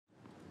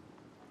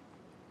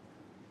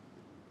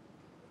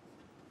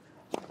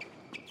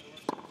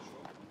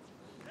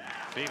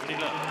50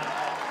 love.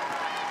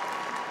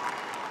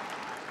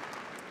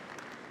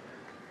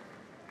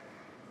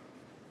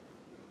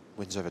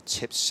 Wins over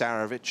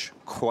Tipsarevic,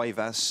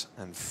 Cuevas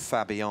and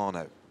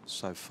Fabiano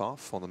so far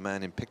for the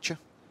man in picture.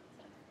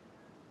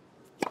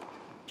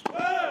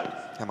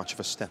 How much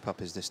of a step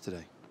up is this today,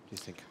 do you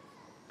think?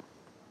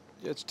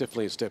 Yeah, it's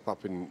definitely a step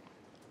up in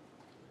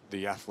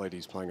the athlete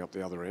he's playing up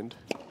the other end.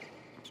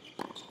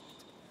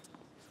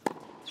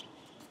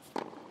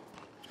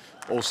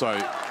 Also,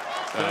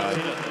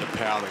 the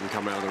power that can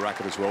come out of the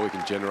racket as well. We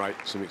can generate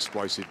some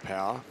explosive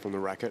power from the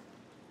racket,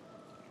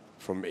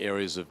 from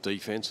areas of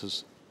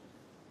defences.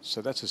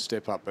 So that's a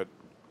step up, but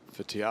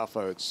for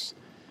Tiafoe, it's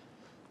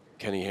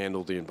can he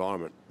handle the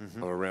environment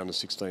of a round of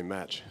 16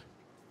 match?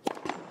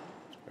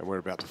 And we're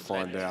about to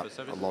find out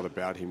a lot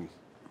about him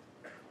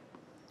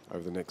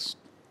over the next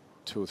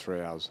 2 or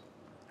 3 hours.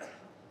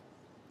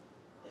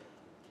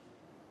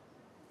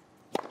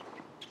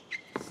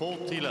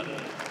 40 love.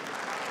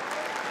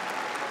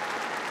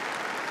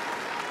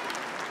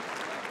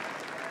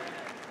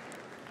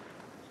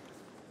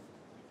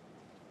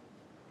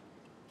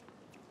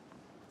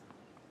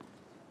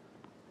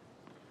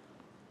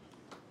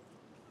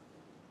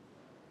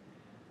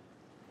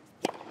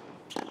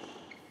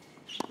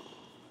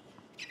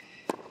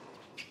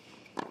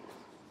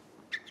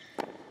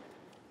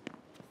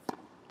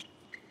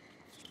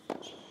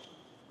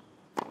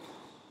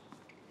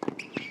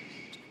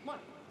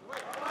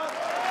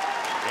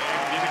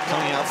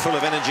 Coming out full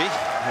of energy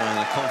and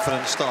a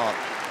confident start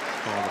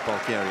for the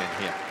Bulgarian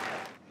here.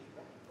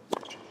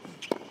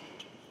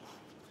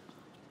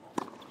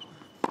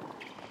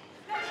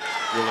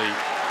 Really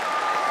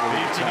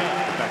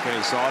attack the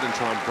backhand side and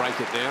try and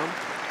break it down.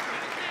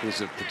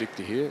 Here's a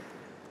predictor here.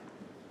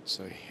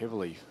 So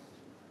heavily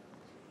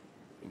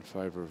in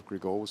favour of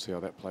Grigor. We'll see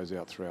how that plays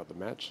out throughout the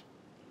match.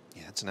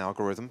 Yeah, it's an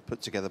algorithm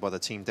put together by the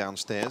team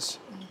downstairs,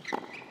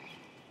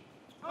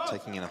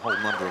 taking in a whole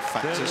number of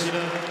factors.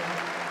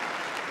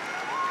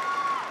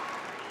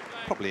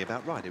 Probably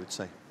about right, I would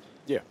say.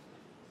 Yeah.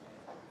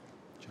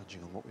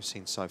 Judging on what we've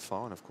seen so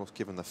far, and of course,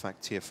 given the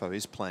fact Tiafoe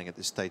is playing at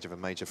this stage of a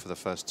major for the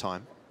first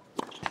time.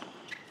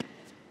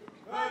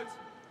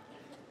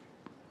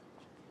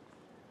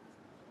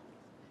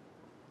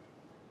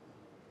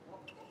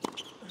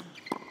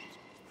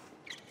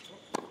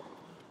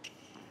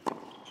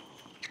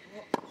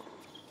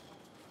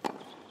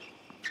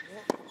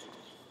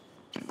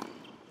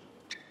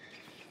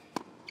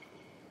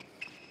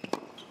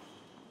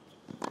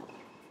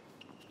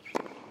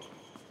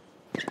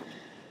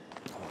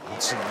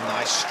 That's a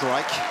nice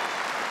strike.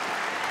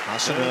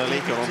 Nice and early,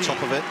 got on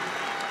top of it.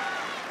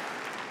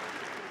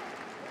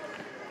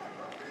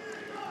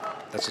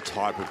 That's a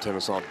type of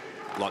tennis I'd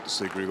like to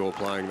see Grigor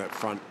playing, that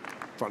front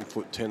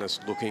foot tennis,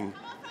 looking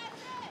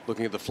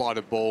at the flight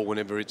of ball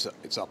whenever it's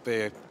up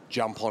there,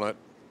 jump on it.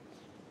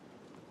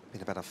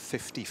 Been about a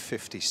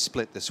 50-50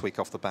 split this week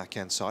off the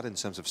backhand side in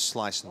terms of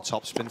slice and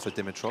topspin for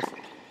Dimitrov.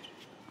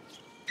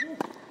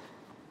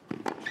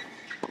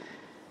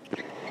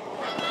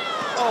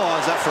 Oh,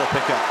 is that for a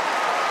pickup?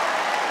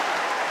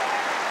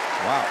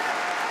 Wow.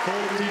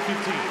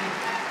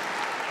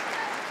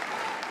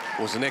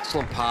 40-15. Was an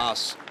excellent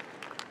pass.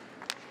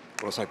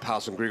 When I say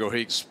pass from Grigor,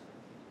 he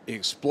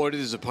exploited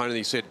his opponent.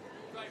 He said,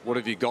 what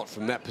have you got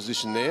from that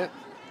position there?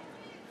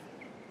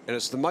 And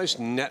it's the most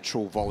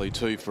natural volley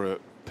too for a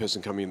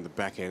person coming in the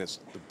backhand. It's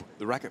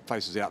the racket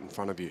faces out in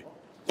front of you.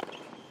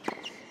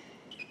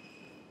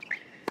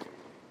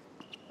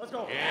 Let's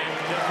go.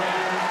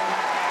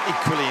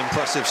 Equally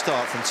impressive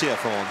start from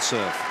Tiafoe on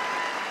serve.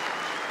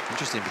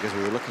 Interesting, because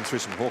we were looking through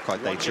some Hawkeye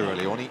data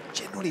earlier on. He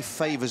generally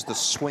favours the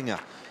swinger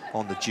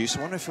on the deuce.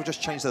 I wonder if he'll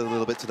just change that a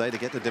little bit today to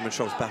get to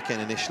Dimitrov's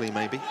backhand initially,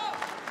 maybe.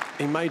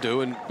 He may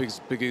do, and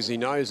because he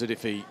knows that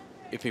if he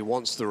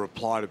wants the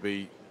reply to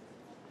be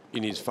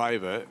in his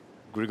favour,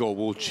 Grigor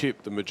will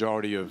chip the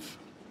majority of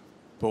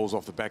balls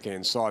off the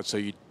backhand side. So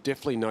you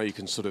definitely know you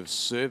can sort of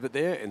serve it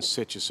there and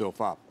set yourself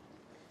up.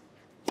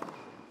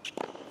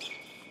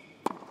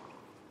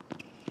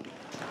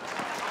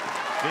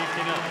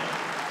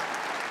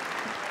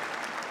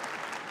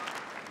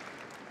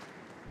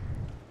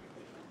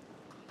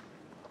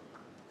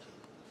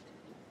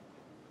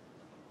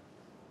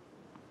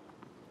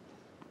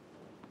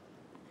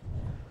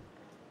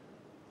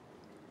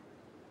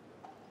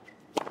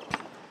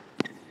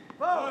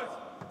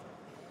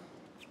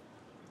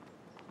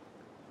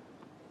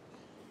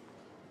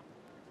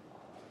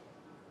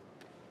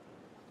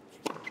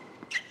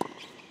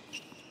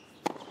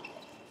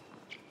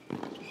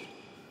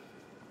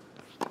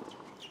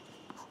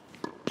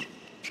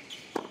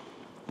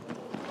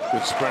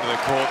 Good spread of the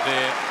court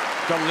there.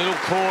 Got a little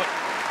caught,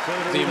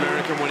 the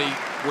American, when he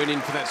went in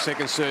for that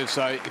second serve.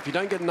 So if you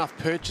don't get enough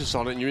purchase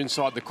on it and you're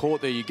inside the court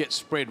there, you get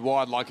spread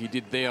wide like he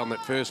did there on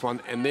that first one.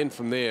 And then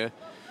from there,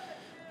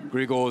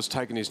 Grigor's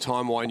taken his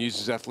time away and used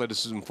his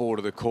athleticism forward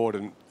of the court.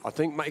 And I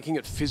think making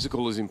it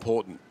physical is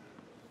important.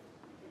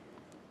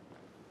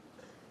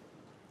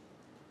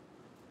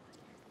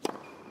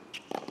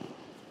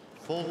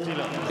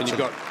 And you've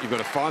got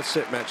a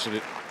 5-set match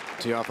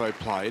Tiafoe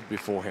played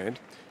beforehand.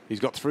 He's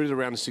got through to the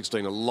round of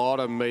 16. A lot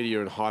of media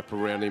and hype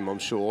around him, I'm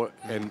sure,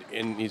 and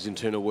in his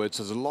internal words.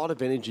 So there's a lot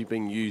of energy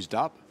being used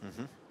up.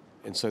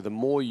 And so the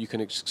more you can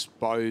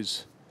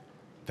expose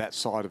that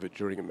side of it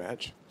during a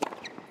match,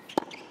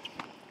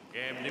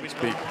 it's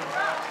big.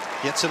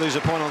 Yet to lose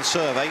a point on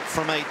serve. 8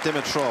 from 8,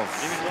 Dimitrov,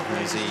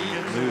 as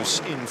he moves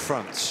in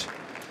front.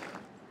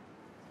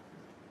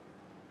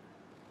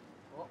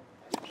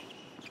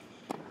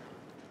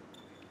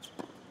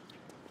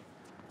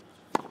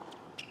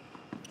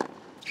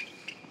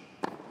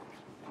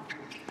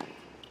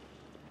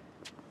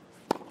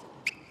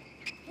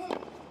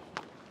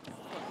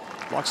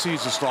 Likes to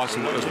use the slice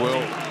as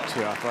well,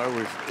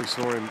 Tiafoe. We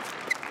saw him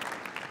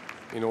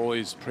in all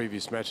his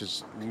previous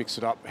matches mix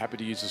it up. Happy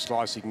to use the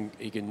slice. He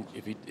can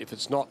if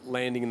it's not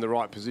landing in the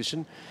right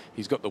position,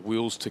 he's got the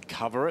wheels to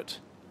cover it.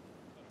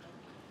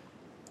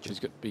 He's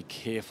got to be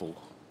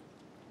careful.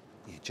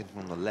 The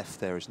gentleman on the left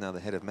there is now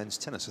the head of men's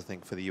tennis, I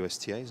think, for the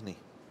USTA, isn't he?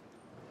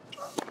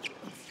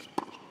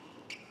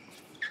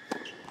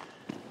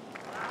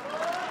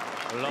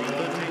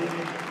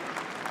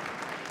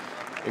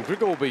 And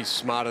Grigor will be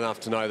smart enough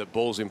to know that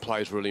balls in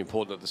play is really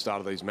important at the start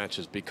of these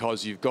matches,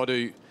 because you've got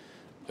to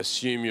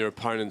assume your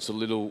opponent's a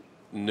little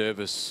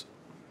nervous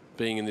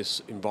being in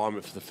this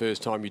environment for the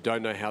first time. You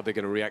don't know how they're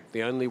going to react.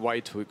 The only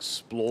way to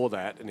explore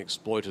that and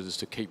exploit it is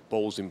to keep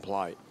balls in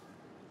play.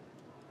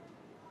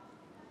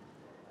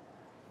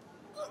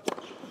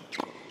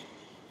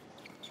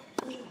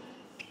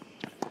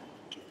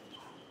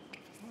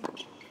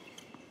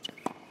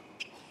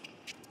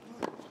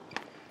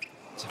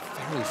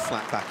 Very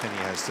flat backhand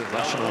he has.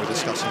 Rush and I were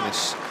discussing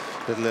this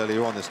a little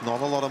earlier on. There's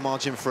not a lot of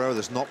margin for error.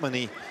 There's not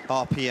many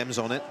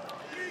RPMs on it.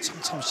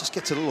 Sometimes just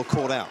gets a little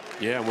caught out.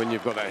 Yeah, and when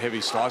you've got that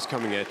heavy slice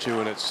coming at you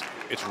and it's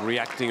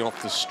reacting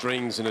off the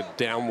strings in a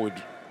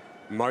downward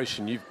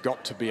motion, you've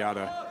got to be able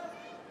to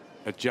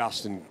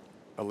adjust and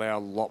allow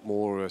a lot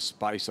more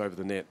space over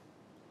the net.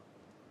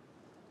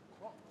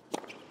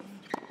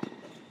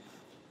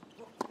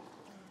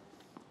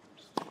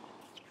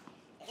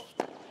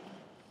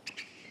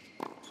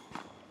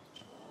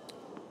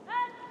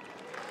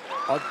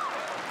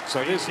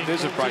 So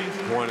there's a break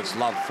point. It's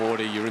love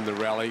 40. You're in the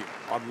rally.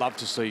 I'd love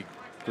to see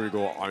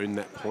Grigor own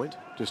that point.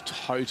 Just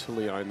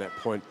totally own that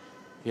point.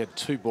 He had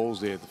 2 balls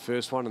there. The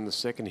first one and the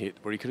second hit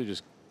where he could have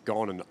just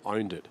gone and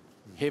owned it.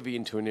 Heavy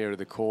into an area of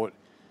the court.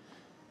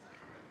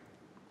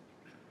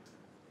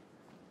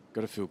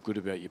 Got to feel good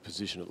about your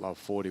position at love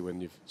 40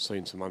 when you've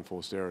seen some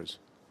unforced errors.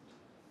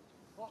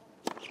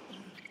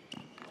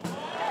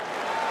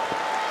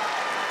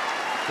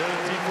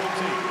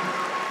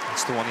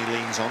 That's the one he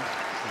leans on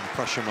in the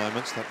pressure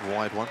moments, that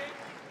wide one.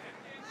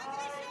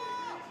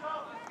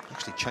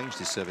 Actually changed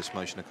his service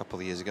motion a couple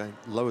of years ago.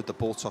 Lowered the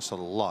ball toss a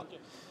lot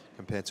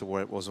compared to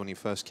where it was when he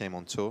first came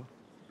on tour.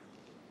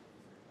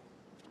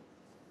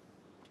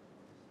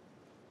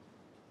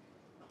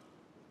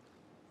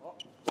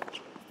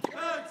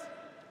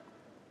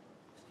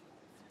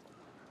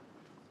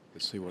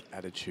 Let's see what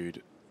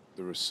attitude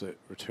the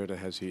returner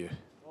has here.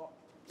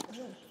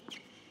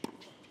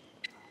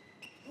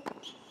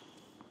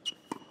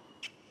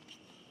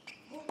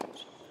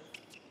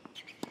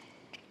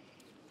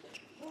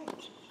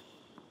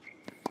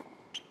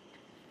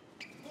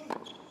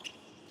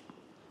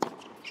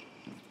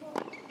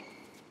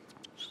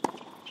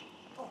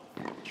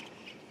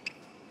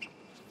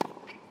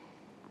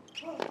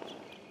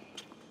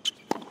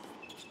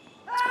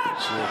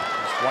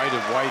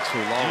 Waited way too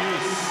long.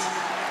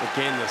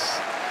 Again,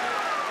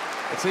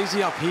 it's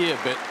easy up here,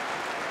 but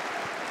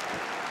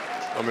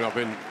I mean, I've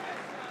been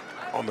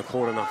on the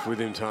court enough with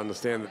him to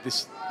understand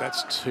that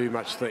that's too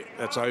much.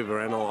 That's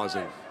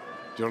over-analysing.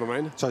 Do you know what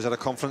I mean? So is that a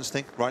confidence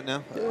thing right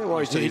now? Yeah, well,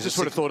 he just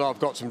would have thought, I've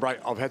got some break.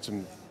 I've had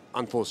some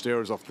unforced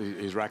errors off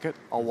his racket.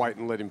 I'll wait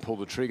and let him pull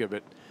the trigger,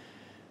 but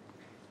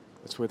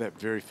that's where that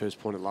very first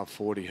point at love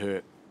 40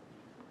 hurt.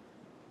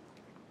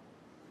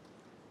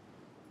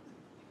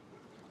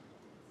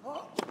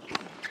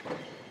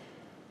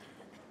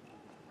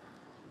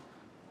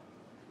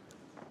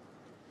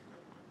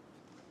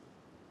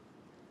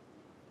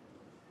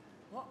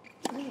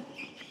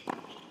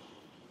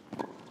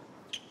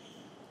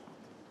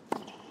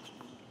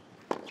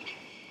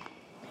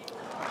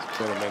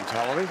 Better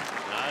mentality.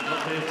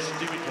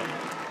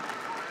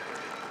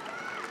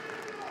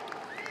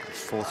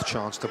 Fourth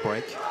chance to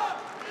break.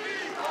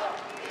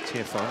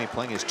 Tiafoe only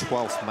playing his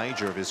 12th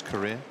major of his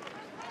career.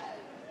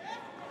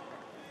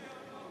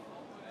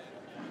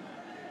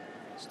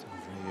 Still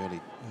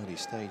very early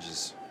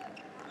stages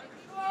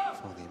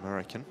for the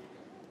American.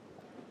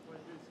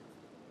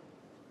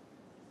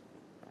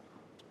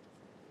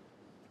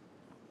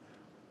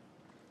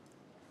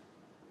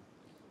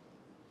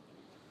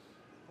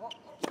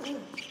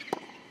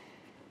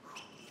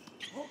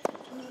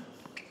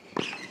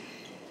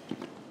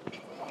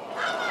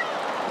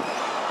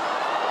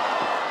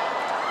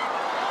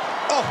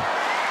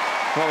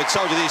 Well, we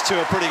told you these two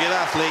are pretty good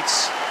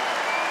athletes.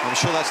 I'm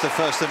sure that's the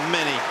first of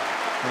many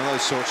of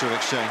those sorts of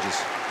exchanges.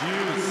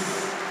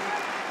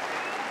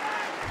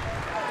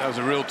 That was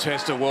a real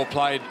tester. Well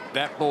played.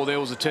 That ball there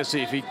was a tester.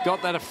 If he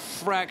got that a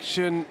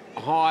fraction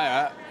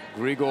higher,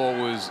 Grigor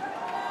was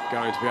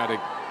going to be able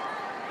to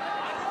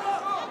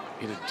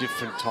hit a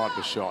different type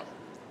of shot.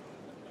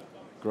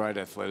 Great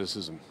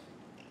athleticism.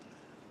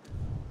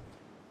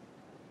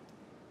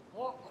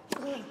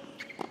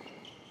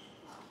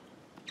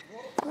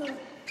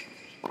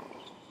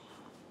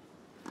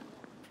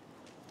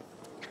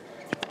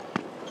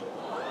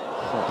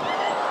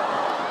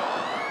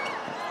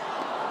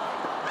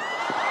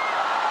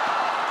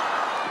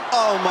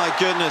 Oh my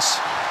goodness.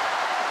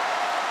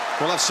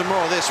 We'll have some more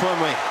of this, won't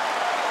we?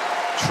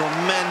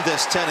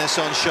 Tremendous tennis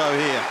on show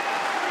here.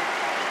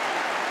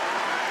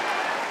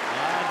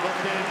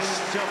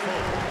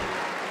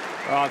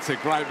 Oh, it's a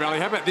great rally.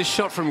 How about this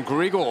shot from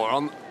Grigor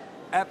on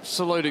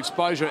absolute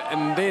exposure,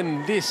 and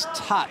then this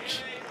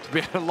touch to be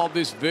able to lob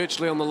this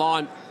virtually on the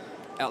line.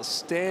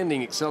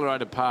 Outstanding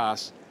accelerated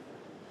pass.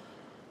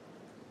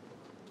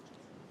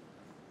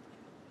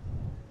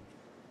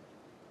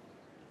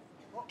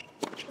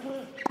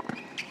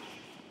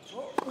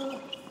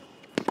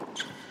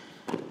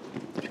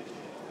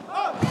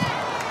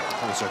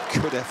 That was a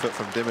good effort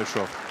from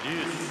Dimitrov.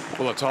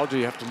 Well, I told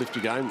you have to lift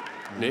your game,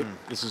 Nick.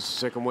 This is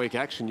second week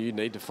action. You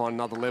need to find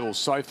another level.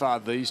 So far,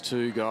 these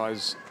two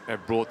guys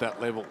have brought that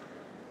level.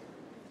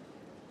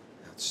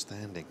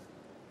 Outstanding.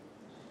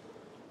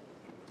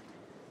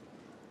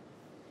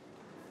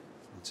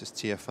 Frances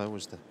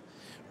Tiafoe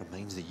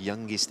remains the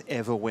youngest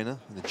ever winner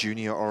in the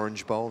Junior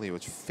Orange Bowl. He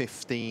was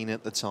 15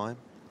 at the time.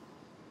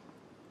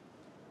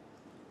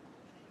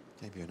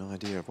 Gave you an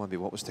idea of maybe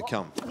what was to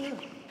come.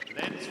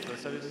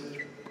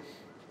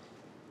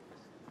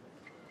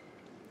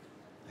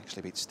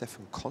 Actually beat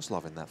Stefan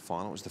Kozlov in that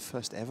final. It was the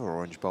first ever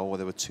Orange Bowl where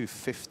there were two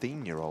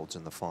 15-year-olds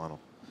in the final.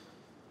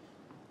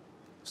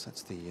 So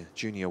that's the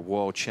Junior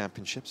World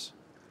Championships.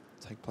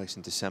 Take place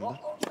in December.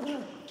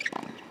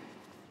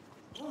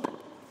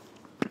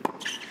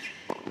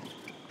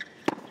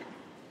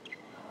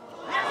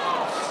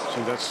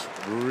 So that's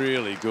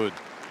really good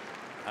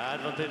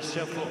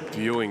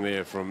viewing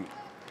there from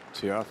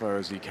Tiafoe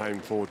as he came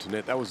forward to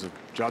net. That was a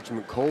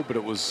judgment call, but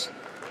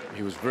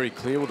he was very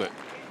clear with it.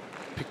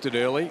 Picked it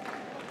early.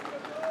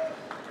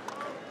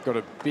 Got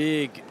a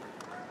big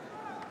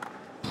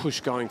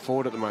push going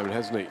forward at the moment,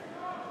 hasn't he?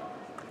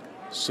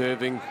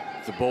 Serving,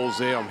 the ball's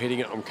there, I'm hitting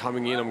it, I'm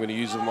coming in, I'm going to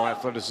use my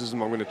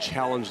athleticism, I'm going to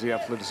challenge the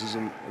athleticism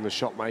and the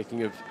shot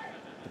making of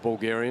the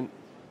Bulgarian.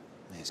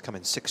 He's come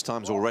in 6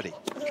 times already.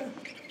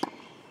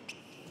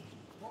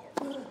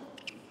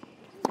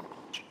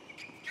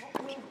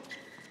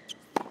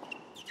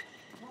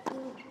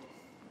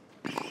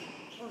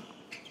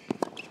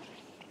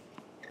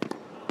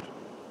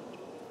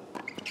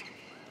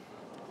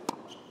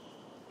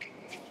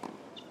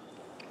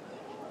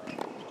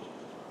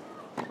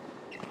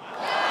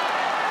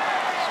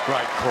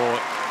 Great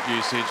court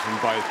usage from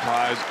both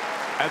players.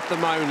 At the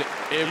moment,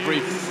 every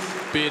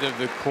bit of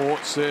the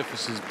court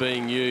surface is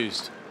being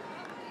used.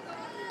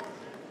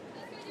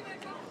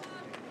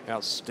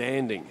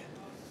 Outstanding.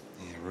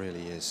 Yeah, it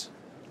really is.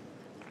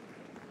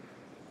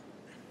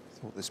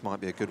 Thought this might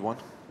be a good one.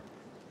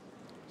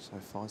 So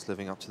far, it's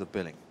living up to the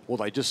billing. Well,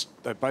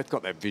 they both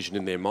got that vision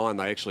in their mind.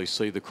 They actually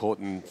see the court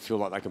and feel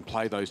like they can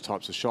play those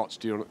types of shots.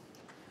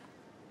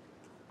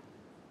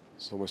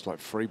 It's almost like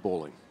free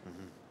balling.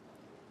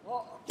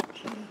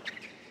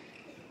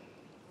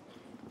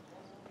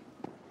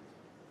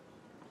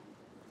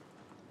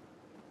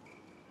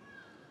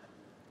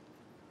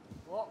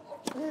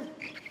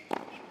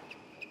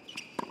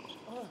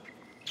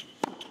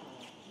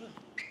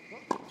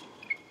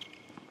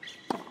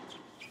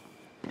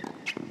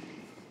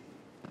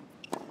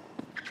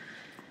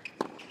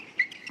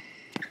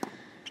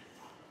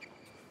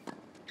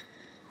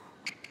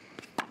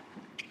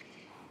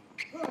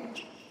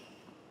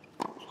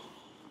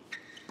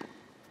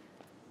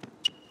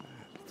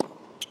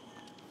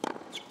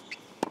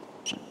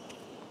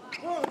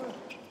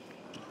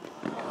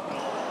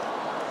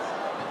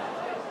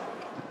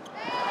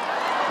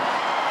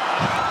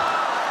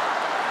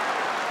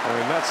 I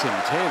mean, that's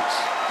intense.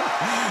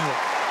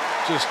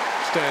 Just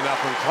stand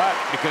up and clap,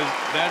 because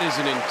that is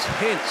an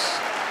intense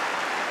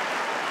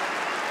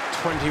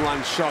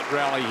 21-shot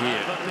rally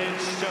here.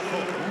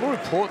 More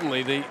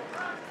importantly,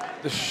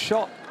 the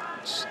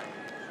shots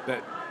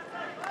that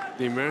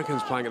the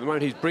American's playing at the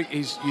moment,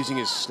 he's using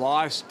his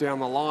slice down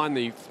the line,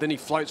 then he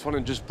floats one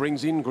and just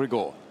brings in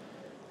Grigor.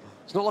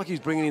 It's not like he's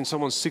bringing in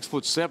someone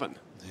 6'7". Yeah.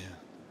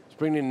 He's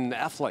bringing in an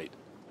athlete.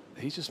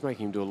 He's just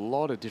making him do a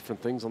lot of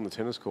different things on the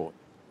tennis court.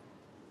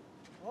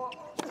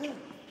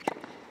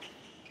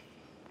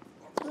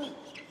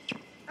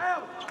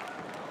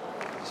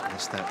 Just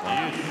missed that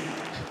one.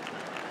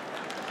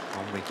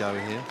 On we go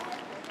here.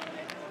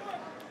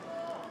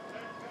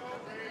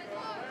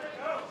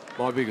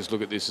 My biggest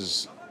look at this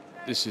is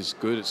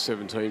good at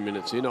 17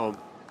 minutes in. I'm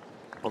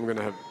going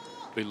to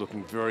be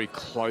looking very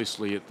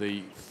closely at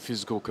the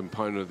physical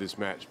component of this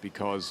match,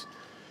 because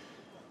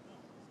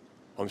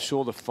I'm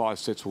sure the 5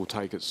 sets will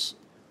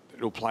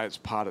it'll play its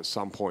part at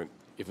some point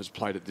if it's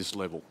played at this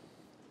level.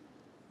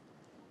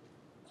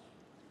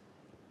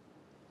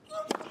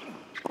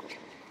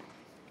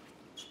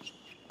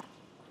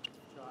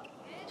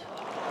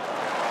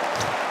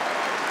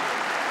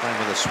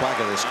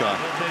 swagger, this guy.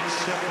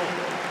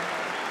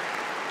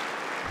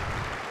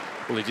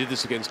 Well, he did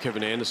this against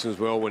Kevin Anderson as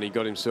well when he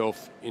got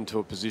himself into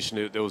a position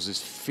that there was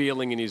this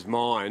feeling in his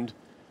mind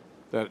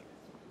that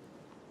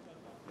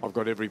I've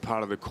got every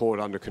part of the court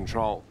under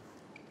control.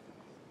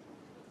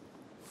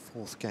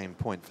 Fourth game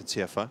point for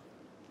Tiafoe.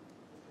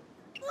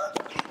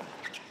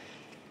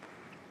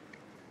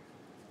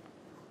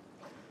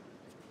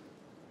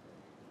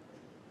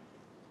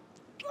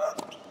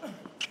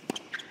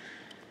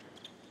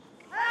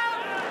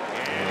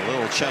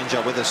 Change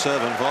up with the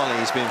serve and volley.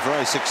 He's been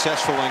very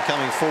successful when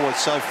coming forward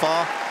so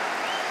far.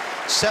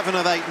 7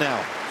 of 8 now.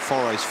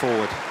 Forays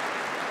forward.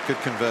 Good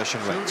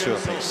conversion rate, 2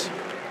 apiece.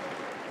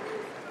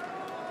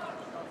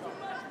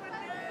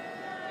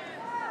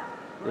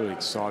 Really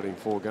exciting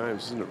 4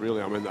 games, isn't it?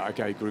 Really, I mean,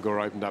 okay,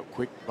 Grigor opened up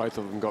quick. Both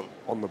of them got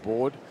on the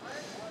board.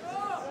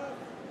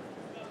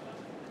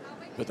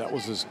 But that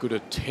was as good a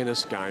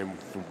tennis game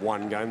from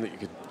one game that you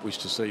could wish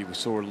to see. We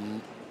saw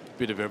a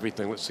bit of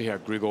everything. Let's see how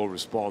Grigor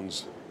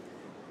responds.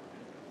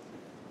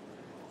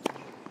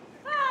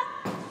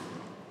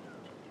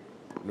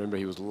 Remember,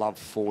 he was love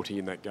 40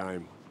 in that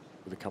game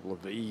with a couple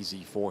of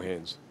easy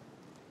forehands.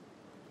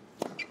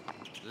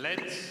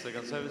 Let's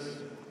second service.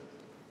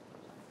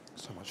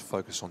 So much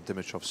focus on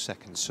Dimitrov's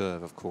second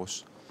serve, of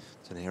course.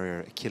 It's an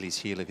area Achilles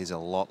heel of his a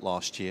lot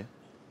last year.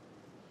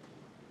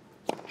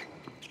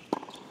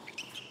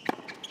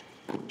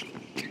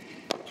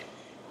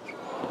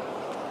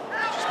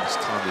 Just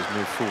mistimed his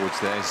move forwards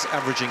there. He's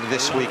averaging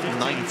this week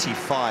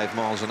 95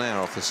 miles an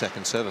hour off the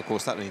second serve. Of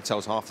course, that only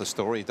tells half the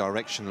story.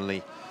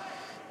 Directionally,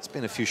 there's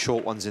been a few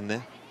short ones in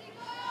there.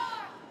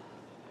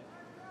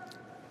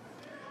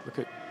 Look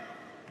at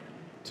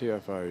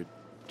Tiafoe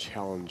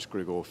challenge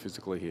Grigor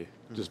physically here.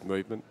 Just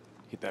movement.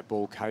 Hit that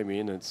ball, came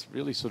in, and it's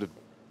really sort of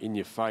in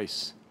your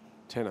face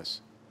tennis.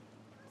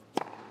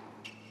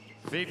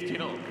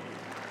 15-all.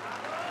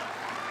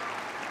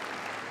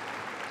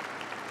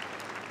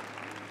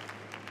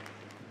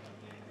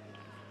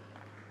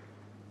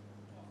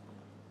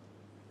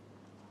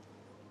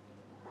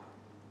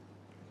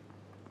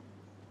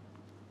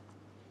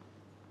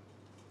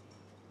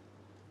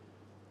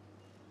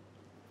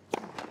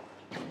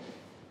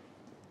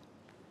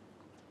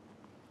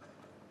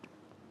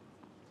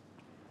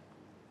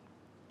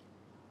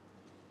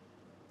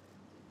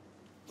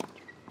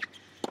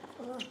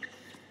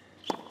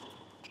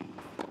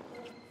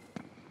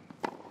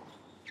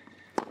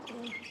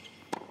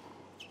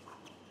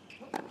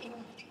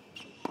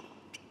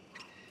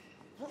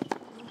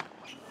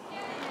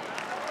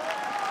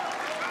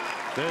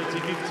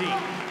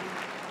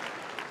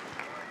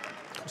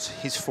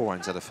 His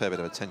forehand's had a fair bit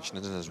of attention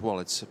as well.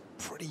 It's a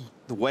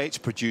the way it's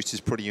produced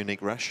is pretty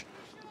unique, Rash.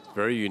 It's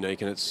very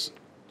unique, and it's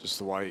just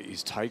the way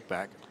his take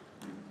back.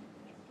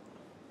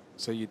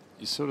 So you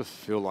sort of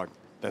feel like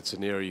that's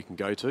an area you can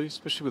go to,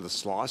 especially with a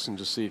slice, and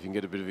just see if you can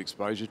get a bit of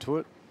exposure to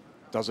it.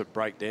 Does it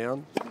break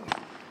down?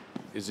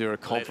 Is there a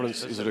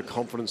confidence? Is it a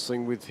confidence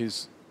thing with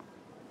his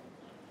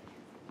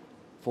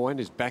forehand?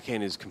 His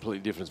backhand is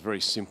completely different. It's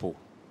very simple.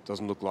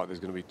 Doesn't look like there's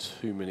going to be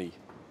too many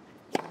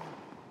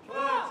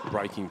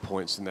breaking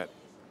points in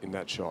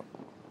that shot.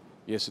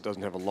 Yes, it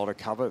doesn't have a lot of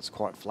cover. It's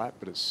quite flat,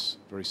 but it's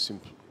very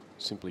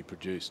simply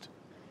produced.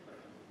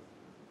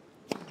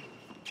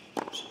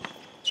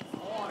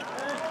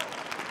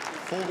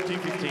 He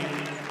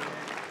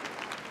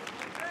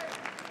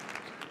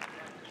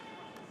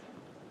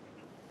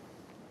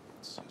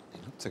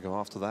looked to go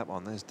after that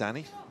one. There's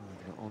Danny.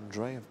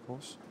 Andre, of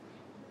course.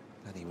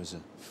 Danny was a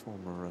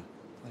former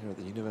player at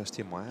the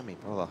University of Miami,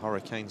 part of the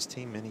Hurricanes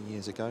team many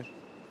years ago.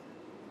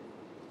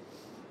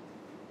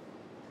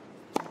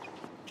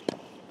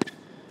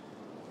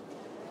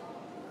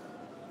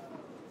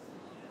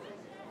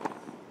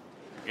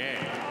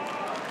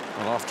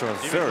 Well, after a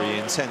very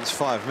intense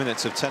 5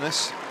 minutes of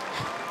tennis,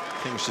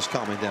 things just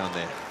calming down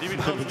there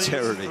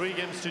momentarily. 3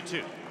 games to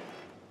 2.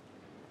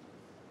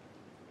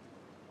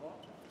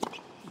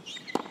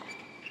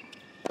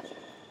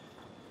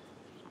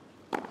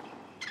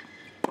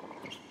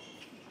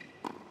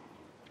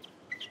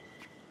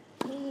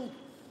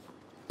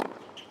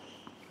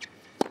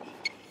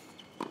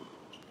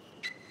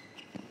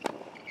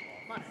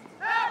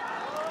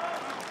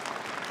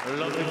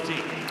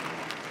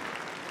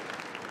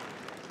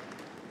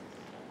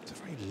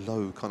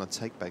 Kind of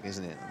take back,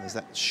 isn't it? There's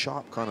that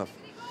sharp kind of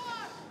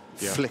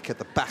flick at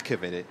the back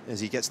of it as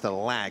he gets the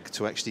lag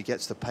to actually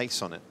gets the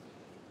pace on it.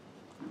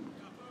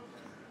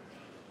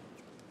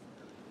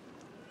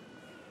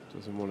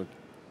 Doesn't want to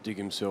dig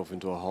himself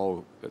into a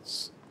hole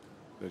that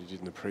he did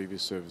in the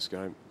previous service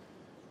game.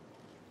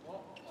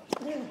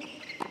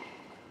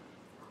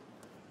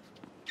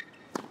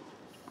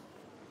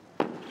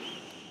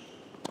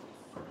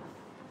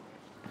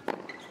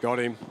 Got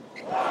him.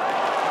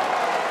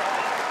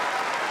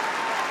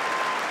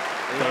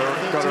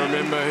 Got to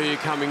remember who you're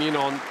coming in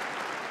on.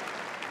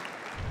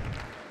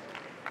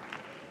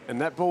 And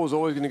that ball was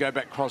always going to go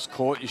back cross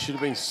court. You should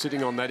have been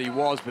sitting on that. He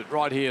was, but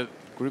right here,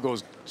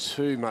 Grigor's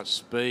too much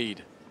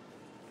speed.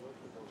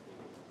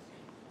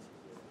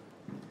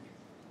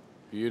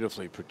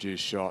 Beautifully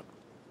produced shot.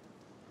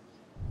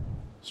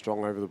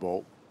 Strong over the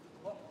ball.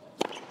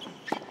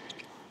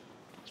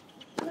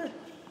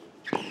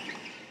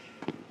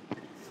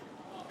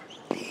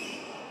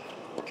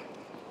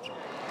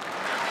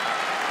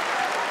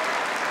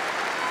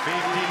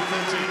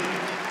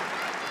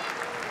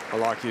 I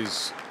like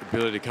his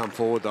ability to come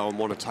forward, though, and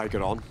want to take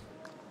it on.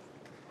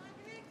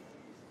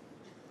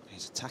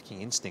 His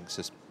attacking instincts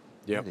are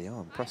really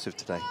impressive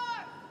today.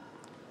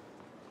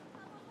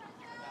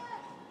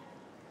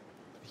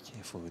 Be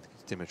careful with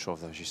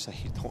Dimitrov, though, as you say.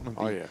 You don't want to be,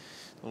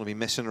 don't want to be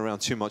messing around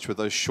too much with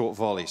those short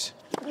volleys.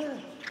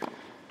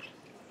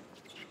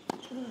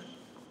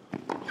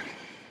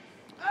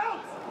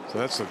 So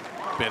that's a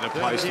better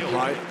place to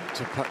play,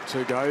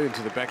 to go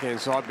into the backhand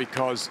side,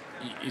 because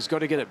he's got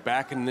to get it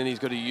back, and then he's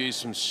got to use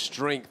some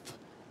strength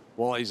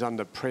while he's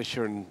under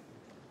pressure and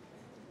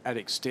at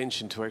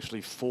extension to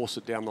actually force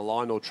it down the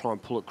line or try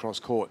and pull it cross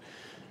court.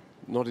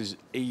 Not his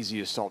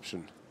easiest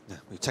option. No,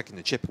 you're taking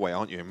the chip away,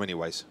 aren't you, in many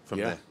ways, from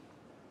there?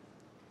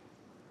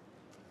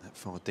 That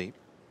far deep.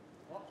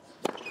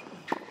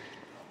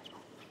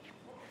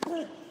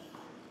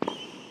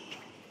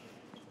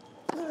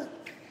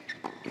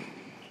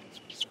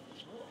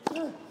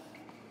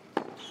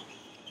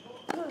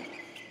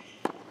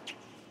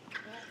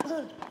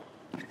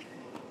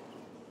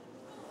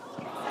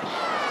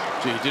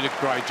 Gee, he did a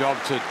great job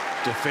to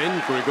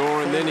defend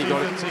Grigor, and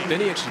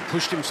then he actually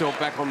pushed himself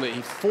back on he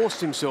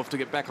forced himself to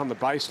get back on the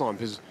baseline,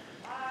 because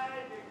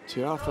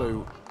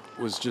Tiafoe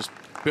was just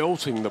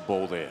belting the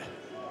ball there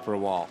for a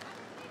while.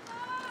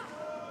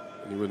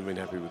 And he wouldn't have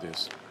been happy with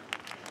this.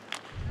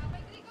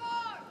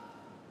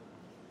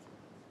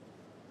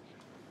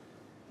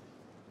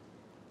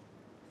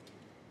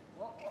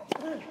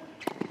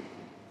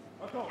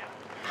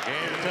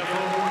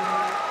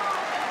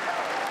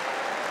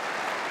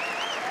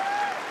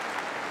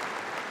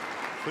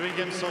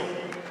 So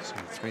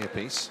 3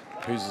 apiece.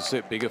 Who's the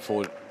set bigger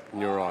for in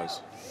your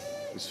eyes,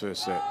 this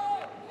first set?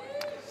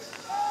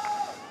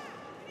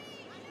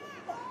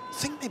 I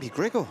think maybe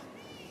Grigor.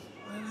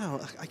 I don't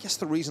know. I guess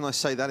the reason I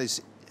say that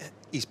is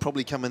he's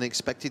probably come in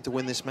expected to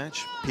win this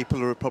match.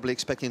 People are probably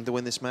expecting him to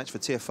win this match. For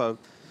Tiafoe,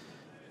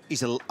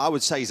 I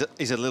would say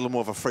he's a little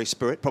more of a free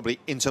spirit, probably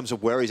in terms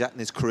of where he's at in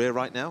his career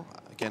right now.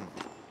 Again,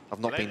 I've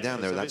not been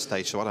down there at that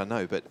stage, so I don't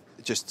know. But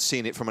just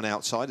seeing it from an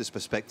outsider's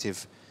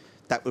perspective,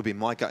 that would be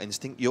my gut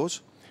instinct.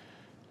 Yours?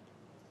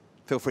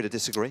 Feel free to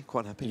disagree.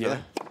 Quite happy.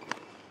 Yeah,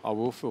 I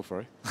will, feel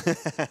free.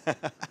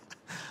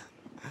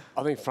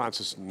 I think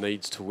Frances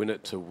needs to win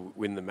it to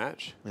win the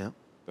match. Yeah.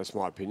 That's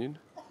my opinion.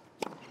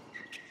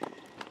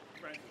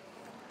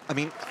 I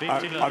mean, I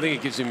think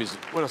it gives him his,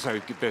 when I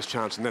say best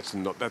chance, and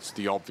that's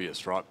the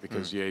obvious, right?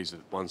 Because, yeah, he's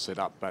one set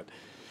up. But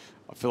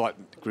I feel like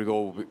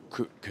Grigor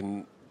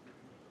can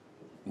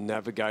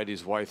navigate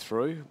his way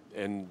through,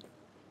 and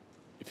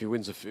if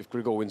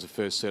Grigor wins the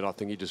first set, I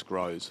think he just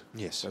grows.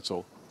 Yes. That's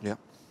all. Yeah.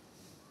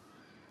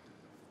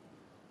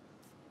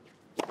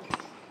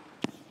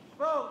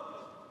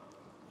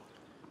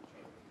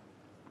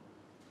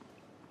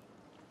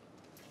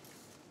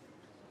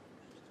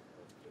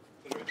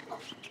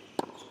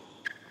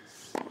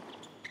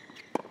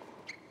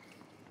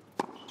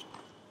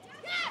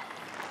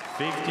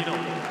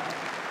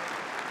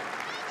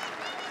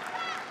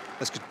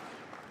 That's good.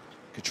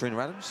 Katrina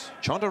Adams.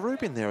 Chanda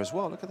Rubin there as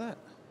well. Look at that.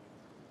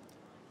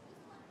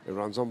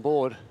 Everyone's on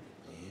board.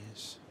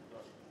 Yes.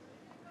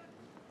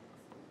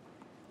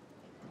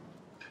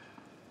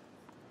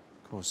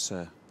 Of course,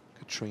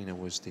 Katrina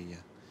was the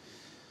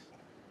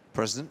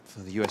president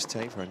for the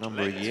USTA for a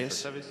number of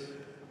years.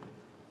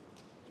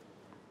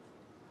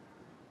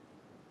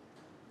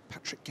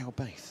 Patrick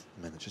Galbaith,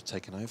 the man that's just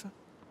taken over.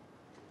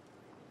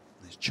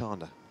 There's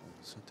Chanda.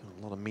 So doing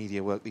a lot of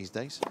media work these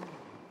days.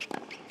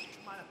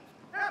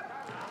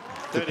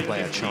 Good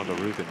player Chanda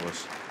Rubin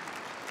was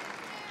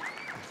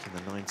back in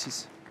the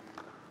 90s.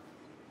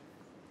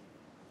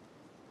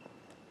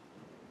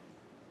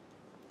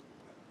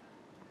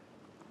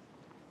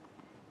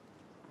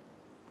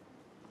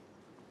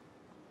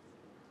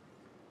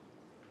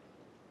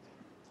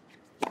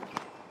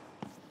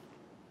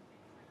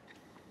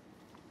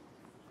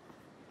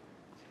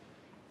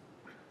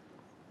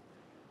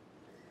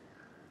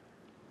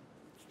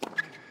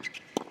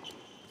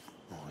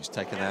 He's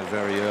taken that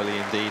very early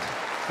indeed.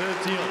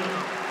 30.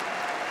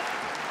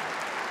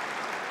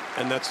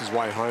 And that's his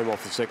way home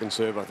off the second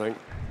serve, I think.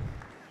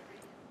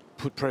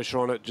 Put pressure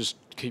on it, just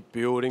keep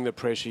building the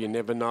pressure. You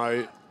never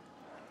know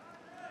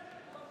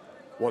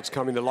what's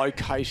coming. The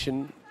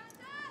location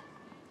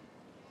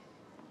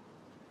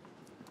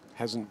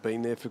hasn't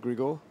been there for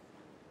Grigor.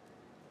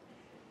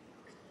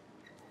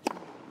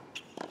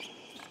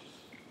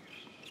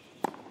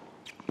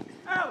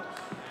 That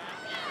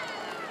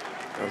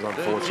was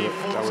unfortunate.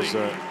 That was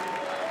a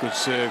good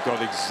serve.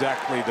 Got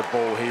exactly the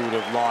ball he would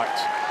have liked.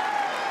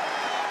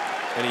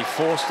 And he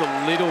forced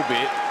a little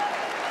bit,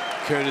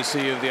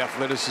 courtesy of the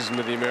athleticism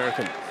of the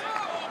American.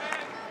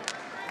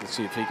 Let's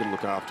see if he can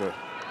look after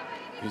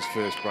his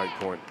first break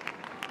point.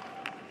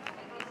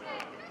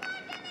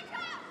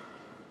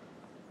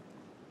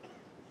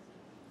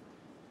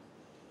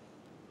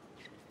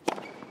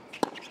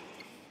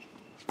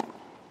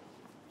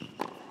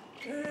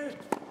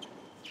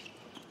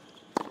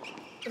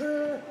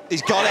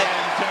 He's got it.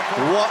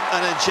 What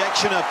an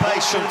injection of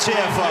pace from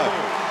Tiafoe.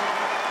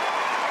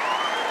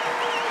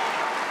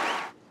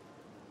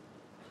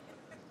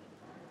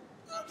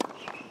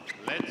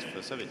 Let's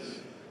for service.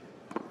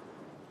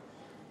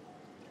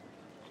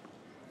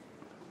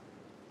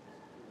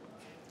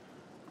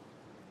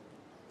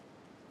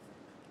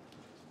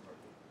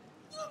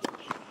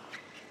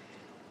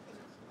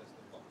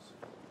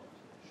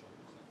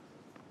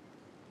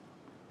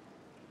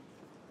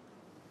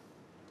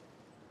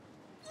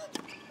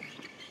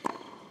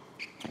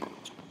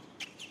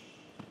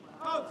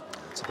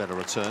 It's a better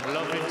return.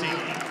 Love 15.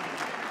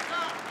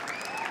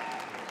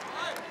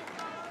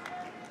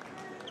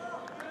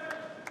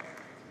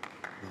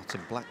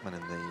 Martin Blackman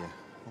in the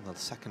on the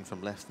second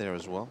from left there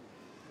as well.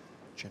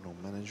 General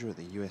manager at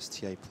the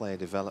USTA Player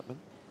Development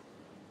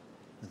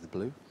in the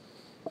blue.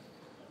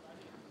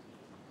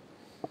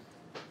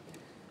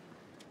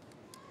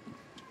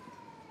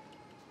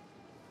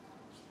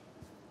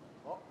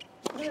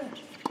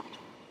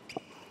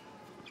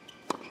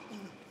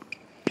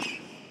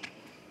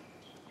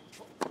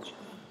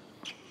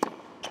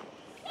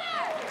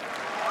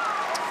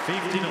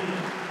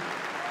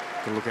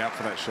 Look out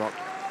for that shot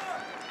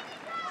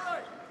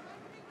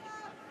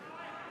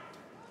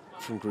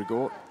from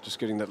Grigor. Just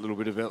getting that little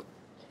bit of it.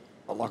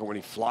 I like it when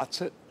he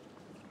flights it.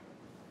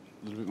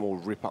 A little bit more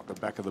rip up the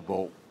back of the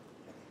ball.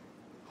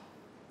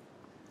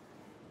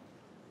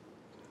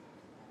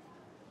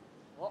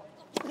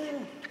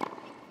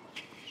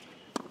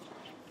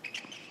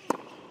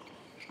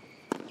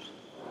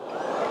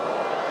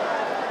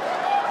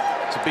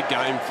 It's a big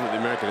game for the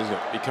American, isn't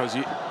it? Because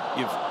you've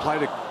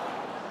played a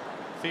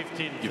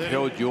 15, You've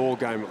held your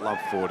game at love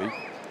 40.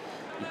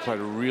 You've played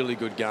a really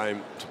good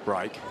game to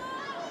break.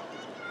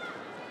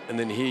 And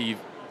then here,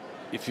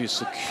 if you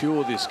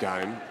secure this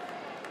game,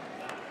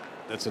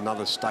 that's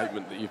another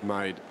statement that you've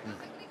made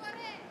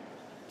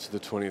to the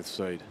 20th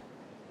seed.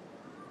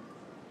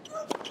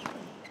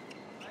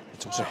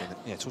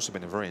 It's also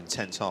been a very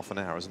intense half an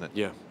hour, isn't it?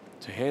 Yeah.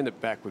 To hand it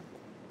back would...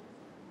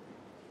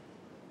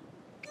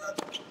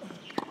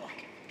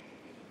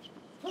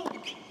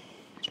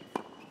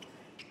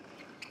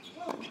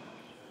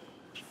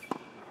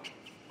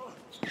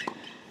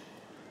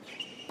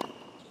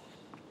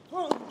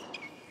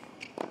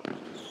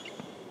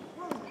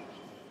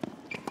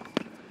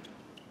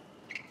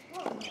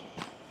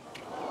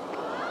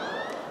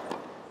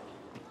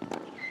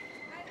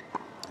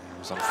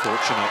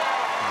 Unfortunate.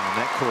 And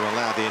that call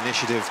allowed the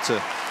initiative to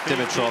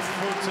Dimitrov.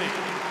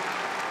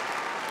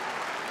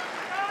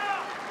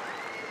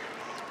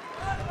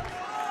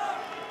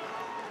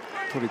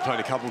 Probably played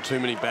a couple too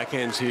many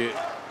backhands here,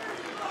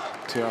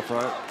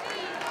 Tiafoe.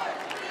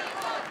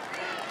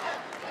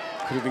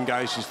 Could have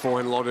engaged his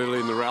forehand a lot early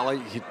in the rally.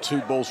 He hit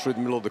 2 balls through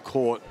the middle of the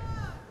court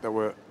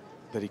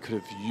that he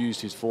could have used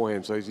his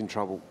forehand, so he's in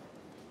trouble.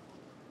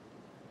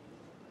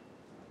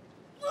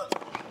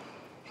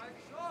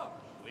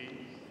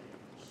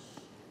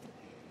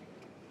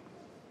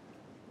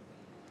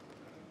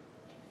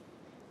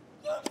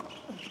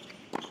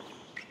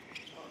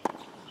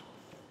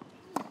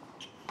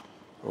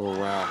 Oh,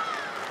 wow.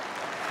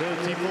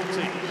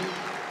 30-14.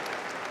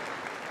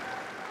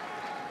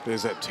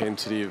 There's that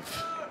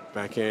tentative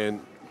backhand.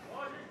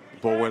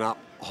 The ball went up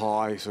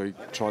high, so he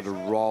tried to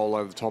roll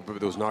over the top of it.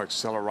 There was no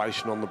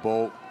acceleration on the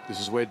ball. This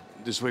is where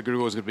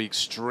Grigor was going to be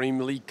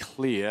extremely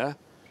clear.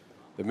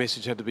 The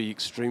message had to be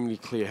extremely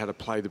clear how to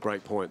play the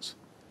break points.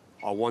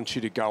 I want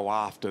you to go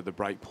after the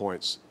break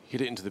points.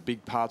 Hit it into the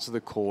big parts of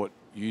the court.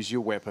 Use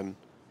your weapon.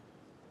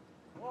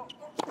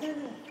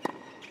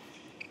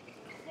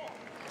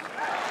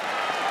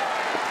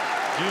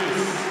 He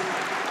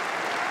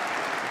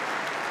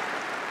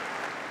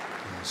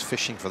was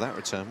fishing for that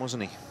return,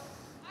 wasn't he?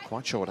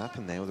 Quite sure what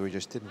happened there, whether he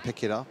just didn't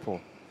pick it up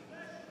or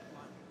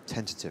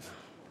tentative.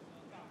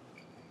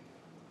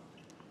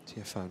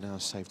 Tiafoe now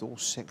saved all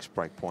 6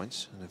 break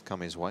points and have come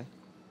his way.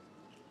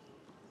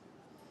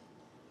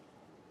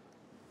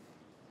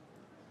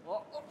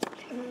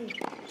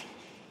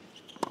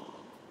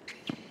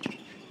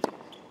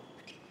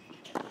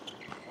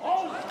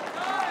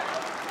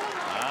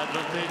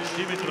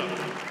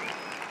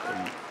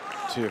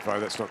 Tiafoe,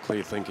 that's not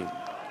clear thinking.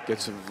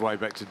 Gets his way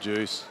back to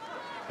deuce.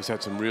 He's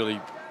had some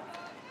really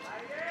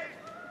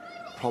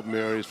problem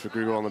areas for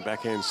Grigor on the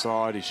backhand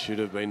side. He should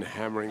have been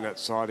hammering that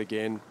side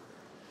again,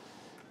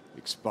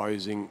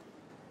 exposing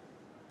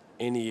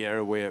any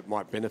area where it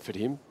might benefit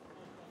him,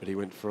 but he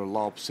went for a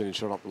low percentage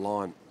shot up the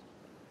line.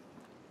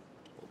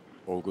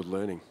 All good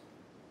learning.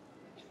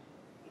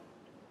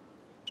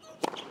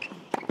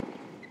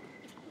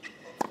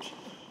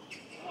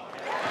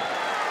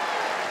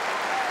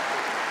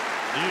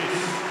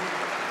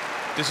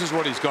 This is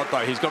what he's got, though.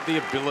 He's got the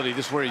ability,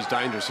 this is where he's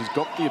dangerous. He's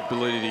got the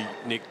ability,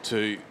 Nick,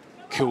 to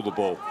kill the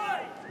ball,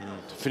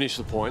 to finish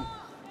the point,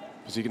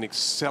 because he can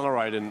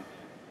accelerate and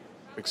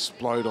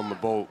explode on the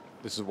ball.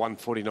 This is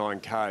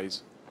 149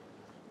 Ks.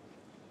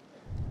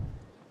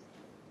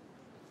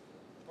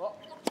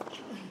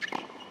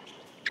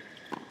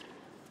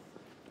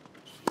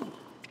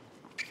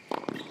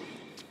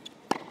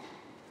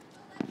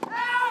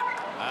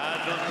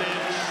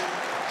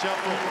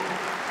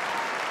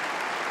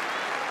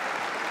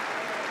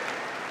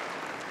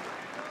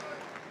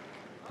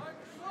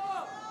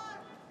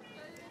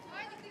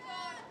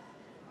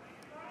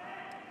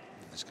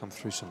 He's come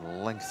through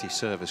some lengthy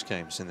service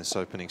games in this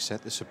opening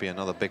set. This would be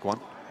another big one.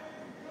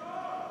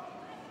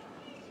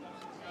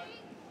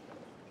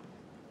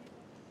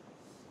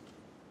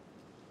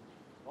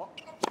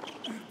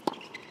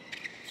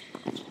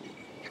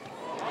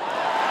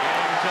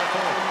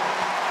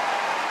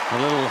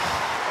 A little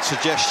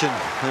suggestion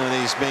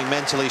that he's being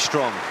mentally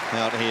strong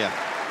out here.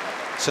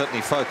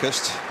 Certainly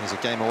focused. There's a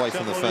game away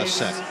from the first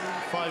set.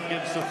 5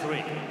 games to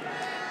 3.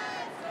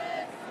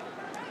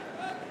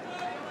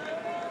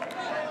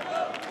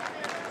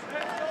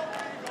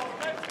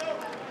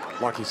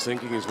 Like he's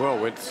thinking as well,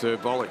 went to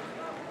serve volley.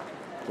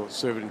 Thought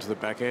serve it into the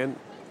backhand.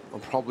 I'm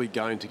probably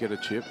going to get a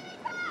chip.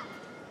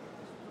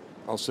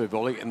 I'll serve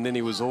volley, and then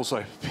he was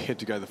also prepared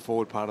to go the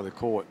forward part of the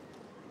court.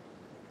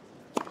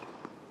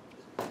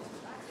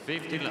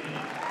 15 left.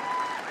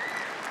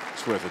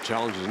 It's worth a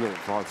challenge, isn't it, at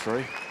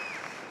 5-3?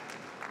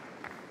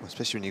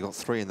 Especially when you got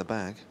 3 in the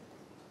bag.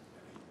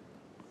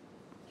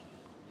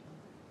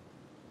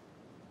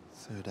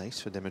 Third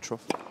ace for Dimitrov.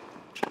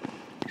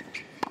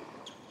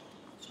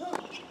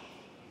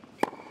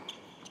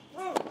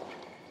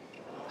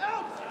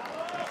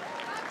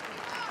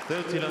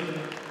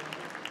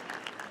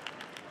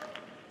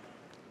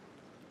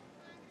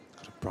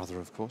 Got a brother,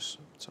 of course,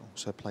 that's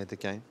also played the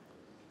game,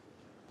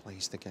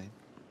 plays the game.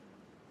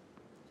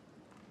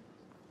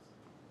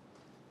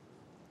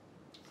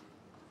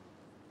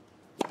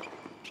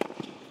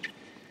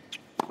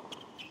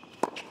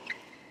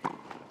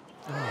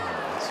 Oh,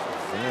 that's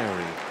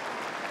very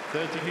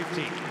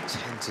 30-15.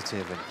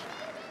 tentative and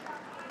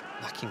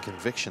lacking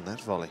conviction,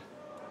 that volley.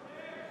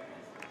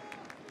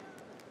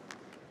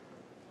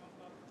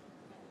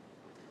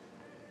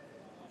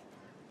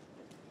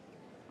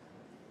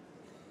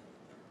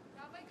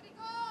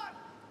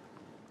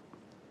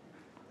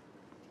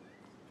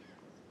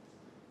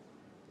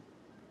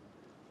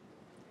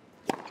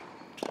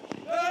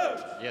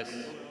 Yes.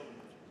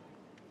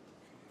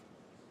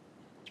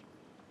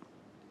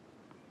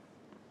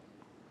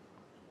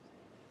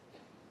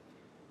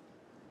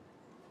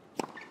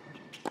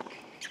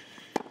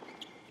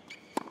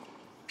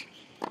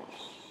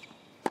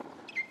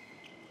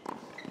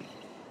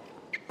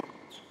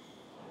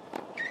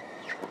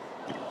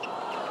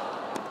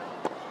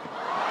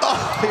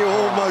 Oh, he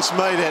almost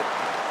made it.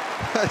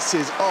 This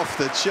is off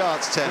the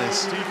charts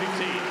tennis. 15.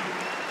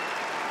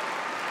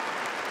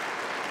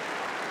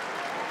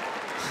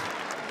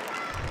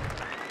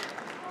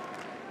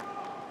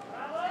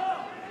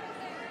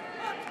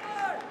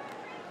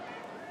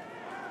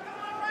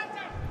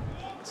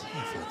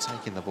 Tiafoe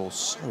taking the ball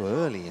so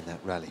early in that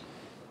rally.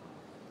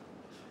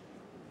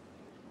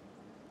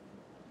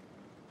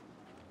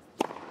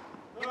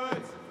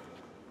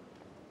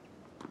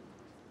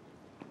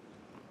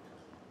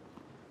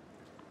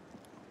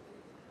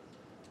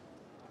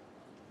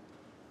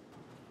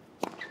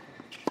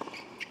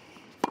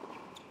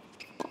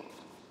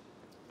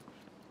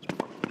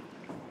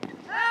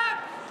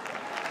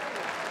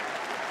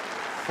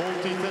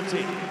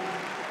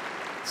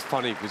 It's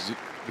funny because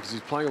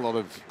he's playing a lot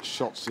of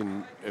shots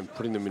in and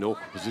putting them in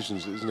awkward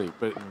positions, isn't he?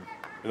 But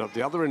and at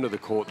the other end of the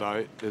court,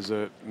 though, there's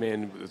a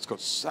man that's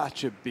got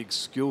such a big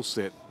skill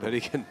set that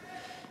he can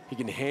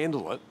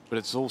handle it, but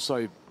it's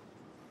also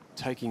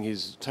taking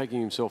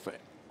himself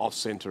off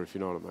centre, if you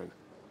know what I mean.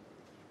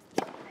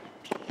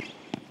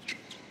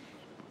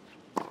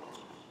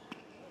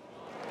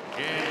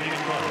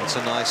 That's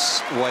a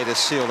nice way to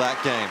seal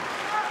that game.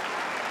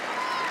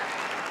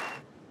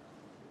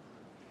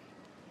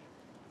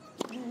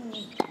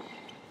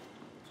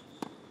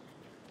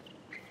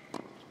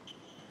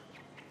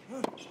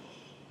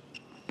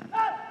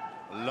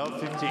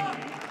 Love 15.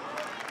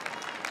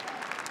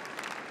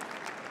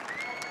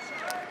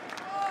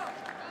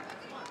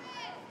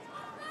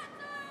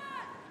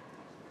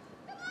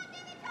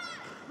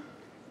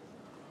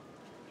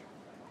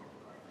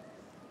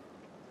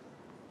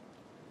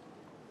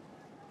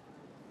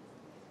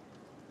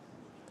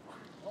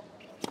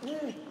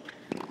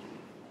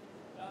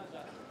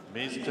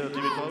 Mr.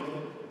 Dimitrov.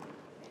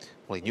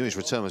 Well, he knew his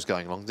return was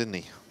going long, didn't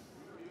he?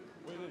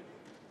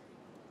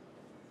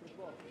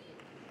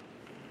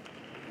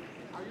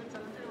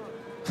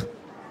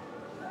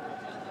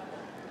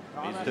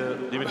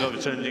 Mr.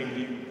 Dimitrov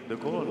changing the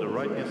call on the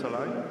right-hand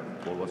line.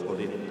 Ball was called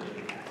in.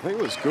 I think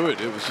it was good.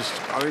 It was just,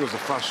 I think it was a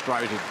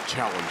frustrated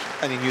challenge.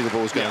 And he knew the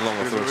ball was going long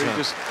with the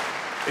return.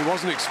 He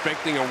wasn't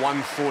expecting a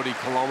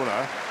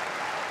 140-kilometre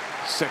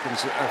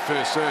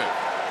first serve.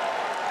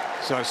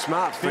 So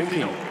smart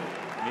thinking.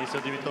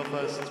 Mr. Dimitrov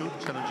has 2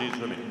 challenges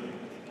remaining.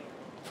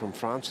 From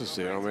Frances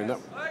there. I mean, that,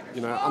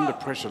 you know, under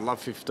pressure, love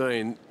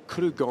 15,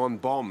 could have gone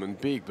bomb and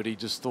big, but he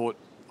just thought,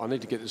 I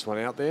need to get this one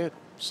out there.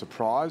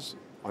 Surprise.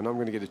 I know I'm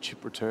going to get a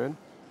chip return.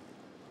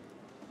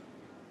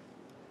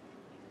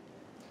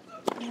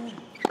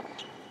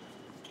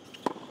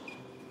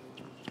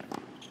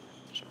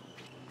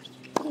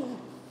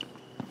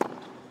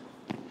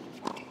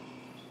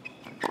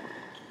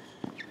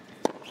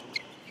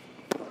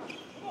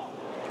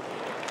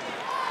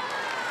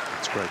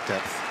 That's great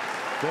depth.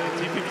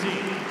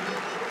 30-15.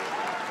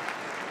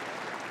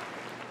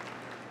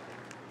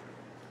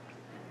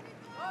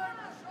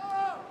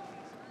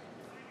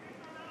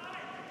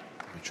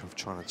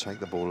 trying to take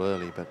the ball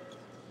early, but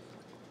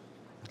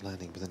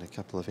landing within a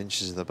couple of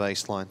inches of the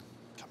baseline,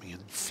 coming in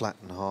flat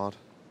and hard.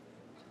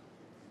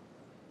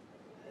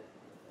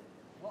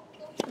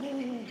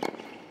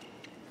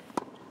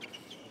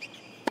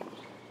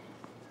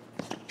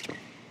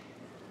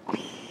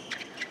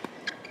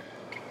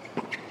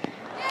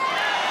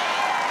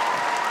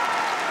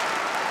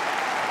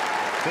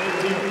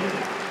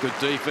 Good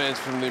defense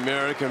from the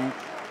American.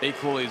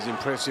 Equally as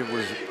impressive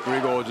was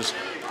Grigor just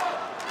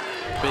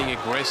being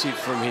aggressive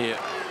from here.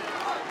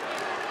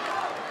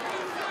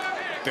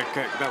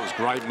 That was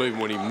great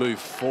movement when he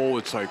moved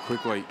forward so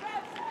quickly.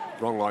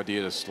 Wrong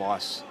idea to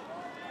slice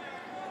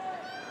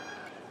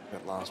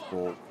that last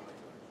ball.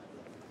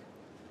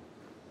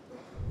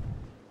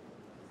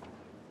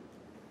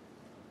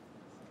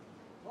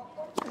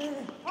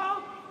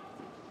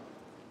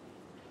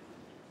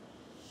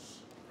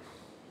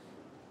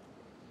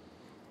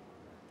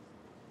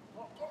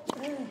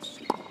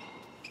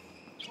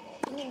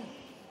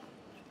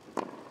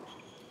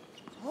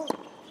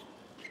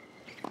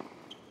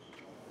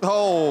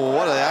 Oh,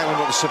 what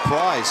a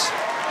surprise.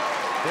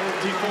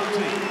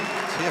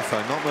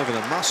 Tiafoe not moving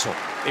a muscle.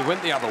 He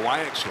went the other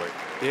way, actually.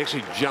 He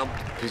actually jumped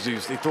because he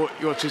thought,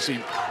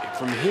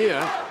 from here,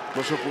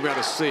 not sure if we'll be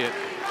able to see it,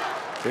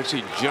 he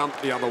actually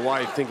jumped the other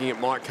way thinking it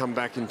might come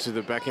back into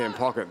the backhand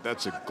pocket.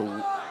 That's a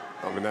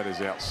I mean, that is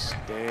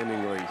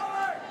outstandingly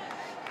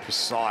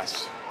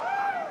precise.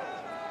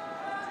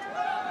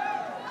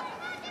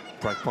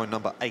 Breakpoint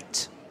number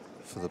 8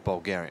 for the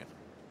Bulgarian.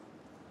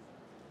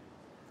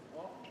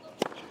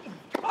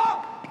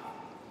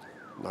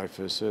 No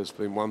first serve. It's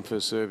been one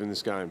first serve in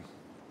this game.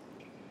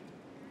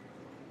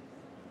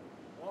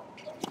 And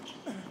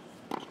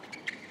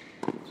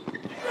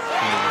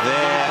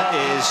there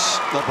is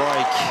the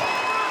break.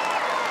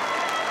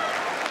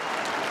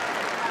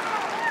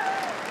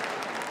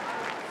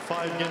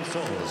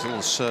 There's a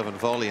little serve and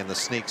volley, and the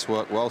sneaks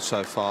work well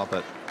so far,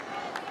 but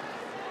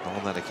not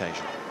on that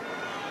occasion.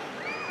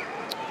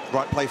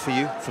 Right play for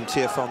you from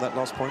Tiafoe on that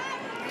last point?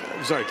 It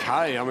was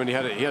okay. I mean, he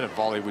had a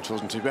volley which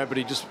wasn't too bad, but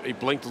he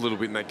blinked a little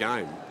bit in that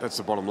game. That's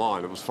the bottom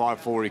line. It was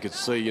 5-4. He could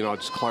see, you know,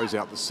 just close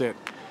out the set.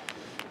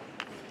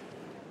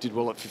 Did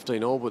well at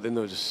 15-all, but then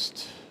they were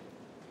just.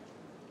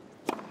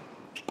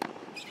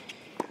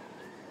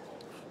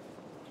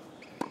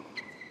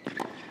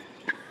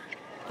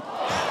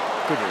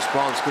 Good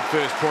response. Good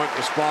first point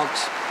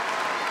response.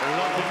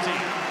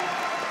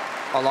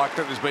 I like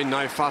that there's been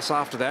no fuss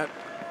after that.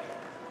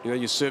 You know,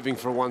 you're serving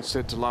for a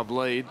 1-set to love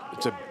lead.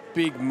 It's a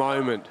big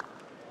moment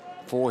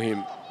for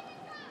him.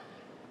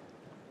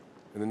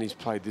 And then he's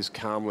played this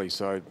calmly,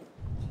 so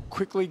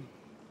quickly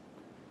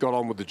got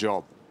on with the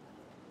job.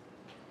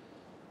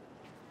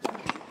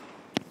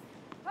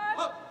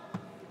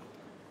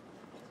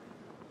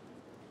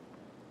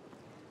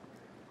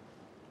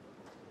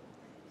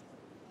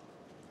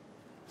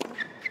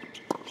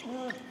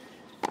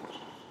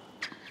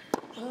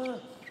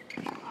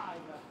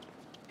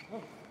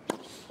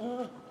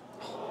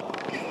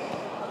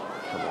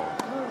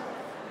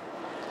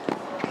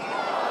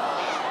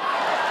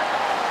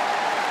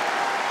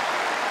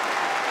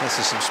 This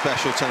is some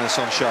special tennis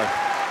on show.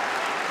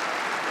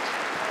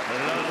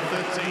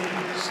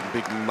 Some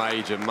big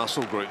major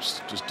muscle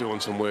groups just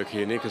doing some work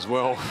here, Nick, as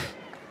well.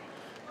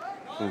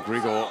 And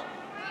Grigor.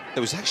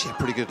 There was actually a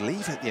pretty good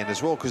leave at the end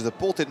as well, because the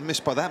ball didn't miss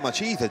by that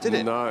much either, did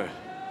it? No.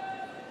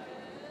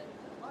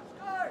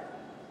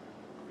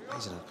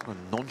 He's in a kind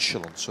of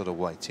nonchalant sort of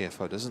way,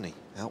 Tiafoe, doesn't he?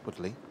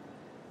 Outwardly.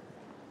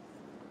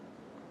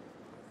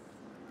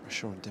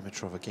 Pressure on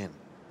Dimitrov again.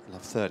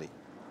 Love 30.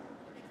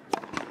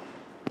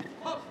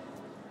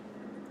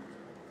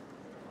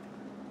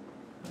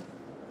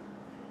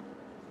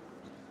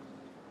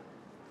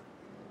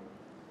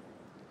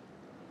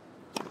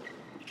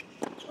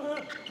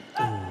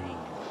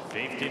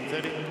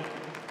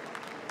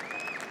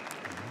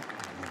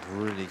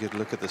 Really good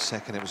look at the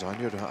second. It was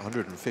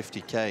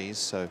 150 Ks,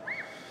 so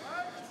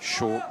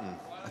short and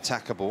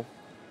attackable.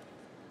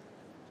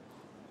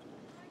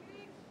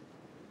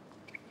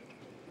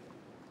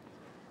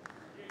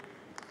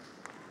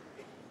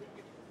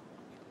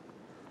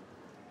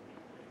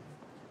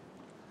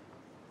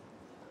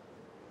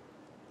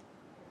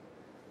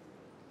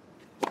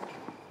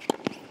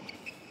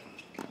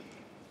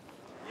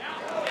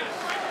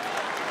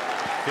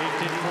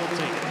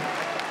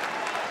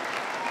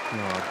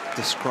 Oh,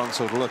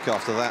 disgruntled look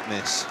after that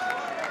miss.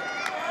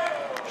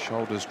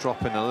 Shoulders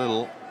dropping a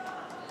little.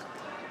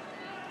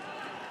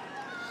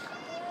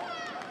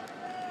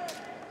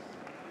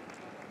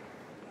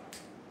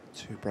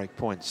 Two break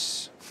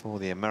points for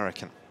the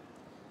American.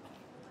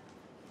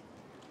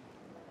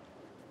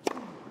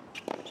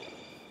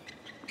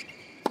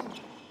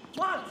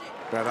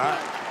 Better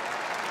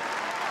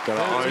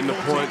own the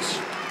points,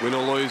 win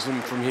or lose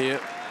them from here.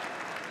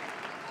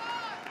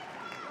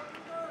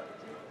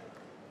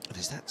 And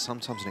is that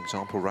sometimes an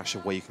example, Russia,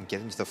 where you can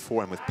get into the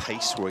forehand with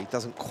pace where he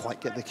doesn't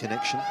quite get the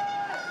connection?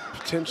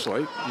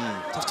 Potentially.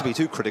 Tough to be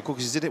too critical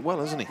because he did it well,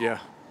 hasn't he? Yeah.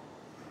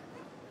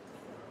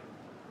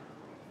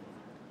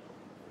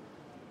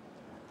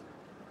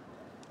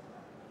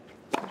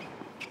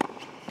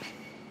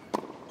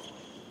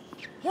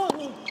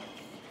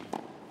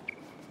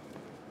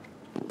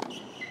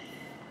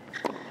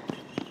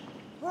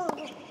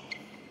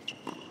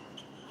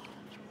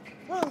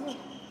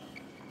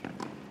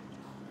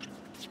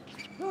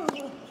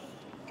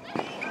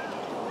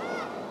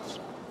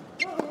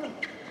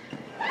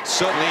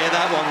 certainly hit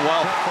that one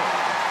well.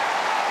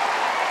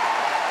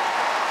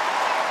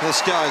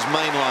 This guy's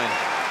mainline.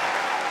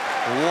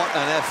 What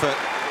an effort.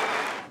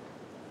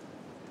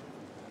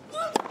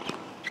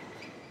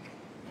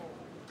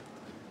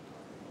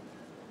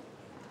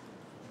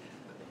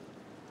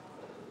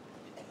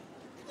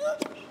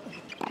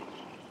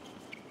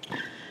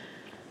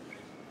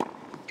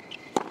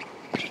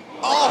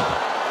 Oh!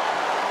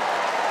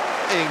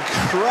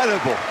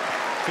 Incredible.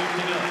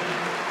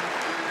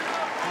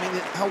 I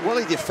mean, how well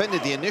he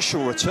defended the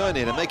initial return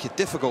here to make it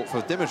difficult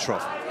for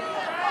Dimitrov.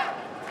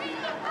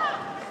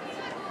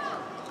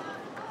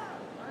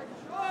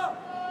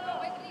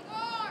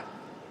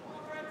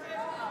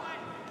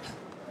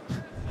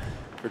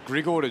 For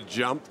Grigor to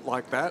jump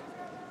like that,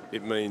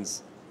 it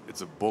means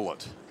it's a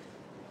bullet.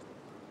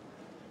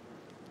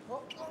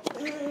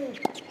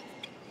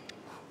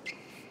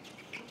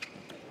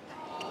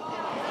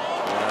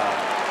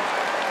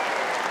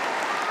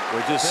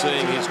 We're just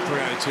seeing his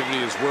creativity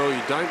as well.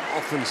 You don't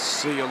often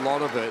see a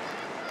lot of it.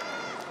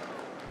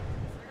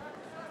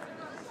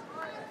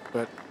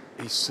 But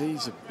he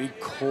sees a big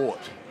court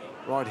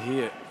right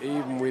here,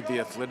 even with the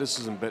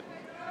athleticism. But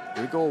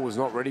Grigor was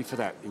not ready for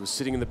that. He was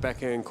sitting in the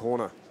backhand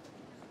corner.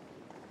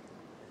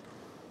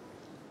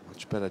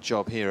 Much better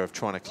job here of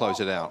trying to close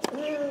it out.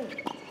 He's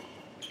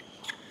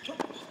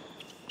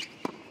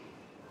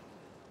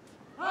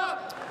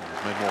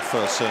made more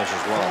first serves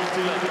as well.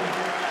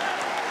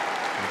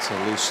 It's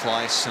a loose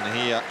slice, and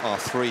here are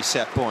 3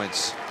 set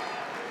points.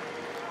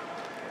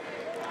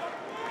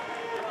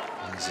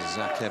 There's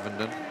Zach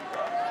Evenden.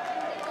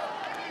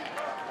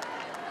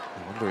 I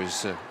wonder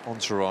his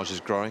entourage is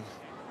growing.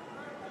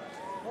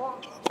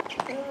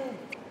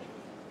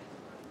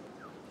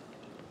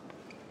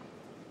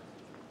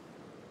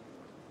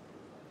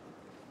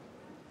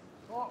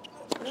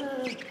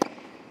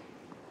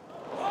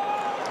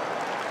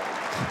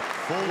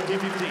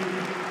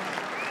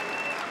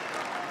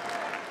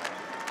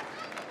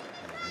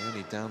 The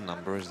only down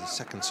number is the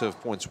second serve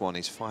points one.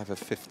 He's 5 of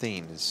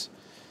 15 is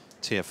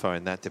Tiafoe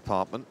in that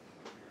department.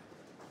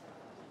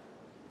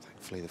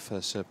 Thankfully, the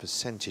first serve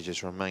percentage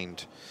has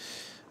remained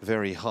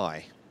very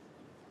high.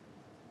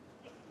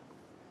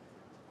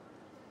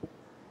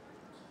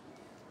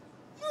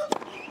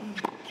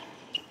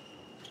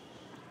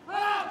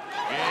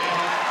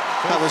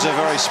 That was a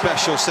very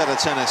special set of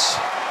tennis.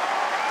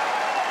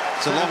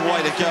 It's a long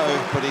way to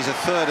go, but he's a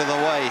third of the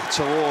way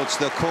towards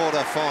the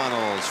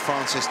quarter-finals.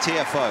 Frances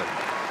Tiafoe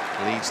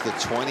leads the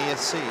 20th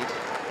seed,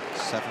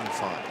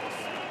 7-5.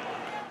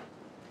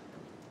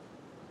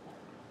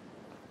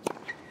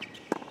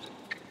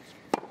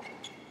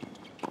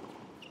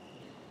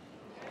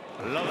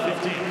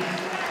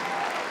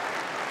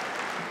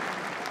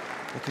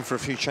 Looking for a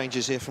few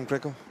changes here from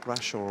Grigor,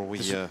 Rash, or are we?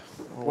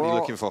 What are you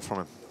looking for from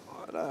him?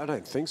 I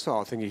don't think so.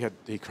 I think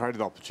he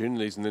created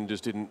opportunities and then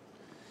just didn't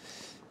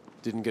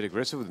get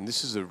aggressive with them.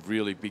 This is a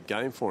really big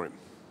game for him.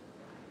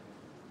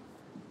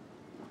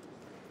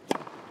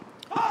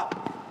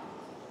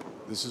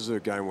 This is a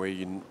game where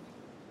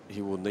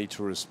he will need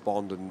to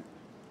respond and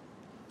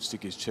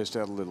stick his chest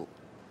out a little.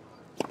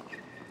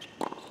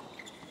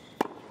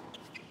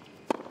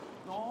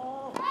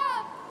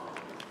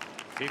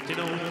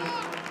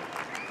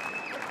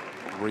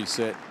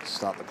 Reset,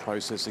 start the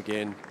process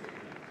again.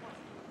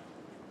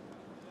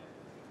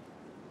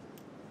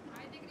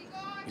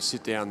 You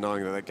sit down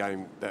knowing that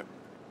that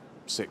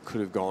set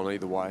could have gone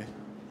either way.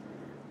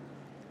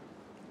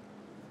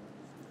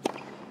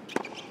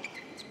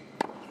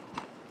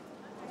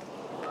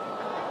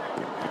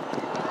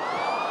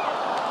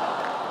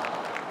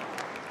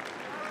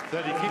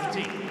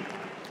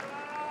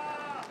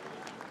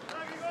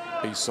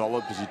 Be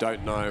solid, because you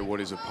don't know what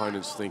his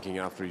opponent's thinking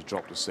after he's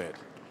dropped a set.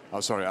 Oh,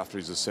 sorry, after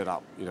he's a set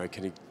up. You know,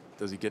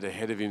 does he get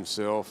ahead of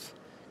himself?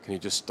 Can he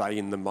just stay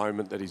in the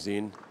moment that he's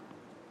in?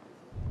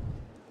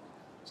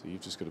 So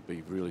you've just got to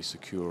be really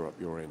secure up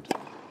your end.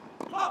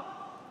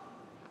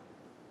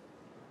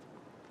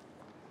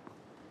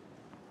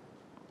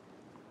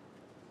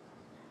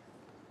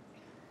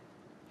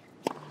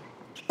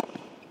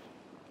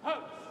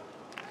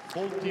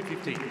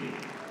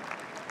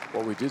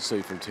 What we did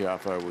see from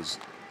Tiafoe was,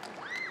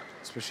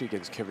 especially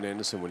against Kevin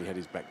Anderson when he had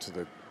his back to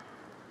the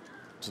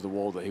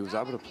wall, that he was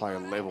able to play a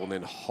level and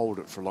then hold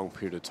it for a long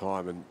period of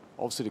time, and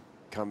obviously to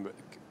come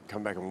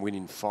back and win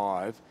in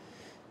 5.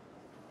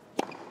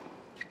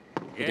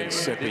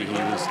 Against Seppi, he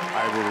was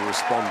able to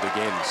respond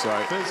again, so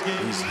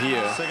he's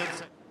here.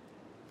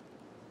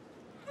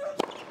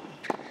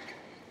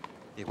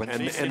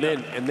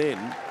 And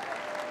then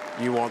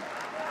you want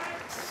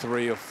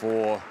 3 or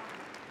 4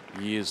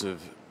 years of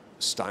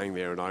staying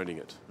there and owning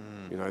it.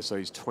 You know, so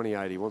he's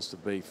 28. He wants to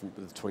be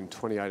between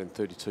 28 and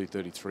 32,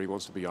 33. He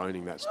wants to be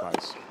owning that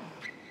space.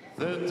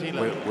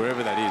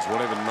 Wherever that is,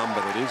 whatever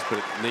number that is, but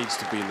it needs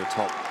to be in the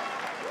top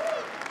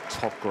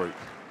group.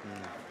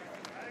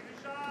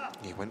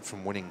 He went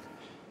from winning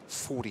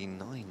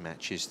 49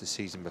 matches the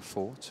season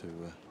before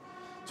to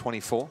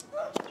 24.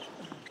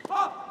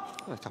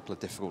 A couple of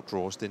difficult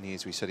draws, didn't he?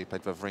 As we said, he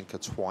played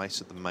Wawrinka twice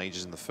at the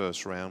majors in the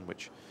first round,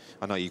 which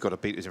I know you've got to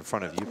beat who's in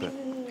front of you, but...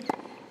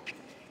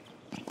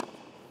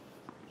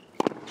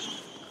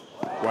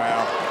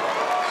 Wow,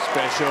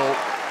 special.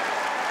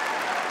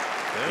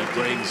 He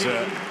brings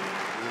a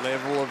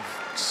level of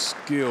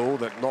skill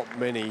that not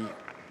many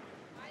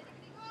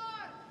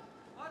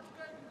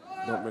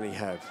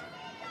have.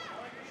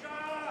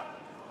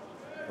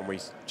 And we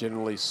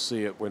generally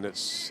see it when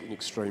it's in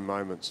extreme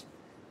moments.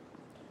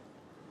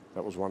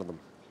 That was one of them.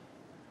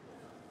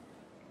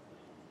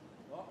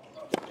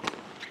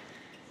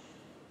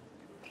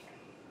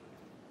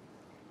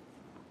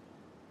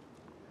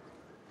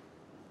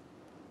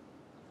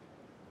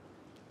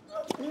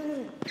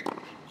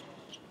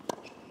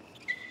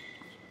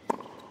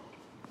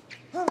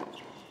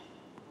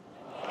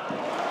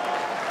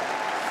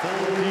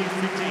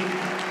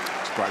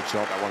 It's a great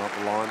shot, that one up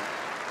the line.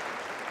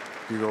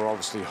 Grigor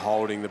obviously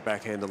holding the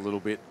backhand a little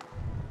bit.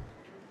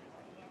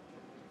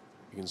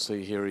 You can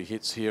see here he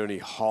hits here and he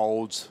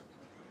holds.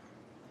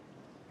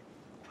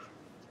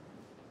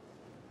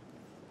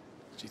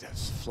 Gee,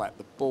 that's flat.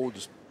 The ball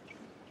just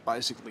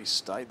basically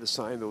stayed the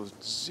same. There was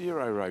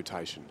zero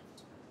rotation.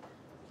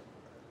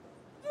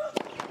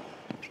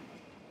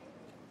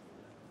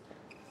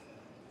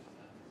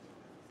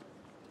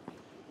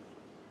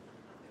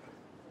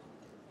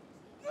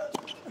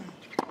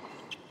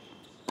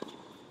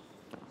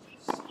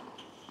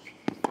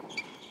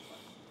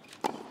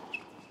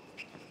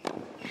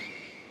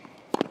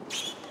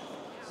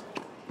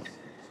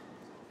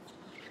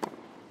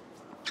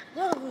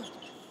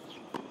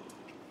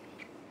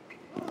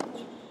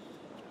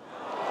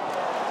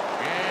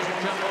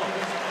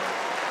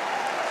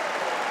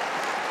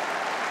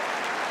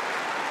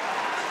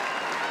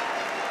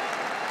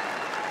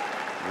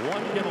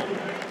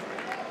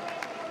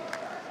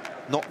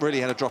 Not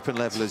really had a drop in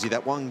level, has he?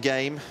 That one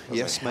game,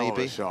 yes, a hell of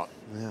maybe. a shot.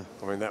 Yeah.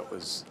 I mean, that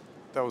was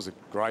a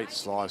great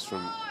slice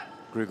from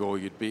Grigor.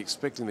 You'd be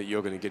expecting that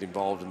you're going to get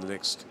involved in the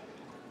next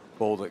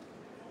ball that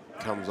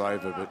comes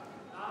over, but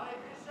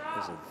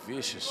there's a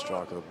vicious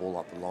strike of the ball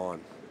up the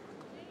line.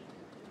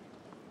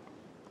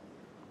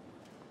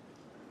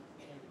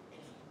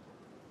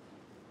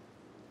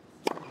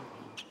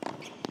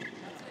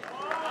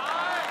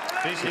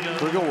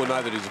 Grigor will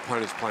know that his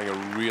opponent's playing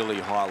a really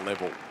high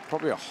level,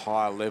 probably a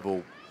higher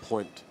level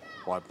point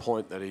by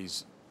point that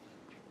he's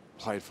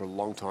played for a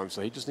long time.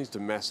 So he just needs to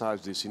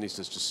massage this. He needs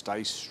to just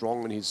stay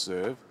strong in his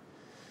serve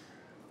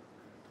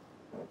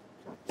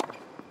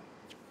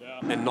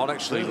and not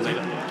actually let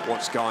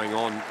what's going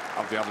on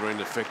up the other end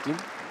affect him,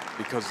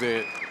 because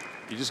you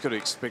just got to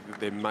expect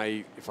that there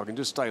may, if I can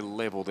just stay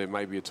level, there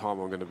may be a time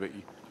I'm going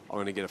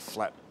to get a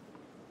flat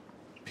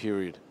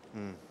period.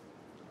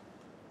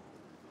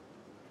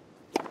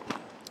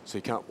 So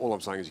you can't, all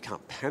I'm saying is you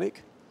can't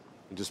panic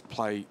and just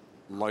play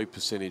low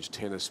percentage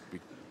tennis.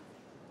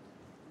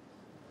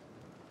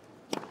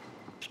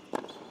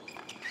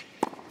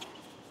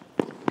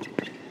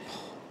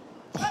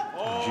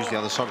 Use the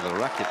other side of the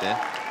racket there.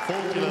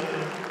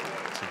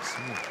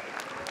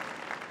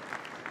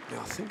 Yeah,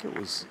 I think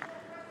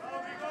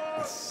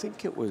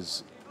it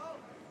was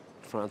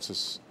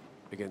Frances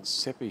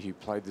against Seppi who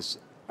played this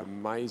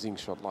amazing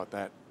shot like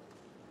that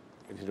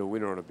and hit a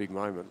winner on a big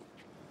moment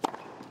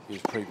in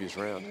his previous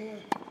round.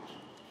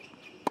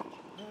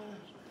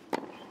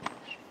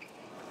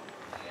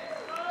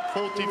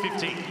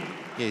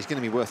 Yeah, he's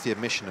going to be worth the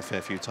admission a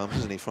fair few times,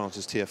 isn't he,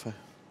 Frances Tiafoe?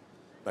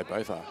 They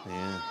both are.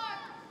 Yeah.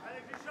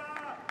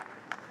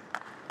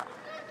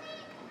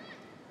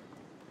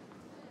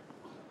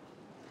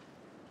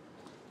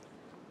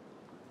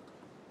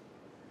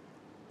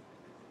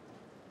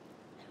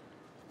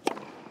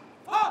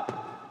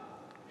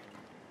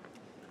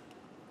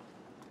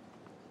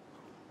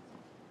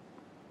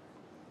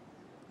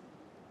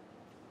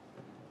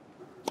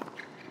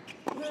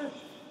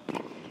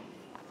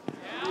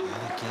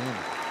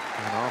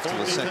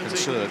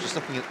 Just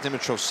looking at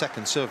Dimitrov's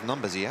second serve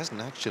numbers, he hasn't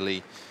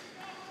actually...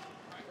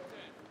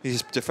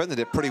 He's defended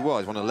it pretty well.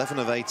 He's won 11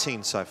 of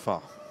 18 so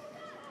far.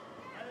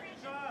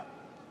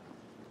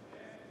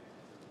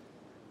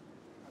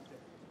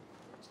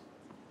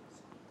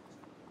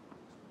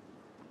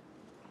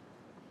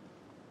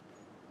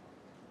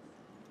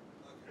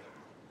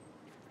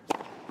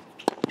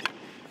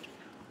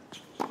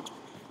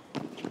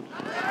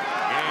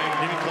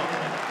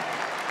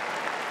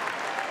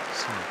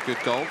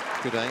 Good goal,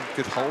 good aim,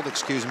 good hold,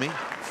 excuse me.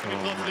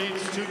 Dimitrov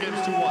leads 2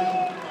 games to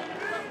 1.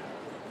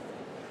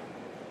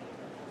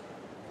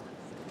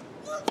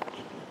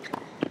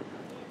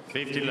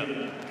 Fifty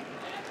love.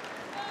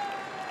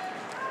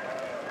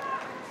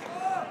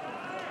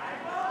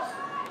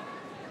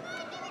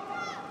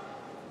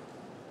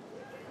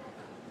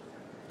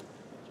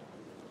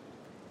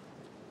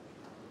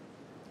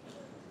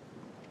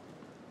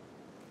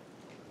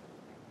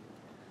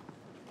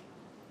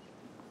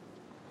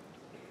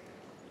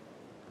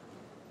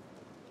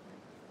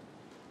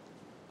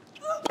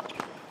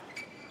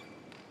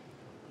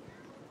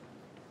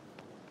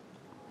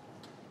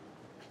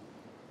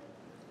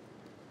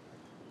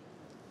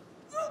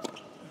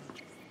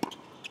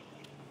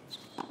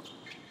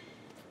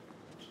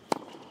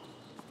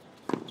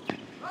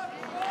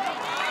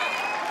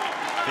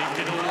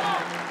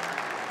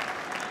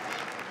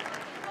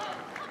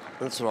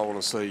 That's what I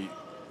want to see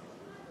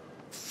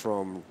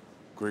from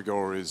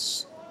Grigor,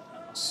 is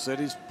set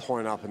his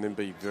point up and then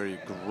be very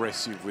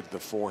aggressive with the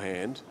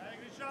forehand,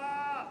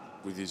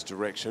 with his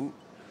direction,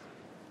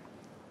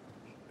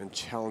 and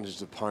challenge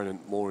his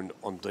opponent more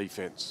on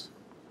defense.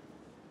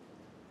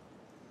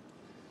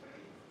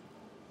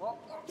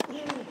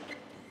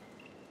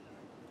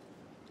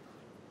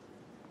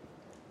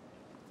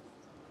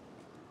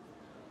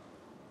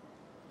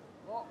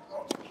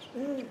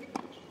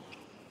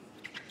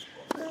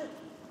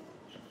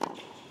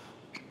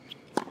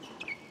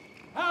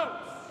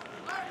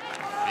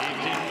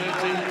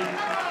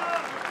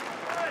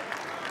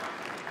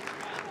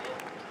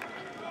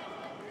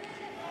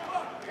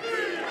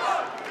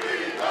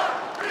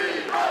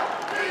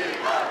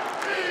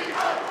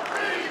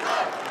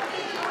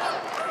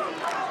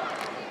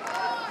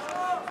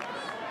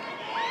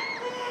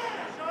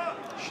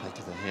 Shake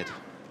of the head.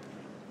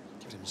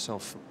 Gives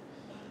himself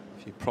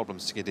a few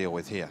problems to deal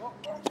with here.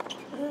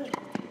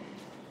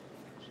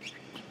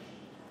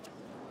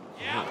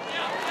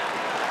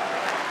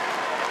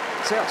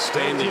 It's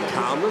outstanding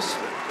calmness.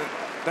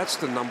 That's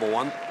the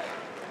 #1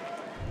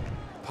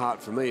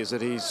 part for me, is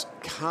that he's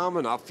calm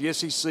enough.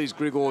 Yes, he sees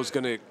Grigor's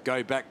going to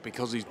go back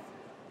because he's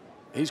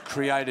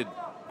created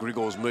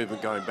Grigor's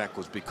movement going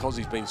backwards because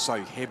he's been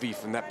so heavy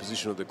from that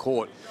position of the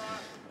court.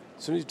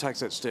 As soon as he takes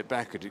that step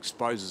back, it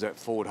exposes that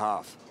forward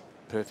half.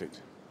 Perfect.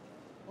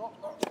 How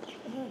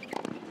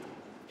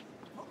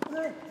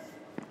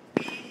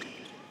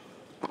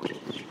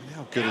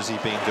good has he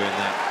been doing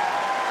that?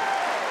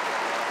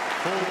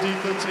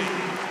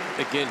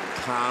 Again,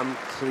 calm,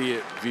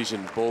 clear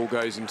vision. Ball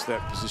goes into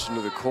that position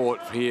of the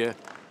court here.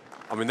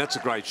 I mean, that's a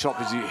great shot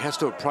because he has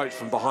to approach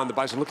from behind the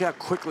base. And look how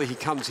quickly he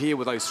comes here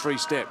with those 3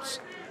 steps.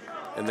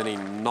 And then he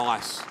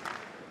nice.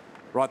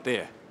 Right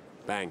there.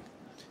 Bang.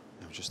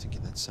 I was just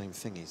thinking that same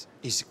thing.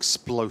 He's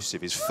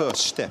explosive. His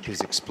first step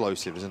is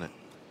explosive, isn't it?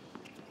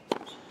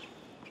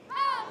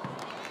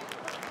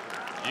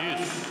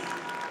 Yes.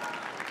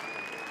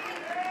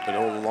 And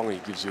all along he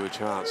gives you a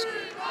chance.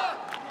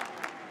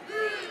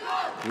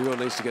 Grigor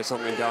needs to get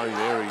something going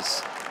there.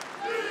 He's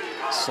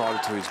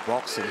sided to his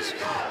box and he's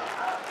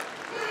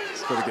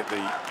got to get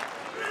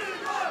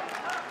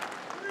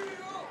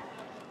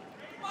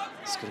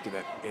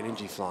that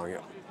energy flowing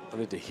out. I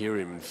need to hear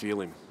him and feel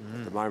him.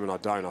 At the moment I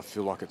don't. I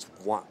feel like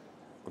I'm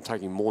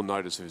taking more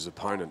notice of his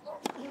opponent.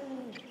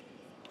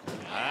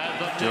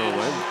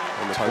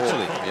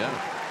 Totally, yeah.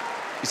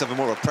 He's having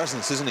more of a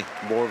presence, isn't he?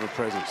 More of a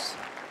presence.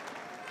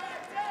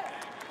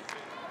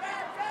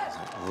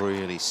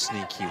 Really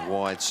sneaky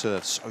wide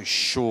serve, so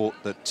short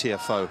that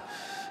Tiafoe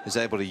is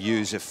able to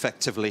use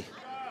effectively.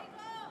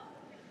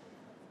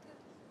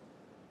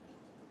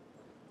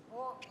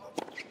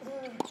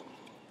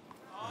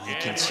 He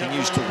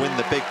continues to win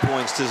the big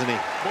points, doesn't he?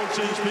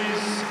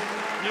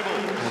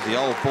 And the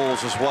old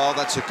balls as well.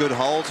 That's a good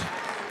hold.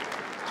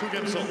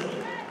 It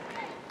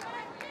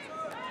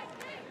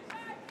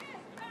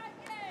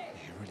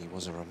really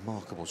was a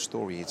remarkable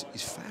story.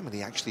 His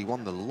family actually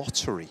won the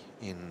lottery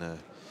in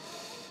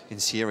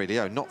Sierra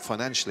Leone, not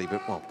financially,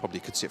 but, well, probably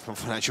could see it from a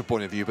financial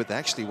point of view, but they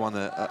actually won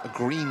a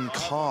green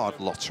card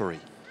lottery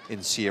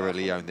in Sierra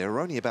Leone. There were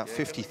only about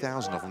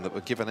 50,000 of them that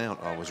were given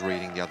out, I was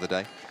reading the other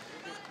day.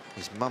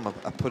 His mum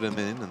put him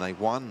in and they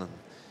won, and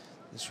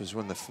this was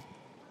when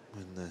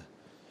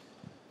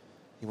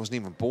he wasn't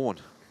even born.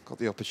 Got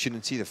the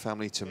opportunity, the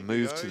family, to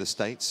move to the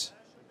States.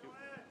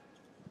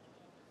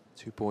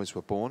 2 boys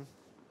were born.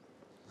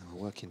 They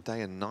were working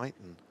day and night,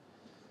 and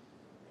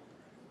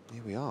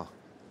here we are.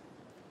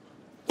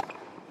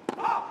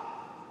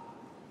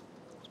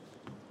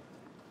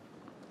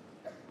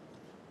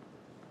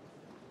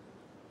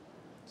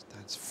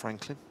 That's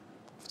Franklin.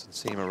 Often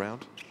see him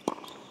around.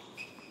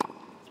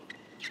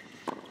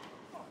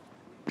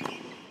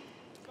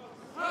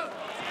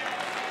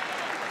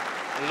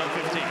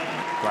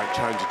 Great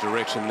change of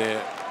direction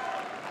there.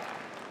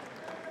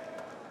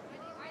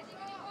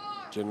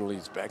 Generally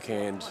his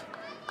backhand,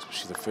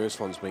 especially the first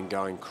one's been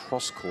going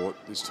cross-court.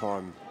 This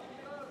time,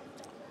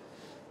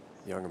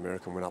 young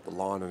American went up the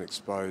line and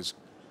exposed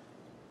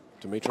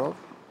Dimitrov.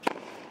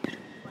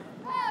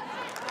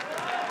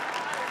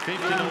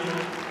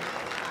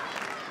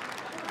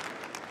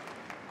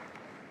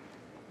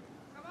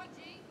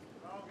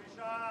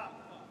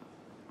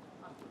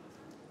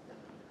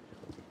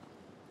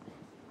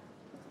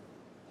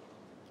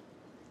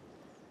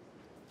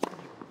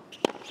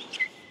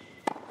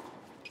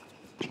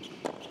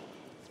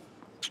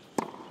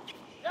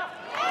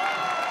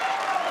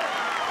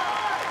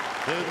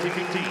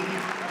 50.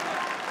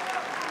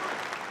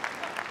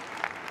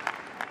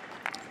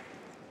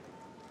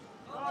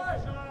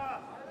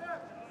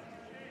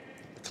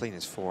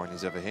 Cleanest forehand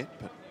he's ever hit,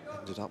 but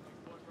ended up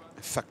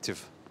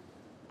effective.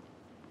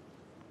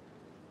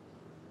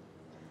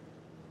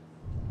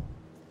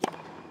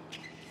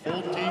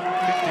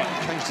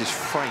 Changed his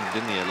frame,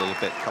 didn't he, a little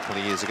bit a couple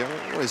of years ago?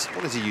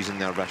 What is he using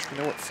now, Rash? You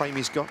know what frame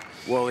he's got?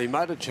 Well, he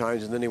made a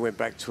change and then he went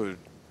back to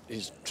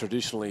his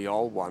traditionally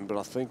old one, but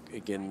I think,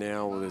 again,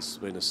 now there's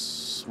been a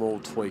small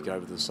tweak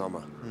over the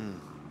summer.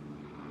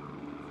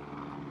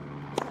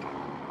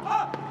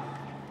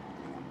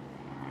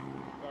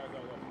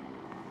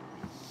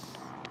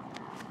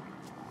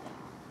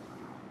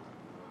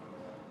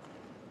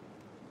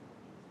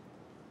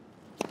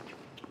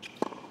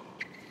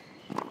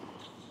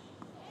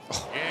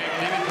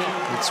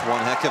 It's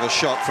one heck of a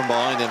shot from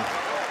behind him.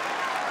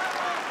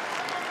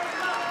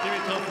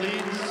 Dimitrov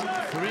leads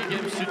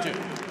 3-2.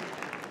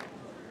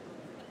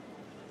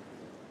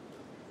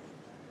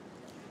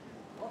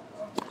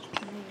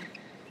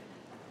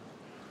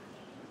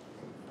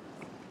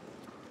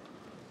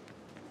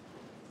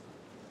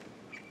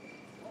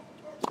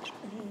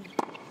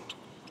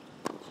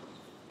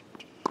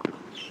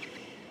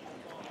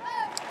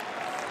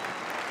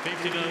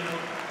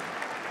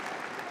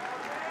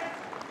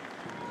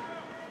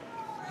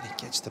 He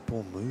gets the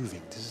ball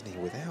moving, doesn't he?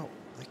 Without,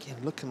 again,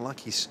 looking like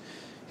he's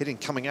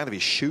coming out of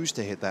his shoes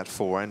to hit that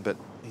forehand. But,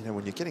 you know,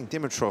 when you're getting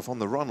Dimitrov on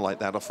the run like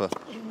that off a...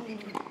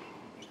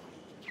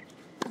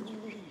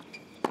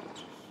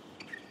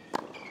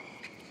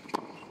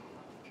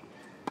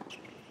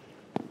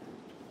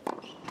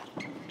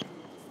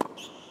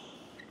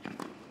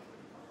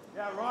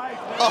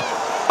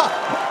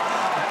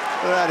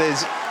 That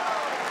is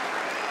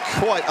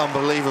quite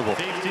unbelievable.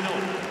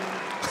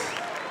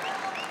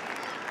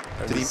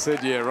 Did he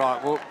said, yeah,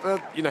 right.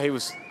 Well, you know, he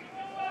was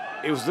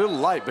a little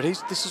late, but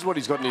this is what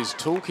he's got in his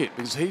toolkit,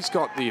 because he's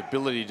got the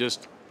ability to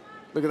just,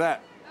 look at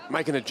that,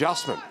 make an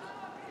adjustment.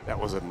 That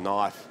was a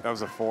knife. That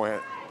was a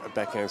forehand, a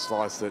backhand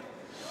slice that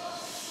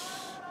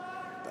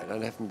they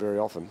don't happen very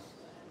often.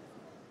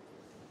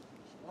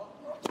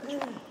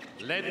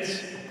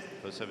 Let's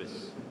for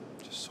service.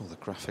 Just saw the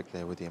graphic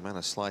there with the amount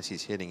of slice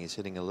he's hitting. He's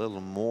hitting a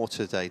little more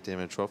today,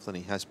 Dimitrov, than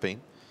he has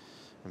been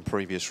in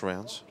previous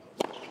rounds.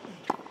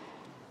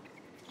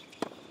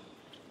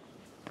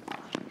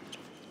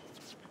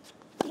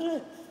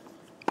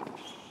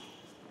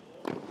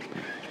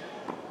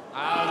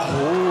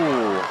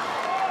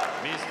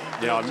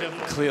 Yeah,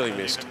 clearly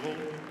missed.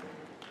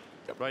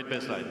 Right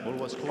baseline. Ball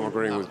was I'm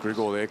agreeing with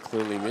Grigor there,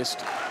 clearly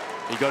missed.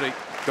 He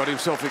got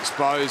himself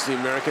exposed, the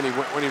American.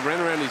 When he ran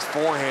around his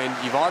forehand,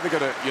 you've either got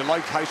to, your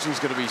location's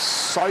got to be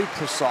so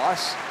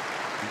precise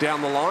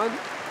down the line,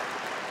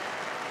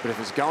 but if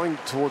it's going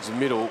towards the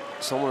middle,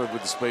 someone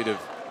with the speed of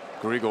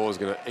Grigor is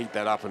going to eat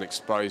that up and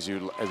expose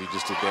you as he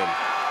just did then.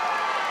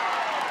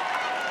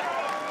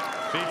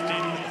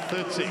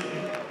 15-13.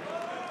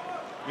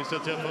 Mr.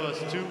 Tiafoe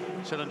has 2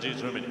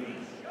 challenges remaining.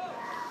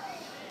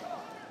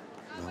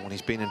 Well, when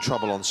he's been in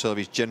trouble on serve,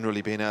 he's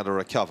generally been able to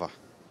recover.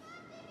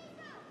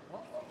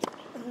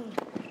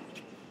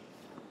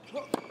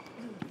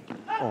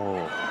 Oh,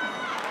 well,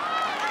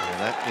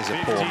 that is a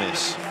poor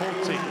miss.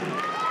 14. There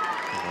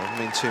haven't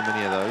been too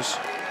many of those.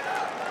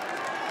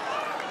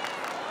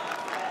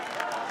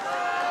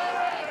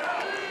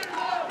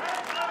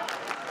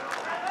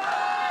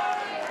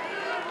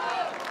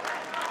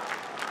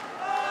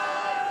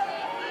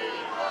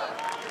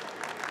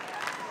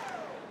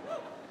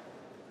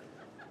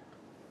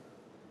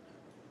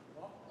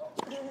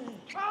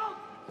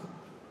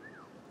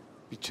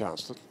 Big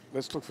chance.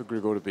 Let's look for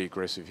Grigor to be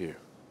aggressive here.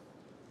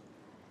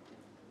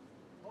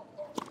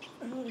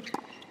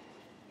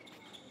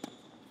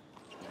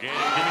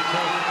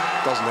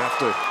 Doesn't have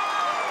to.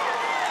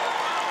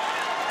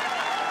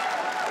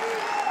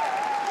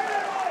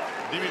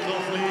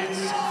 Dimitrov leads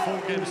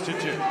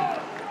 4-2.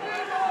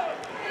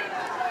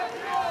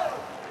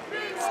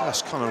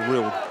 First kind of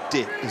real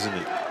dip, isn't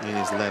it, in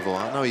his level?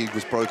 I know he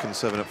was broken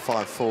serving at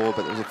 5-4,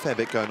 but there was a fair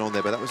bit going on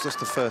there. But that was just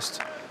the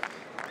first,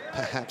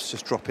 perhaps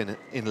just drop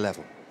in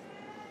level.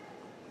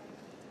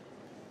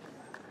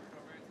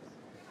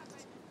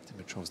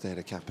 Dimitrov's there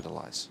to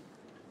capitalise.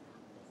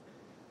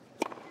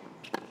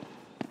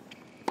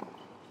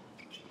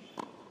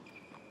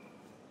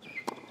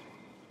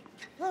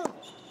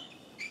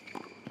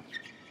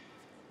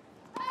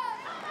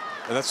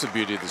 And that's the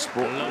beauty of the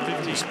sport.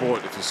 The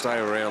sport, if you stay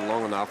around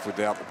long enough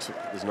without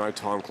there's no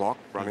time clock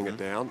running it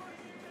down.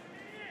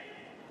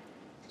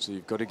 So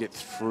you've got to get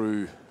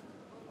through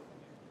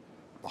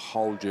the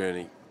whole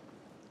journey.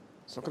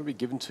 It's not going to be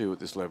given to you at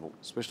this level,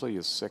 especially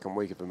your second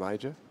week of a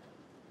major.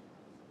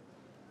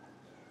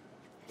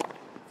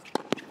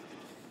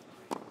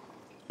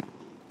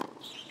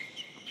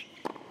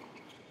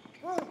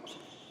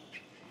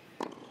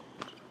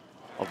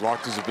 I've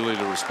liked his ability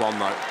to respond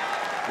though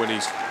when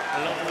he's.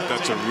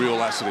 That's a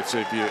real asset. So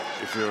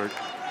if you're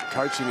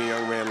coaching a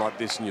young man like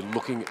this and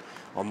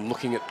I'm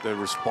looking at the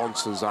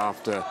responses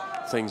after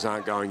things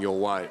aren't going your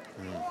way.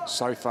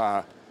 So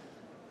far,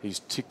 he's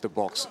ticked the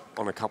box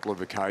on a couple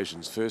of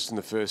occasions. First in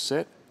the first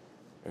set,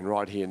 and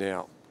right here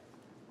now.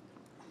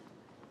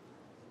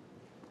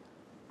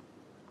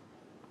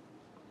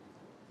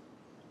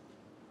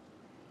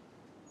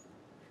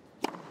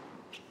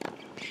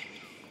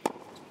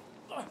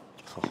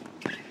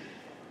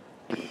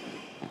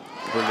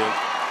 Brilliant.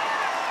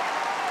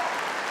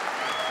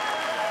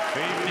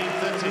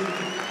 15-13.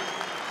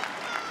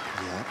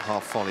 Yeah,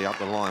 half volley up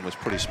the line was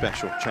pretty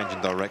special,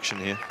 changing direction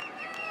here.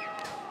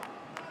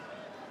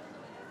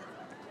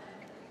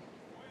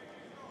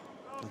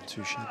 Not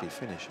too shabby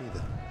finish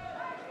either.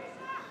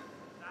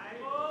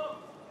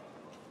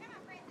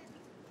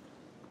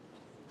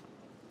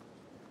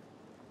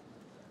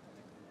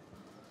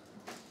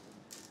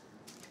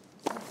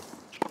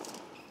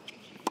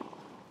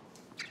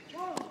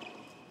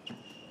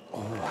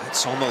 Oh,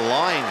 it's on the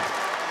line.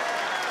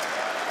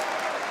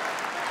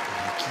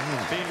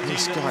 Again,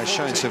 this guy's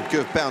showing some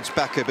good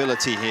bounce-back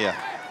ability here.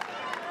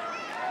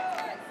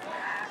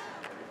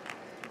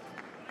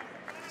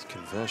 His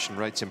conversion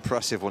rate's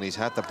impressive when he's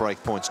had the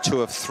break points.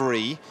 2 of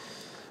 3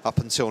 up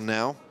until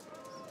now.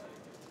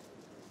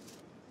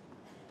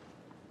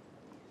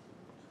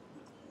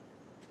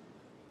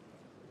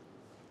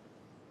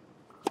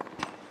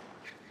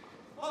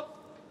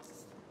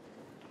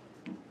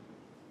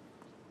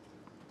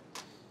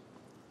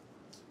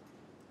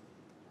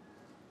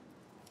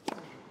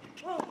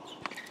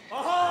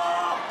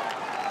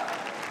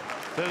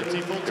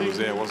 It was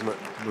there, wasn't it?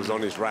 It was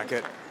on his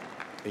racket.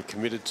 He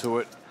committed to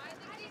it.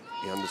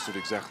 He understood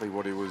exactly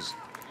what he was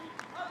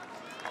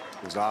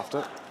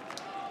after.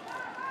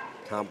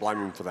 Can't blame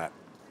him for that.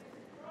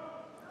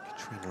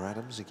 Katrina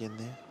Adams again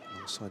there,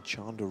 alongside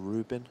Chanda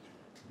Rubin.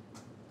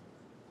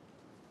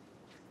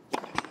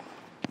 Does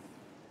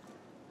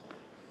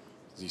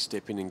he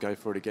step in and go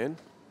for it again?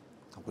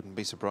 I wouldn't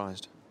be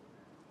surprised.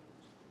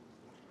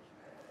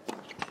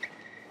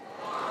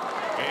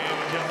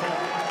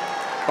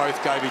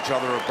 Both gave each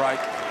other a break.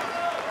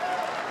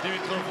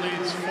 Dimitrov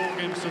leads 4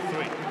 games to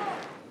 3.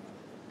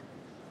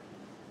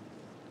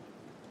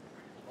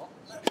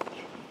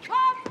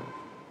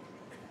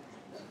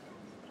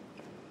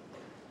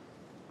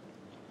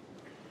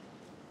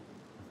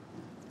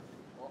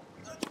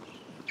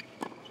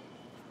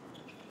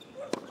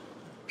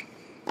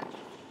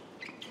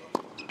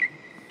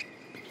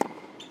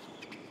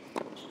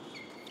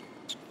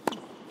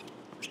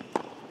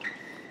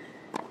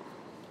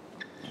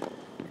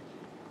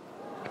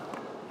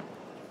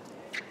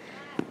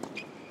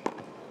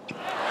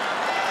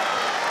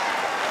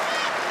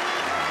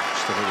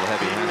 A little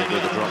heavy-handed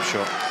with the drop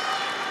shot.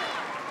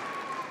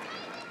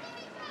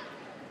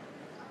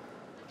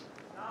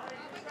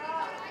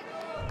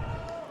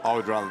 I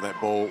would rather that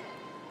ball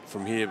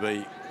from here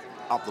be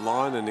up the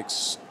line and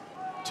test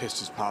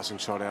his passing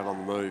shot out on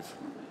the move.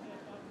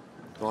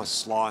 Nice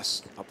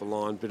slice up the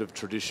line, bit of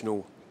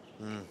traditional.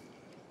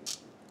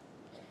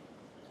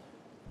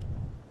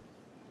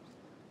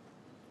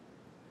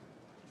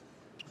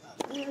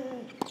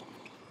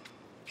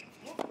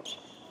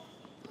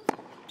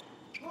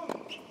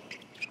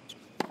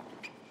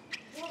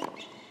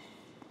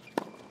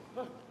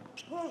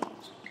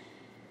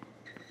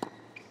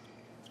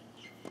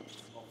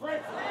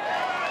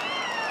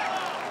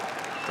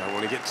 Don't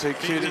want to get too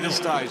cute at this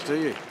stage, do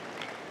you?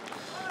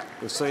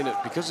 We've seen it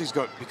because he's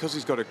got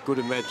a good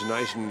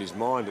imagination in his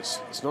mind.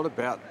 It's not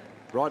about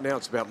right now.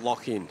 It's about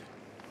lock in,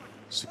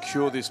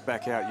 secure this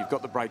back out. You've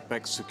got the break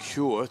back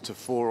secure to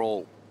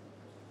 4-all.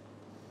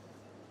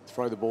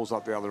 Throw the balls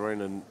up the other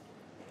end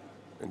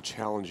and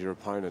challenge your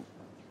opponent.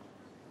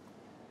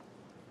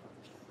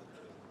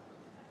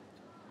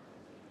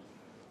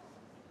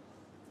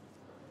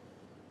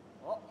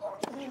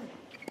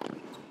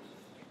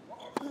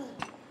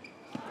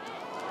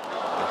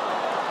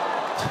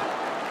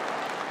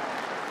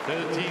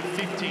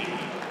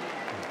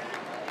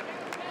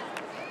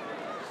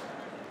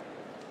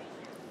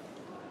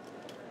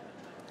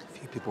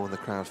 People in the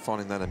crowd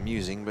finding that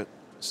amusing, but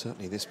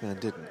certainly this man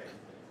didn't.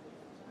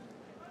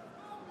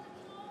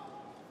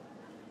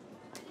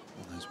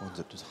 And those ones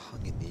that just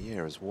hung in the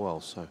air as well,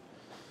 so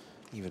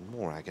even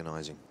more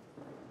agonizing.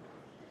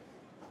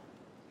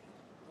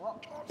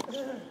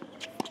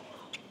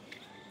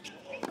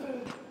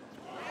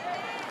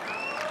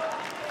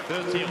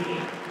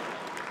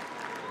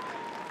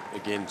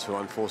 Again, 2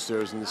 unforced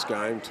errors in this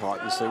game,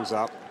 tightens things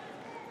up.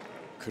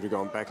 Could have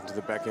gone back into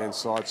the backhand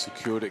side,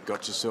 secured it,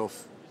 got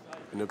yourself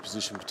in a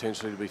position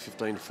potentially to be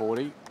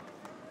 15-40.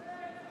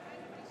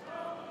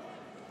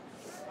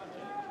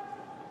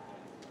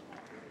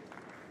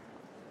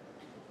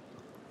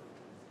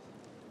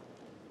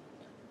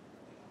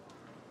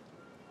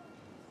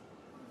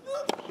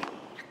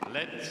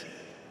 Let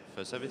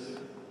for service.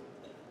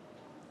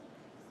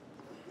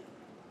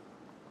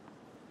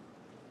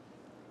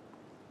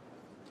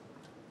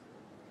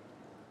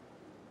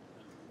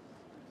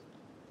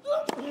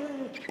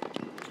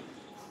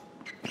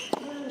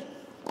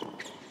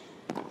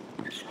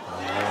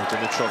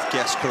 Dimitrov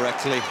guessed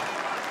correctly.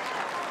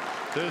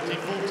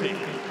 30-40.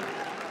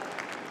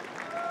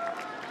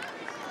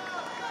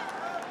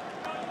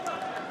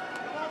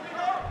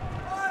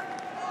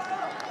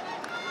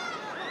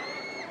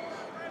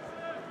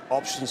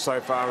 Options so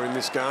far in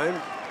this game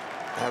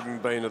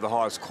haven't been of the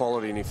highest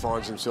quality, and he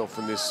finds himself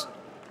in this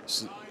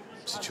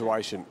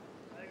situation.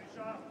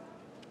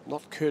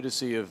 Not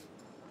courtesy of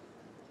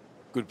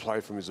good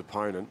play from his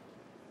opponent.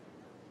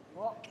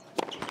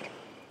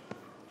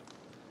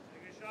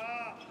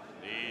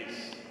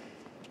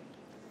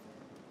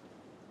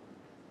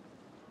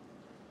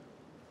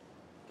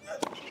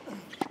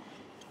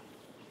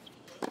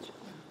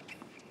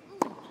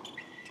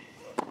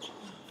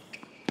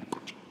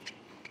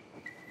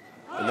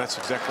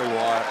 that's exactly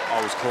why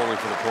I was calling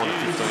for the point at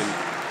 15,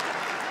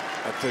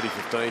 at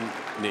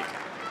 30-15, Nick.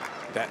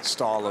 That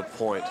style of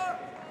point.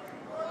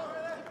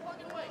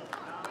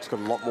 It's got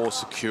a lot more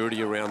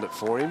security around it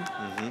for him.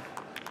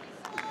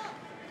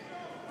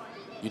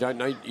 You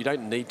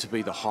don't need to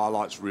be the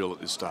highlights reel at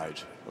this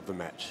stage of the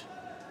match.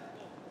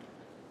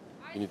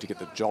 You need to get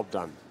the job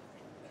done.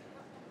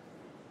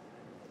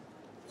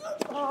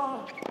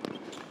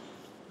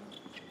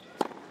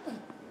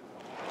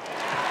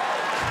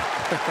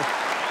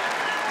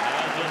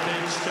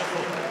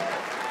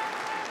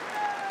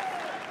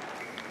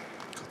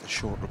 Got the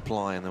short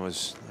reply, and there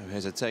was no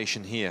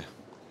hesitation here.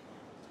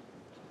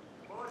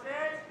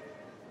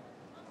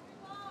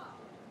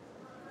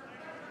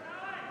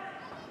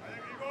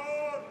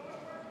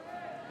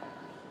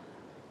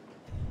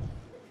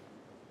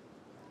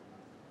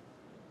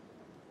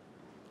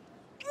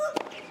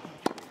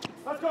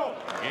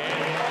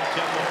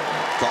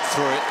 Got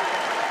through it.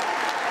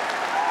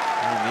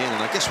 In the end,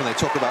 and I guess when they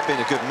talk about being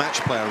a good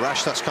match player,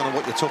 Rash, that's kind of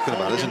what you're talking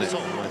about, isn't it?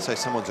 When they say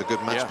someone's a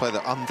good match player,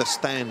 they're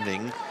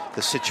understanding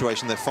the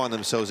situation they find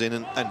themselves in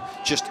and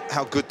just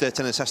how good their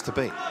tennis has to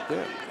be.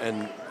 Yeah,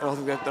 and I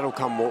think that'll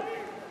come more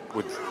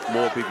with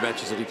more big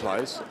matches that he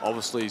plays.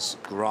 Obviously, he's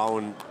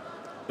grown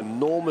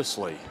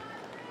enormously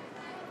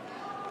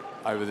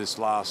over this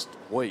last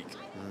week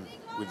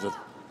with the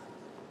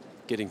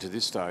getting to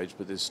this stage,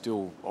 but there's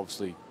still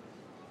obviously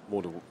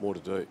more to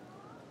do.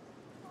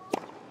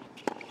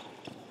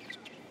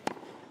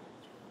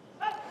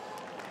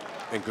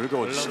 And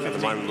Grigor at the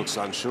moment looks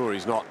unsure.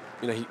 He's not,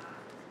 you know,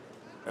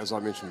 as I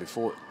mentioned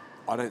before,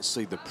 I don't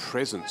see the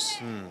presence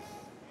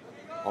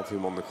of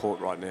him on the court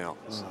right now.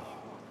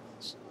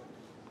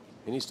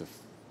 He needs to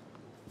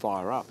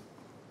fire up.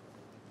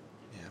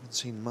 Yeah, haven't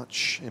seen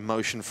much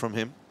emotion from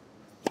him.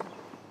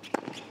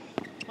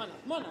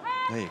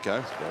 There you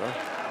go.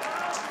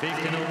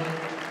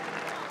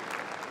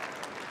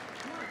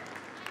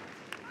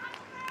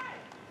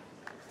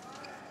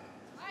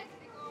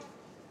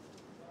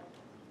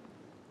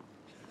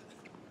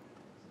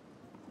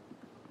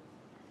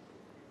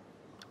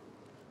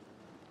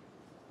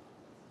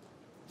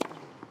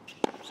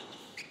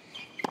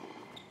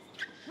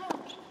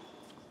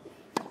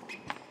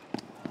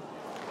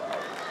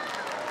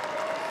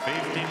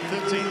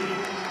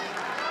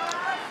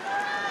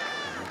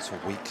 It's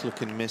a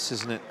weak-looking miss,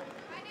 isn't it?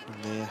 From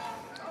there.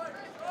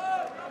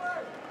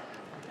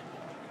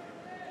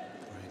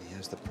 Really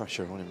has the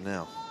pressure on him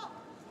now.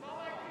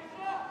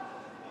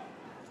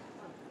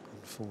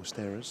 Unforced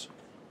errors.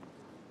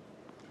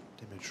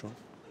 Dimitrov.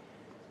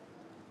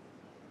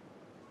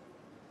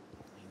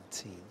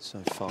 19 so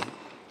far.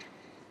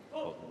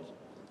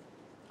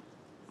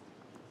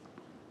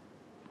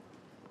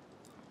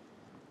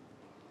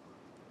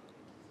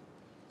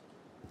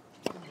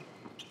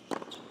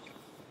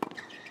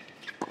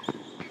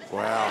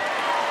 Wow,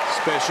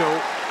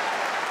 special,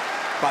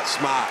 but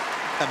smart.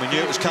 And we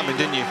knew it was coming,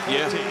 didn't you?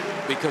 Yeah,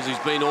 because he's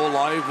been all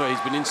over.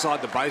 He's been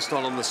inside the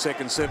baseline on the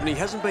second serve, and he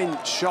hasn't been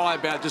shy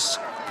about just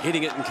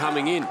hitting it and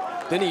coming in.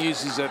 Then he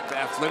uses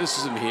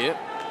athleticism here.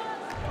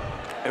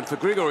 And for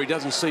Grigor, he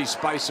doesn't see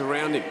space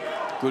around him.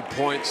 Good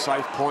point,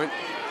 safe point.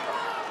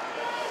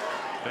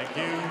 Thank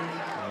you.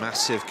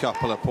 Massive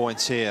couple of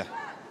points here.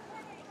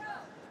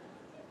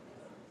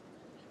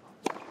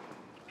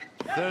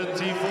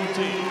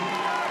 30-14.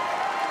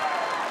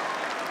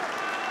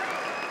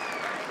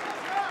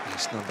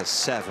 It's number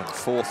 7,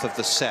 fourth of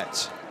the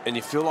set. And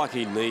you feel like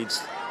he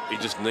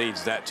just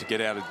needs that to get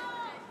out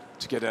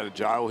of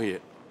jail here.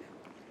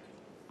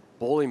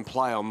 Ball in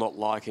play, I'm not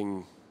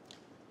liking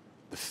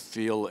the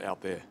feel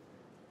out there.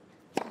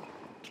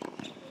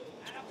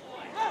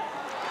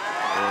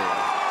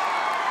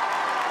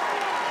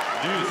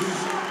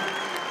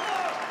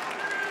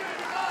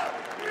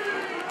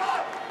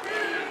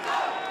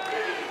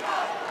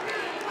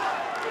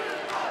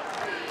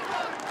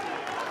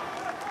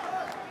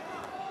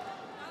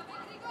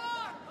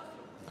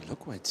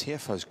 Look where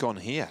Tiafoe's gone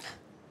here.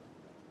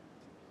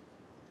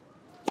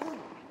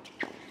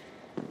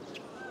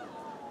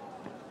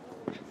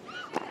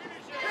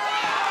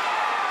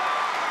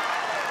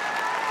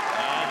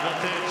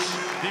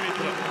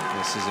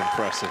 This is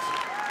impressive.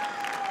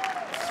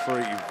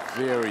 3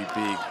 very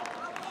big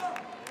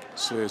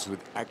serves with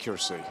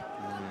accuracy.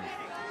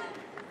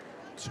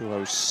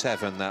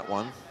 207, that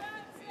one.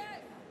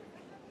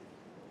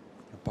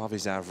 Above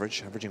his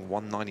average, averaging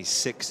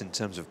 196 in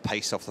terms of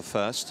pace off the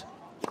first.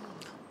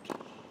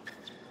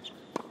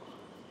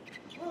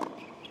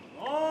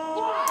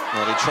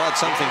 Well, he tried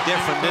something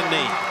different, didn't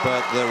he?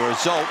 But the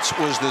result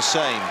was the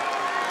same.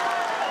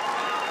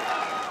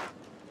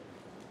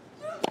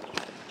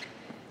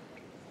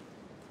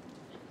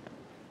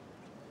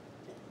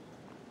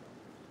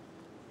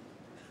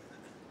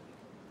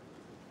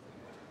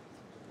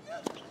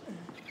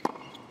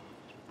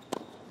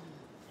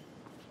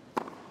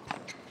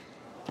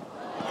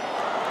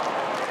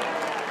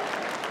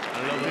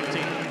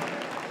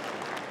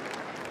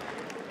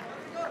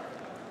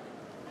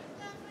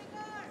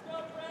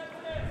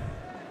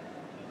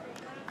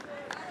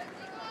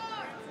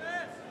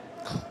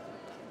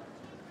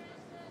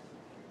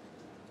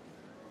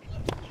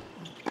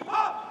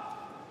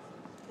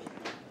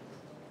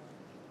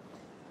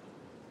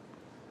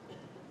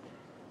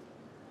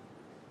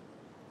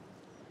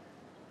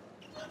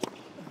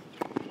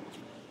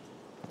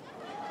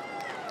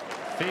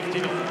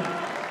 15 all.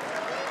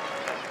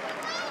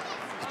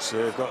 Good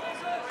serve.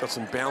 Got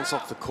some bounce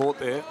off the court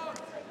there.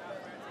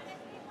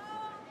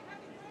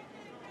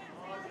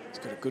 He's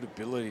got a good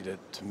ability to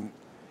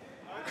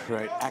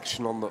create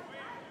action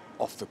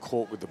off the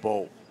court with the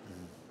ball.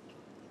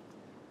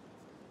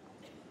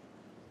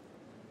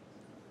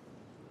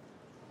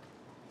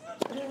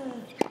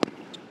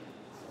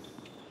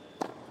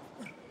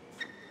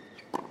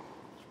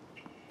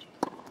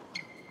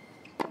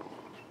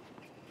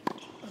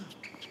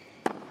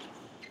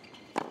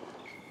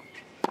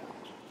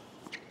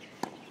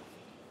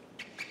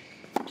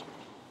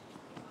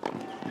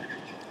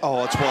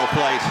 Oh, it's well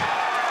played.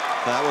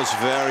 That was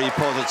very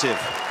positive.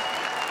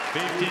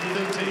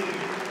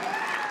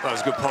 15-13. That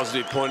was a good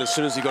positive point as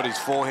soon as he got his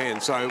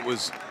forehand. So it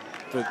was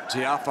for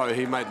Tiafoe,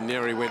 he made an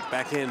error. He went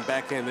backhand,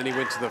 then he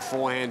went to the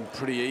forehand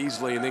pretty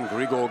easily, and then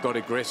Grigor got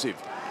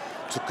aggressive,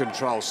 took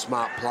control,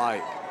 smart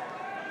play.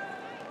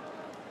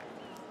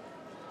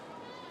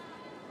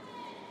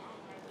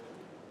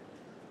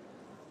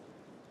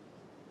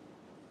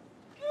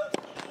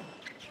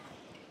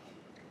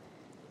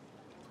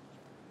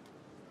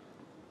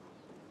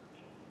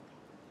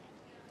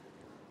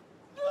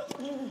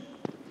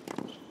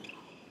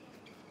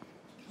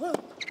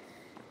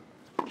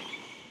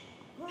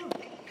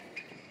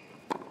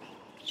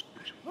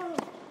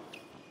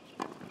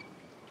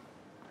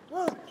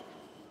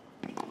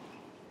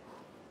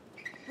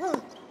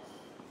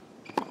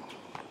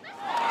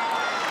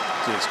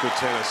 It's good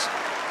tennis.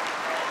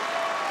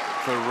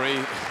 For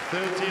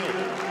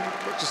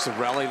not just a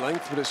rally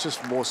length, but it's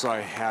just more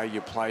so how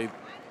you play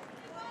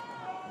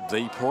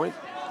the point.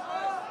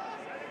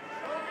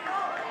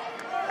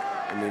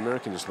 And the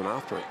American just went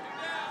after it.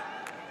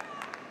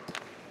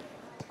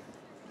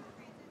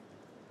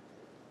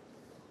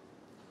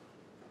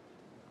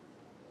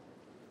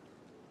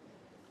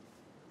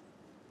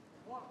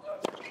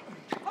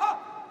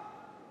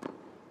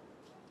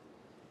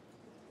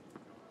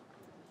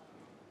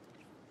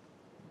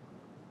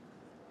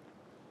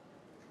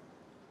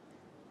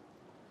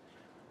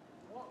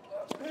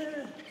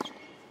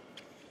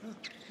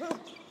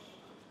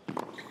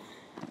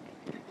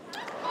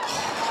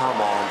 Come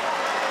on.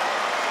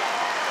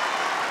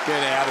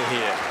 Get out of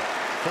here.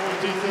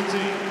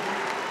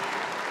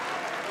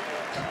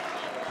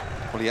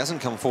 14-13. Well, he hasn't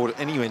come forward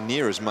anywhere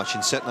near as much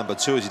in set number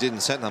 2 as he did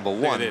in set number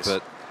 1,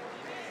 but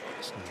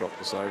just drop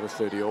this over,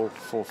 30 all,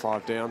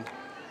 4-5 down.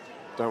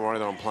 Don't worry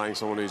that I'm playing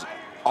someone who's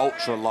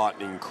ultra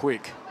lightning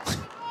quick. so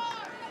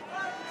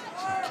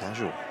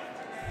casual.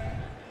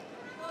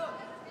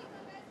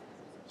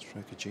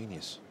 Stroke of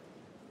genius.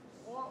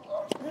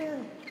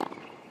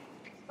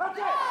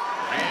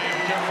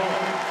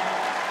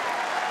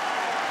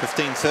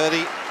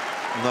 15-30,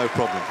 no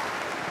problem.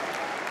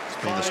 It's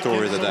been the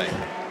story of the day.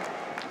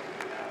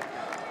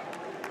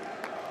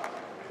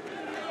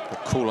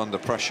 But cool under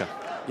pressure.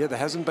 Yeah, there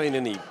hasn't been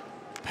any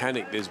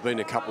panic. There's been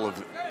a couple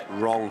of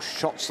wrong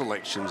shot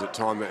selections at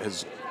time that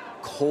has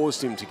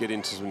caused him to get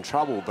into some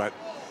trouble. But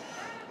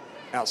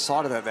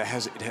outside of that, there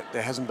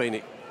hasn't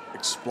been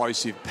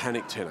explosive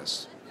panic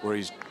tennis where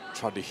he's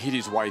tried to hit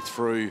his way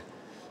through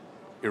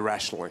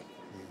irrationally.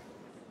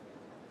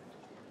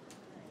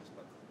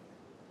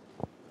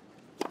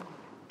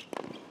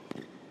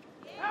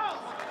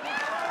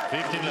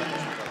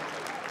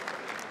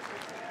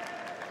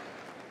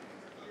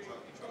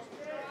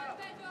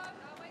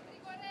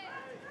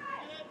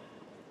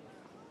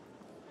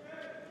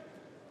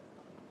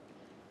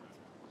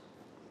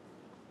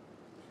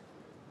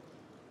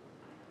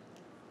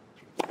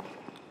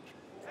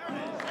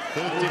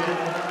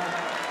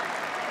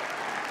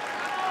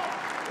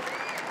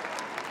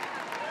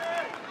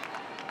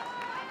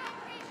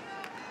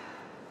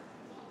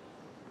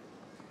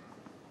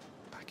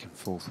 Back and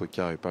forth we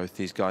go. Both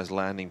these guys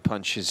landing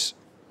punches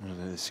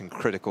at this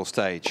critical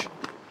stage.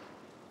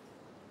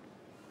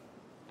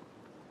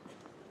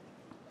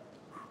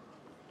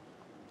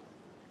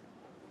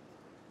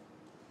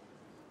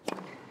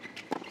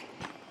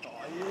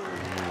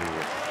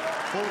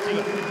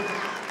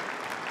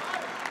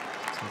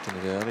 Taking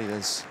it early.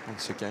 There's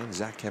once again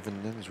Zach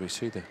Evenden, as we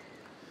see the guy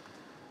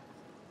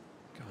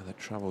that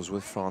travels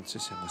with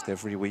Frances almost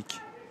every week.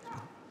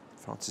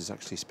 Frances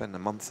actually spent a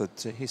month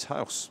at his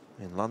house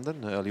in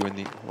London earlier in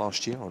the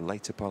last year, or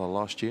later part of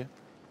last year.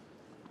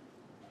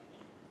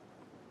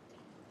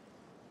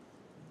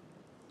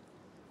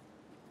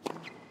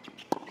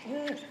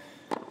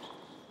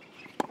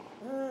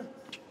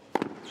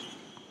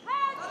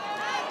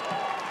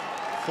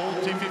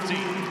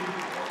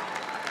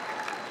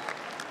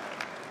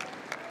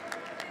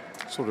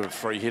 Sort of a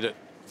free hit at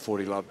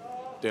 40 love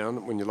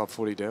down when you love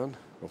 40 down,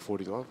 or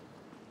 40 love.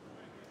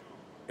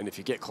 And if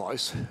you get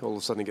close, all of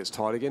a sudden it gets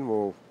tight again,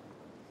 well,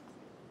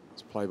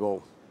 let's play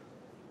ball.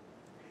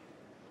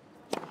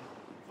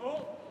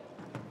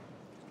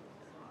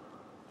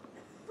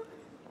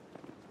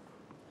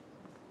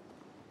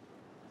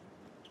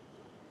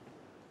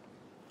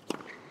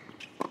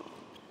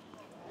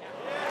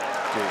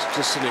 It's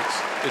just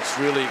it's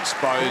really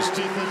exposed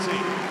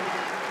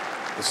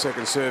the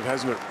second serve,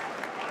 hasn't it?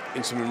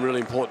 in some really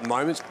important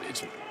moments.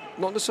 It's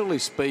not necessarily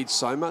speed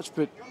so much,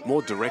 but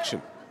more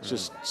direction. It's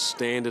just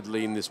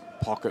standardly in this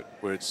pocket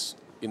where it's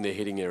in their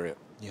hitting area.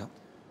 Yeah.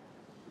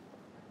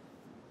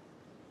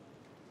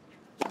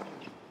 And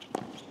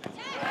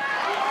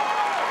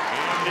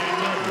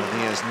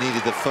he has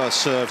needed the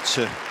first serve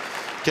to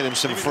get him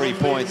some free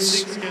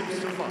points.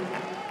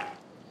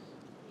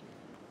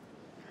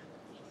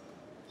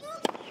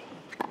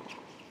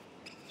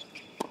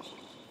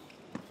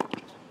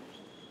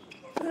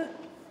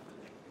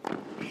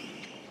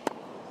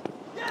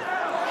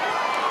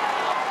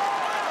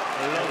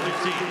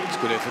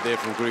 Good effort there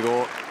from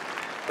Grigor.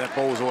 That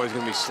ball was always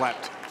going to be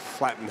slapped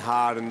flat and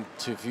hard, and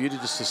for you to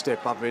just to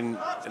step up in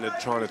and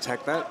try and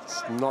attack that,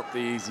 it's not the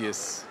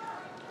easiest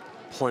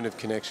point of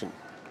connection.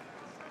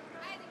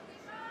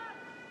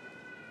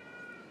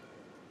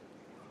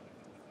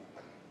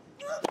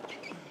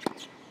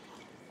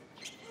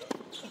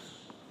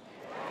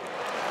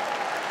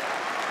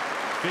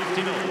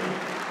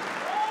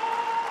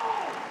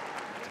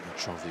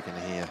 Dimitrov, you're going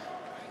to hear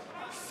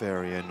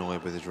very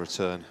annoyed with his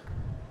return.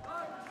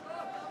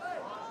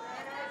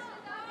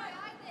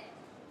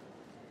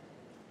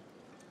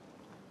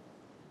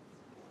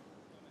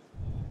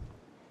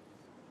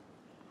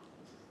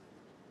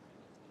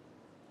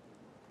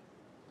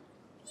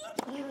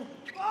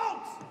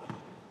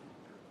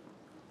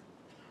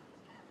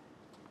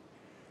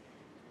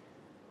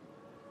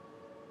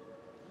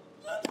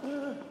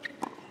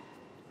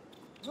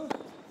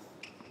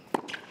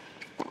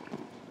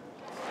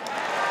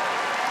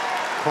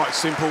 Quite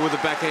simple with the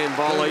backhand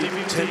volley.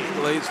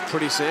 Technically, it's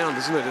pretty sound,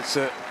 isn't it? It's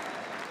a.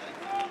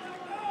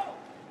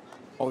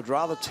 I would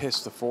rather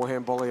test the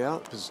forehand volley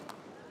out, because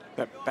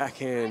that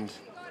backhand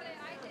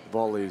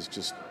volley is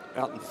just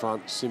out in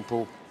front,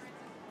 simple.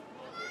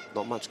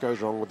 Not much goes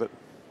wrong with it.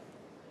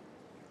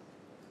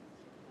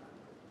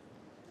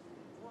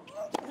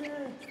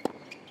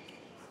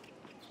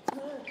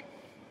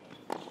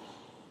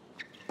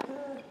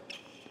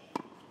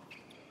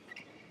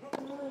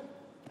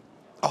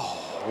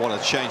 What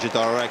a change of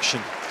direction.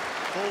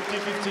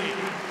 40-15.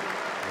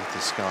 With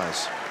this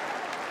guy's.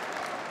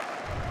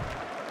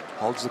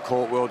 Holds the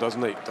court well,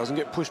 doesn't he? Doesn't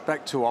get pushed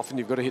back too often.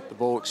 You've got to hit the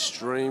ball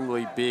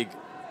extremely big.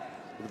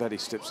 Look at that, he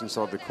steps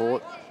inside the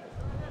court.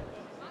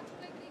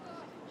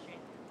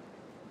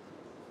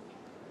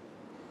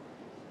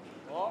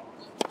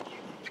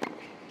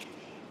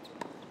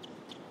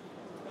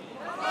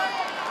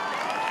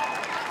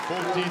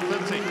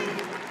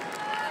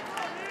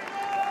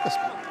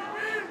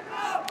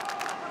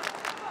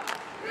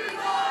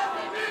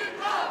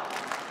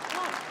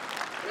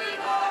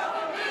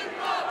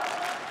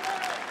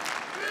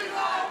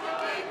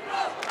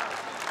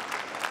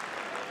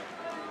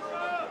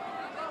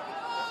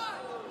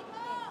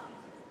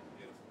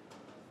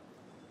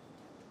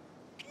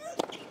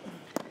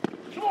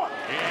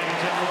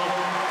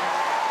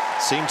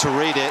 Seemed to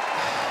read it,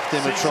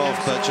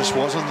 Dimitrov, but just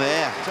wasn't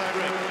there.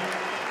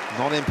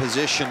 Not in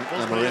position,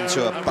 and we're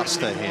into a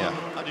buster here.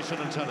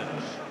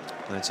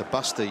 And it's a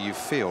buster, you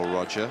feel,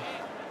 Roger.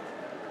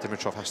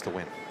 Dimitrov has to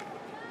win.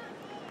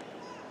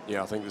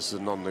 Yeah, I think this is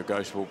a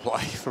non-negotiable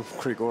play from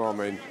Grigor. I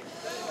mean,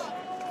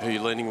 who are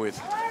you leaning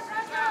with?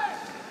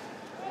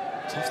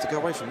 Tough to go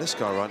away from this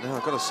guy right now,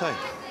 I've got to say.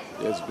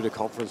 Yeah, there's a bit of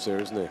confidence there,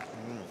 isn't there?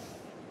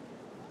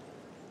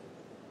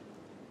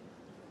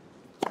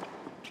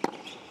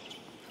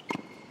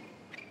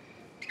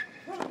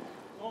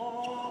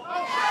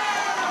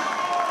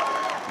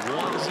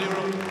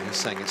 He's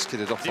saying it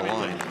skidded off the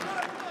line.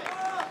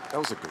 That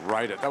was a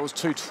great. That was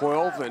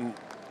 2-12, and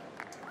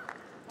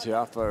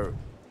Tiafoe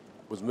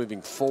was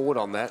moving forward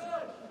on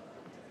that.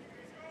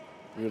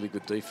 Really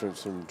good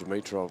defense from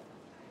Dimitrov.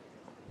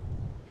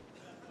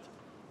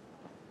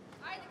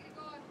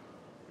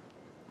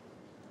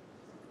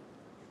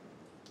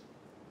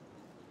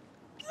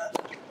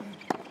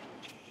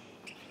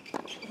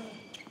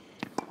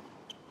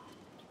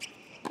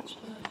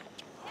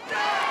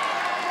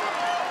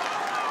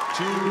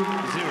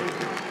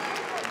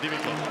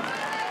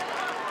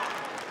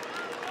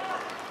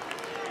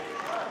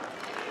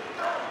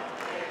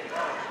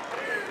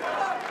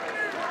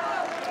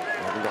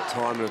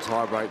 Time and a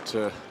tie break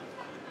to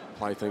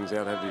play things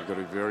out, have you? You've got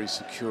to be very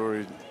secure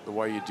in the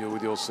way you deal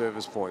with your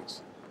service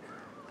points.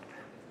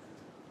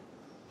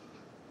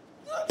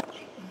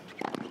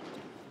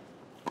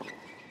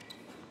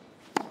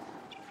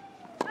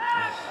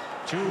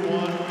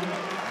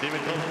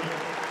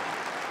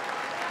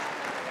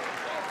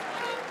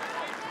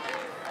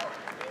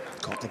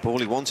 Got the ball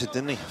he wanted,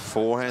 didn't he?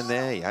 Forehand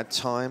there, he had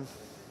time.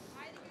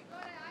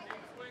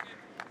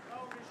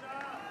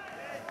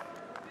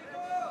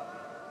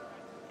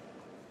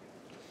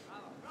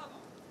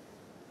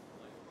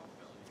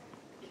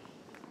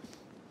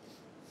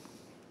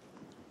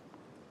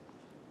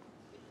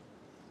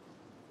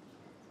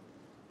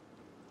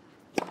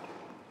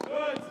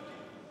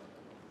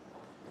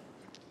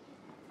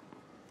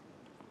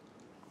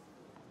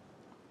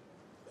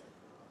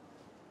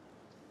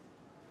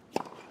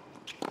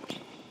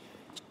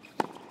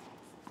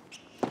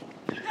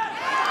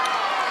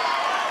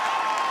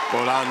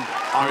 Well done.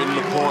 Owned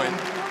the point.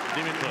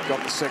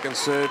 Got the second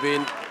serve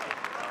in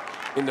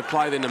the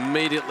play, then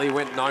immediately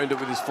went and owned it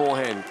with his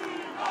forehand.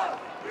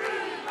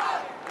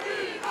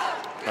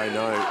 They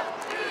know,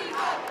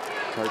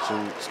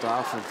 coaching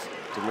staff of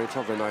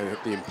Dimitrov, they know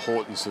the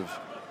importance of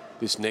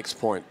this next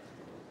point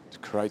to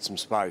create some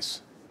space.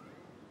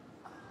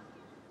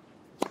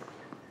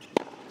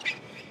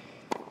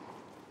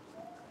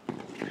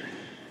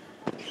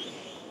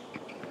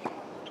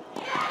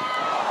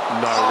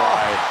 No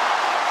way.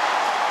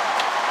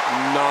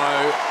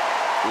 No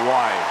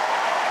way.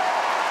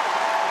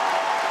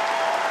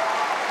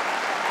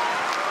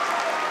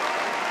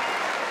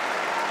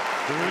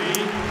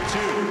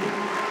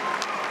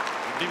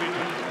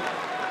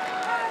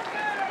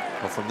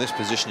 Well, from this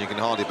position, you can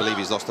hardly believe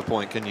he's lost a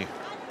point, can you?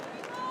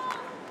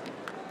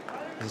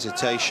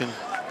 Hesitation.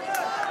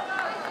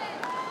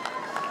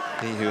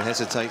 He who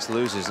hesitates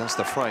loses. That's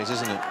the phrase,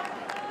 isn't it?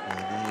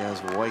 And he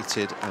has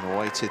waited and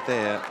waited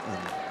there,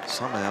 and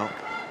somehow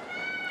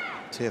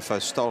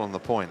Tiafoe stolen the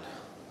point.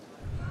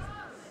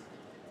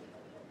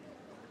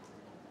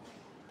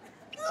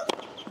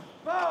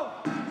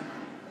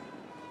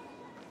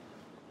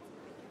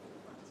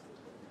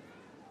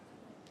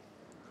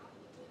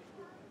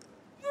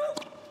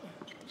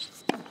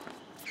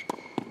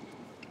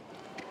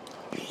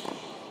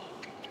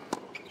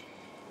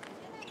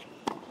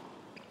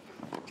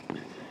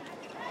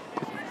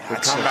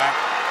 Comeback.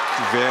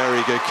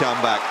 Very good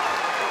comeback.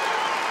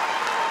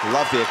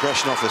 Love the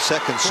aggression off the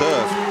second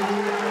serve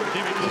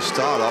to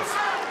start off.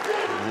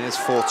 And here's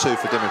 4-2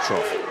 for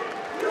Dimitrov.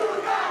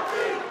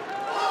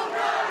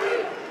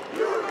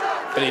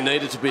 And he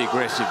needed to be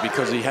aggressive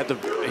because he had to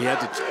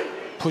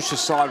push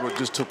aside what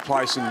just took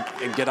place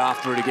and get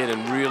after it again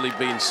and really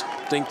be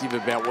instinctive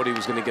about what he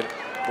was going to get,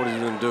 what he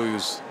was going to do. He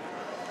was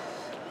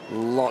a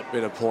lot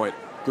better point.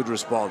 Good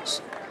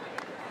response.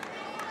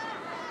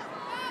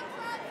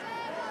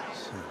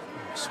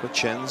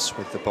 Switch ends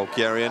with the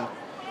Bulgarian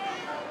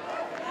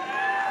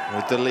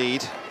with the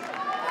lead.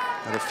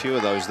 Had a few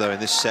of those though in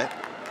this set.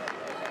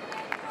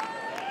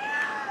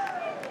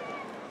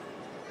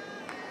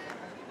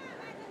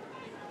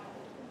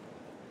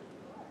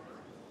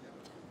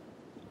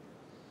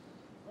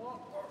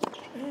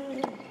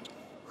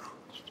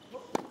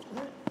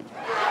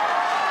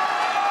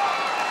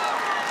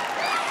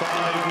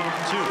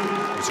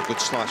 It was a good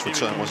slice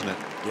return, wasn't it?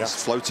 Yeah.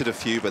 It's floated a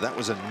few, but that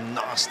was a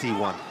nasty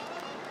one.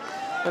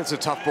 That's a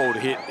tough ball to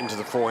hit into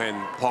the forehand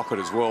pocket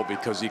as well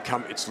because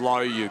it's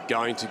low, you're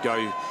going to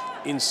go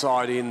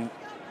inside in.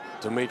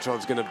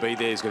 Dimitrov's going to be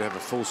there, he's going to have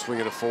a full swing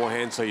of the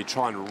forehand, so you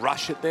try and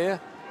rush it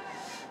there.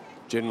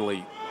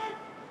 Generally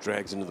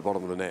drags into the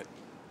bottom of the net.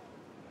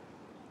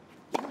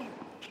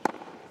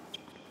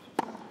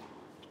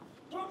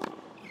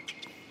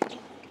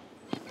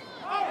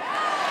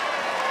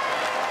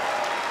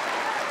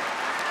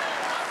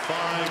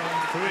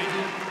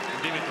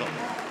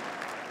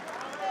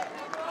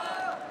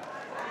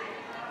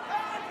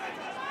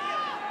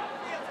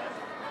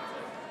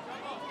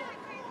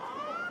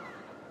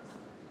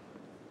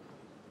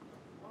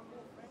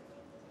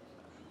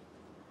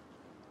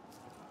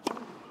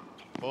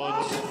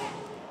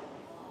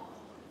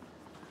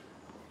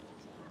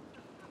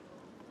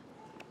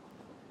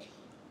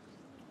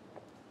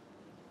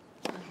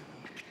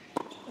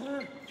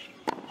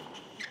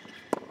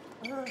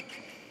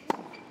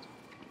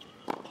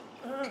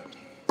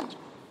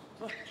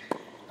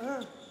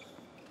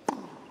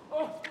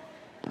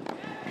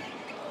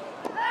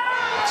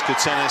 That's good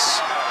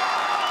tennis.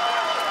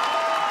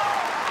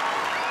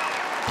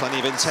 Plenty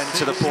of intent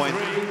to the point.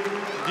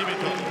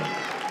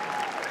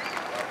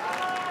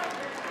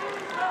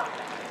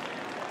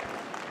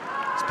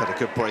 He's played a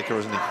good breaker,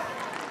 hasn't he?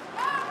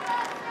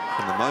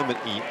 From the moment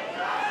he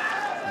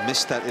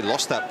missed that, he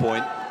lost that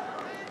point,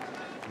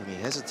 and he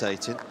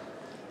hesitated,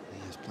 he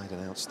has played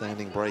an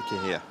outstanding breaker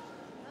here.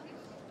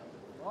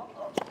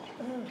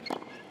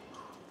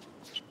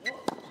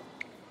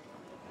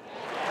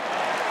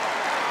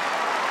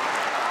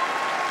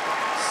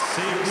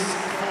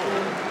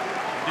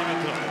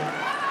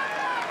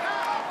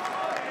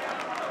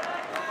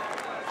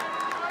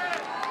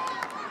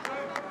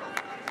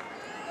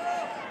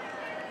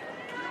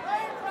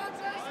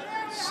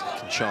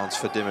 Second chance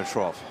for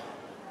Dimitrov.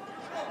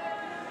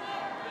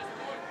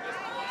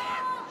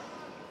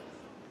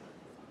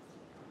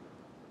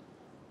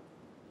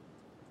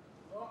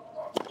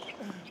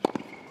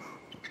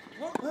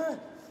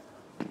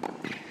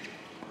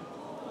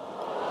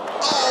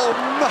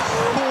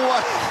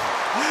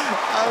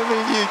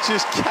 You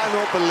just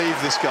cannot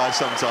believe this guy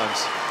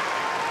sometimes.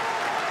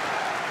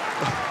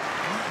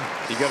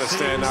 You got to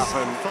stand up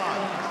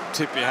and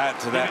tip your hat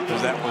to that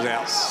because that was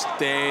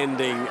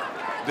outstanding.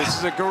 This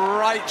is a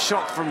great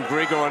shot from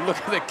Grigor, and look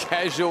at the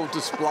casual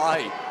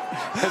display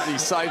as he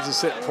saves a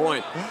set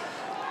point.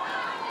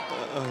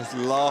 It's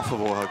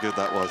laughable how good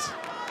that was.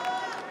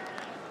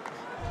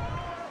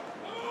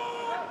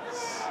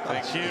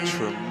 Thank you.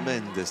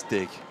 Tremendous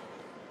dig.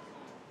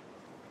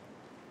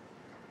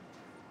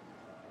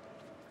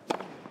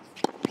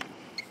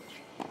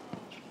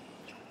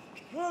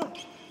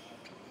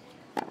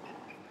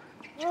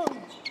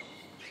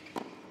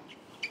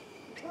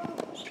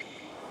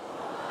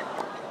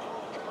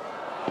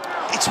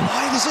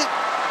 it?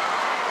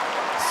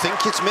 I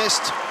think it's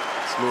missed.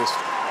 It's missed.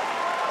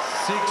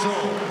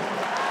 6-all.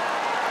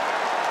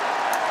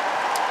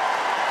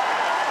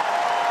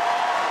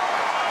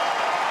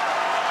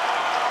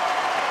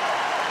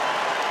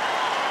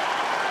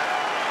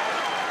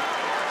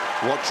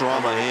 What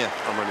drama here.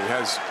 I mean,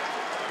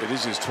 it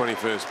is his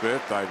 21st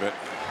birthday, but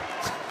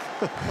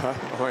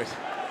wait.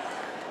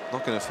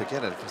 Not going to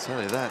forget it, I'll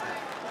tell you that.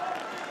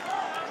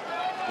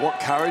 What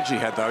courage he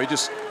had, though. He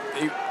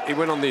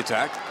went on the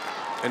attack,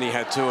 and he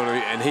had two,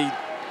 and the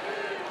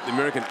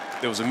American,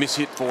 there was a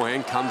mishit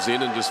forehand, comes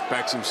in and just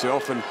backs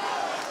himself, and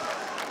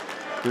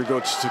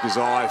Grigor just took his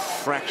eye a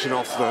fraction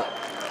off the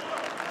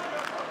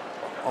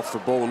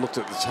ball and looked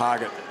at the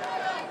target.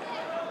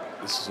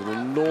 This is an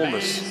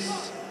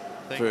enormous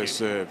first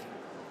serve.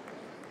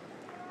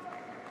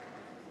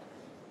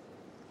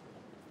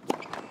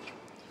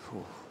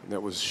 And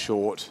that was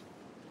short.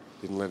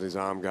 Didn't let his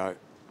arm go.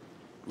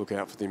 Look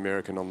out for the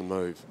American on the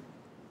move.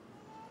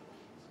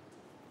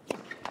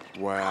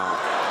 Wow.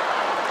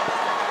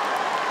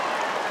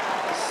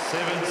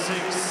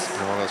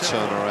 7-6. What a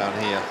turnaround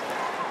here.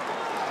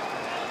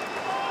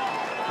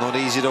 Not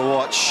easy to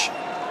watch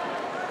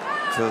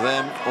for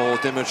them or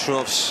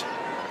Dimitrov's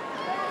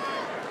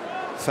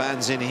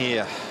fans in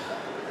here.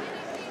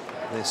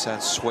 This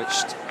had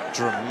switched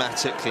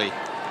dramatically.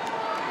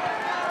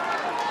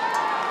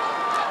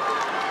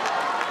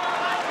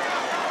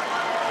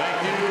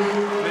 Thank you.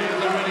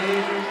 Players are ready.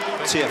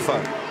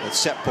 Tiafoe at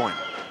set point.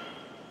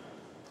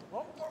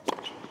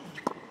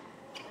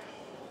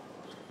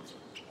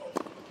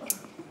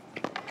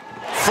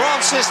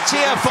 Frances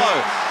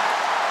Tiafoe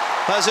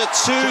has a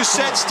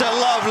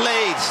 2-sets-to-love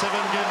lead. 7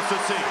 games to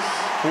 6.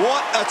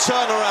 What a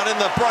turnaround in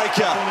the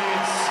breaker.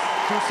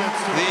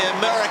 The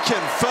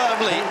American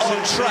firmly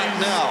on track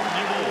now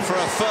for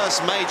a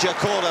first major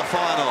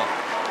quarter-final.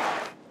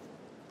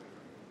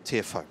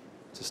 Tiafoe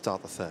to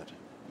start the third.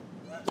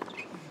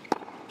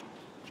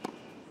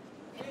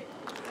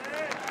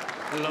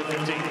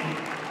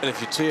 And if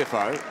you're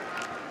Tiafoe,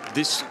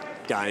 this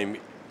game,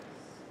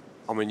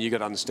 I mean, you got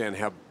to understand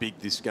how big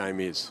this game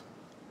is.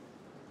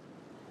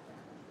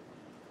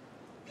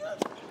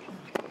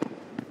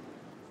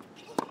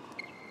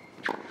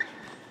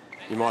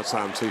 You might say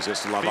I'm 2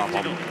 sets to love up.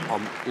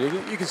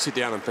 You can sit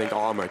down and think,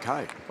 oh, I'm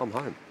okay. I'm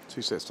home.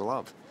 2 sets to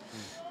love.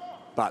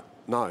 But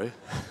no,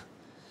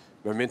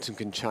 momentum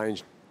can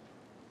change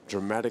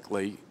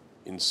dramatically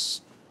in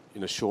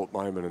a short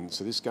moment. And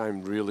so this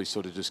game really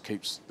sort of just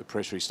keeps the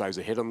pressure. He stays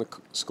ahead on the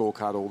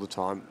scorecard all the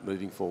time,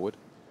 moving forward.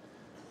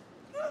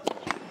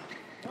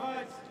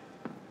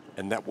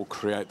 And that will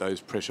create those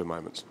pressure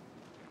moments.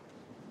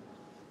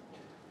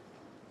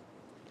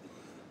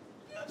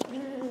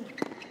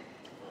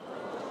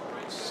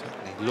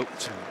 Certainly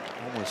looked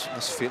almost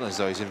must feel as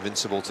though he's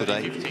invincible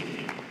today.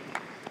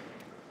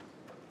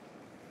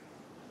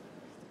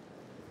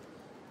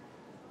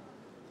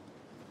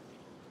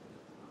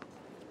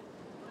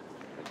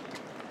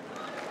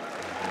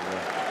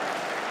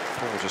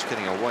 Ball just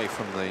getting away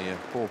from the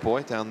poor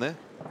boy down there.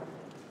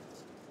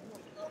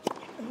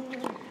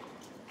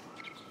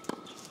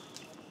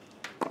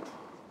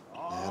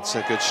 That's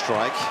a good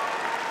strike.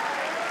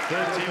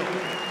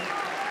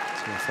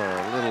 For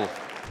a little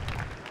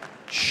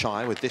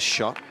shy with this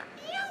shot.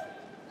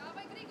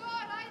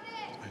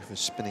 Over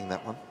spinning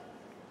that one.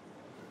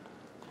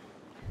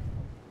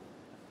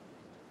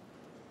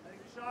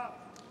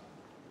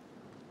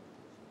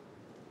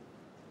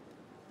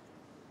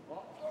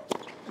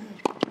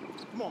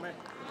 Come on, man.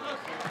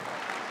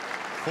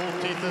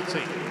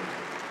 40-13.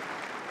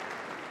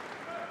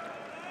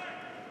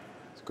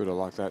 It's good, I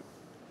like that.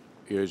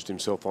 He urged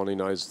himself on, he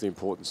knows the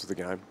importance of the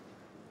game.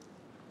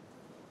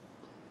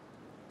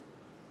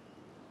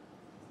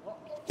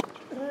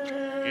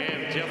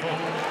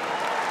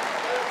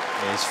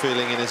 He's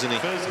feeling it, isn't he?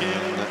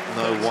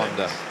 No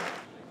wonder.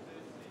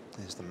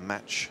 There's the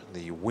match,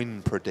 the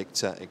win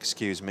predictor,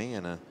 excuse me,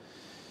 and a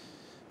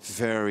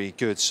very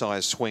good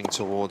size swing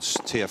towards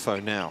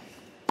Tiafoe now.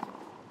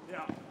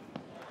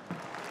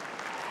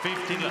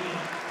 15 left.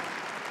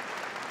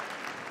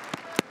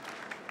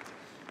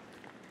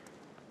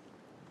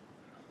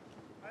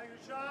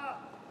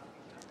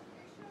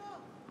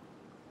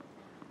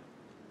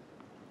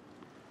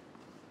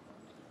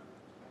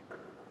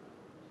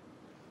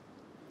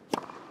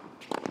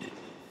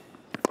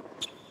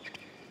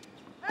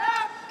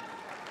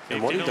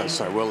 And what he does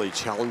so well, he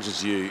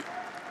challenges you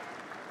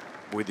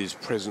with his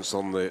presence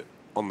on the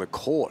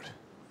court,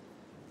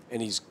 and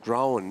he's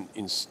grown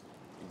in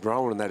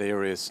that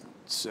area. As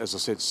I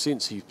said,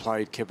 since he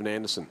played Kevin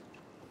Anderson,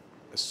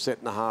 a set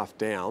and a half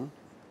down.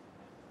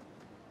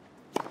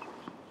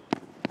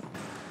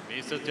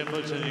 Mr.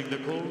 Temple changing the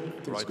call.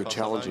 It's a good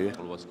challenge here.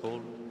 Was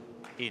called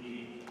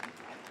in.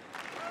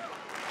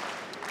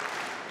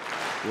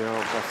 Yeah,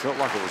 I felt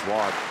like it was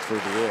wide through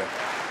the air.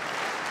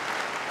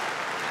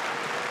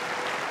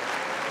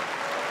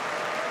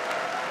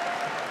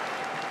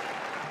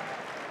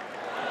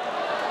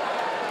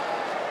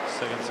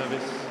 Second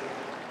service.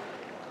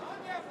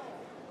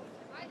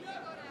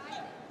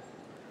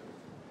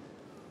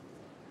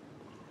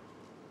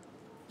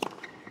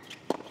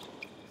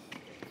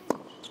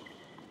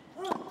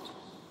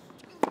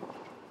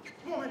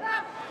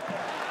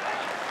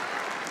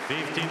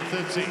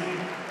 15-13.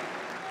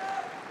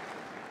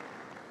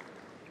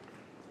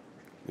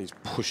 He's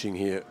pushing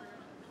here,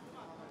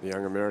 the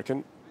young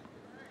American.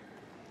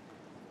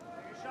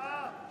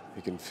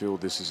 He can feel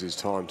this is his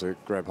time to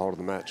grab hold of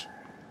the match.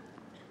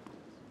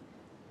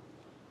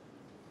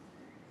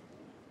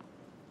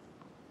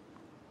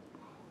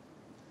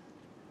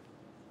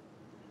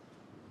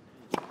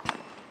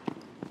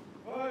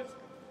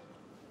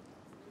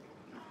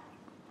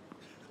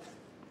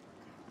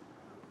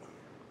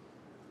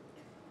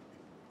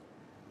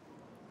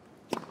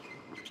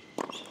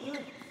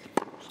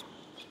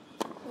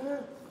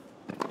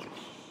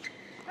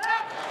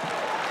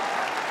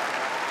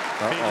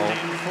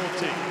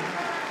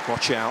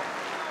 Watch out.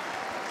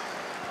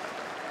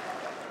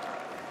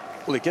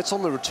 Well, he gets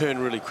on the return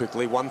really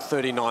quickly,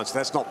 139, so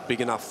that's not big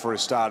enough for a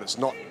start. It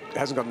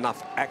hasn't got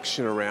enough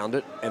action around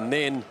it, and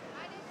then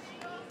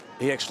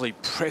he actually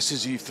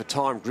presses you for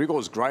time.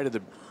 Grigor's great at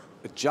the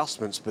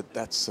adjustments, but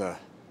that's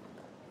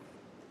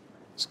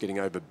it's getting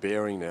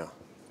overbearing now.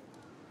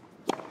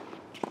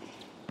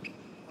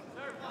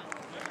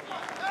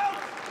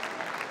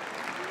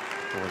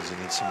 Or does he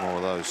need some more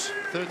of those?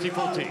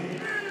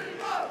 30-14.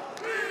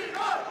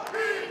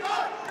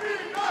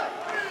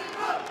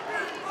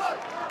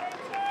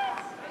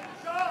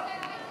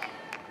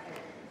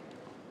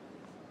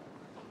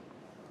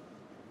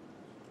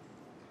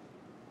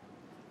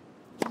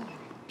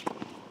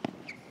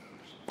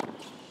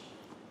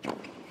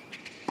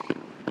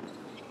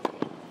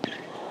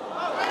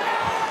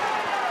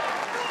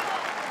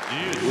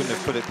 You wouldn't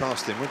have put it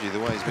past him, would you, the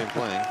way he's been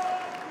playing?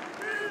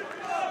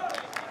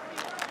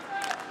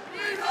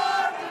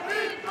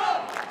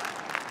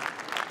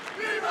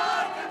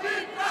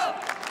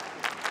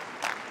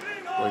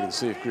 Well, you can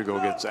see if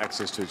Grigor gets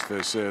access to his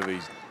first serve,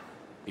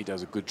 he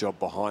does a good job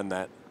behind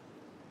that.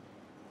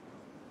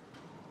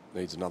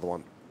 Needs another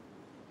one.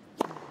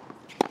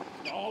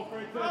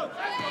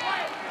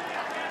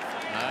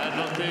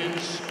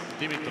 Advantage,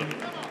 Dimitrov.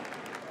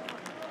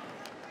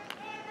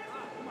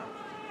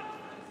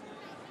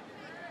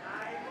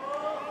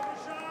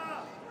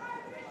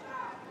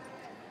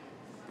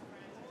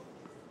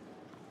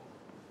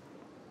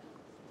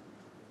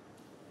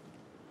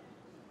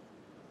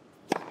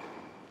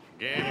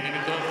 Game,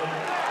 Dimitrov.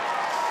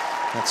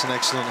 That's an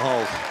excellent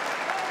hold.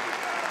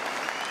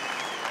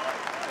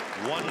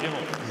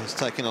 1-0. He's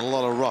taken a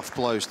lot of rough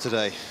blows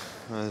today.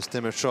 As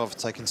Dimitrov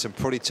taking some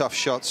pretty tough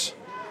shots.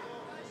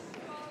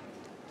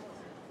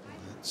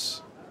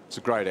 It's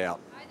a great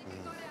out.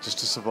 Just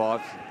to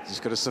survive. He's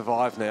got to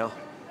survive now.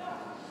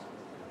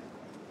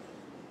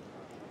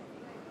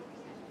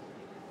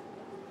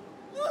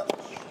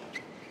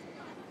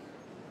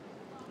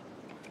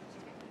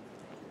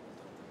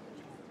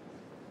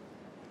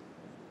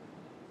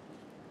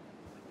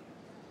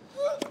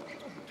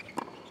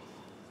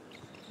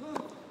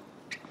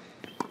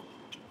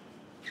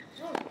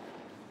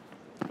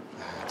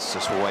 It's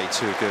just way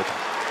too good.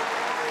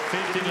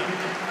 59.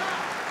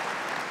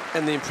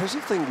 And the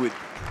impressive thing with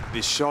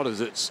this shot is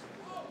it's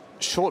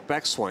short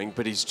backswing,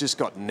 but he's just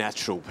got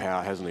natural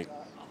power, hasn't he?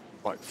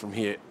 Like from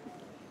here.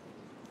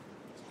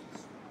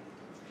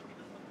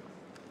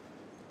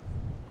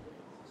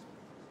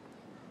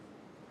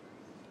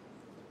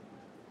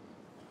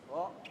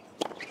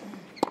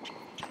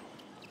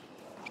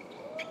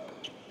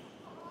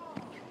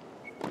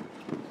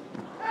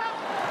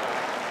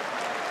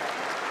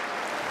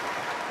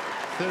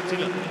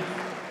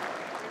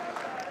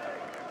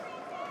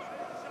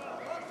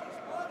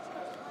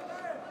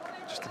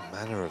 Just the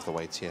manner of the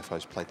way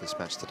Tiafoe's played this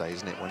match today,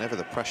 isn't it? Whenever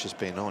the pressure's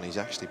been on, he's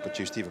actually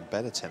produced even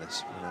better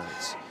tennis. You know,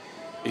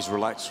 he's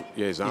relaxed.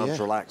 Yeah, his arm's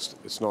relaxed.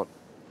 It's not.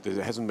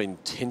 There hasn't been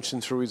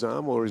tension through his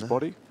arm or his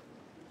body.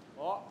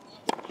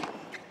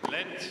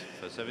 Lent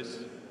for service.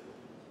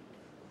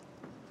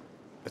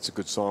 That's a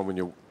good sign when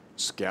you're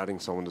scouting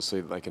someone to see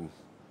that they can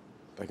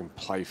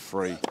play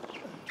free.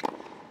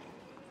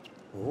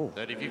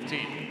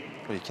 30-15.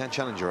 Well, you can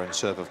challenge your own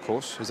serve, of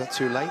course. Is that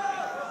too late?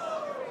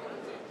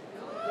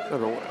 No,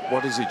 but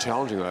what is he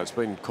challenging though? It's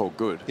been called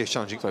good. Yeah,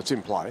 challenging. So it's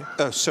in play.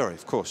 Oh, sorry,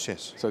 of course,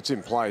 yes. So it's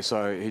in play.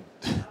 So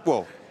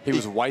he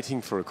was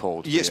waiting for a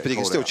call. Yes, but he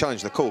can still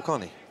challenge the call,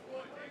 can't he?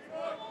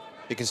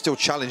 He can still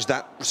challenge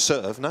that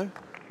serve. No,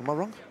 am I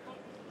wrong?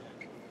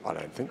 I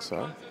don't think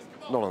so.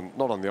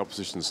 Not on the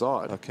opposition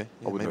side. Okay,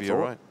 I wouldn't maybe have you're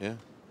thought. right. Yeah.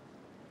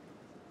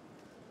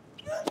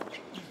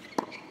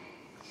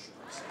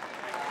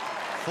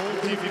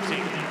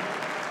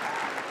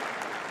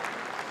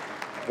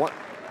 What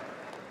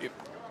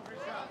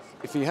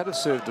if he had have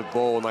served a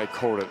ball and they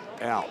called it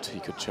out,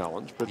 he could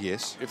challenge. But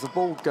yes, if the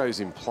ball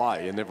goes in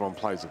play and everyone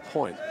plays a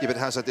point. Yeah, but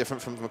how's that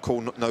different from a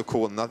call, no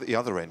call on the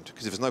other end?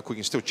 Because if there's no call,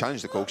 you can still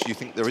challenge the call because you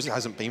think there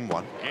hasn't been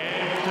one. We'll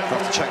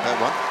have to check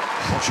that one.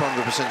 Not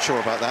 100%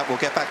 sure about that. We'll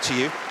get back to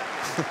you.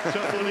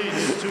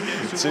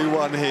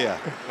 2-1 here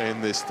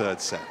in this third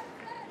set.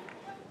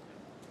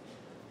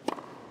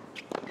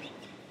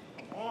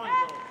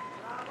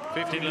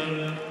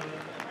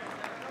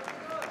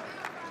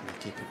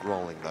 Keep it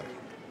rolling though.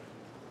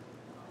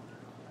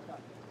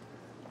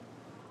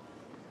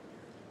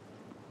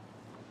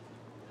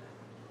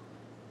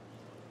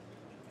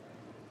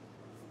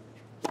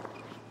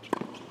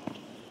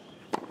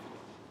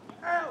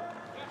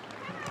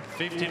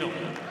 15-all.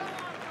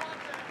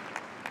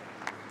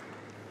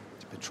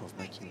 Dimitrov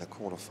making the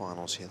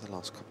quarterfinals here the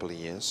last couple of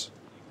years.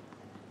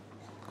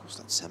 Of course,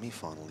 that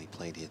semi-final he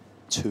played here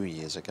 2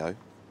 years ago.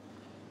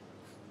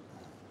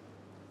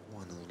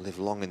 One will live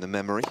long in the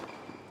memory.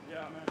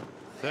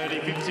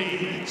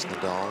 30-15. It's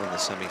Nadal in the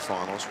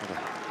semi-finals. What a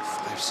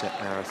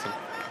 5-set marathon.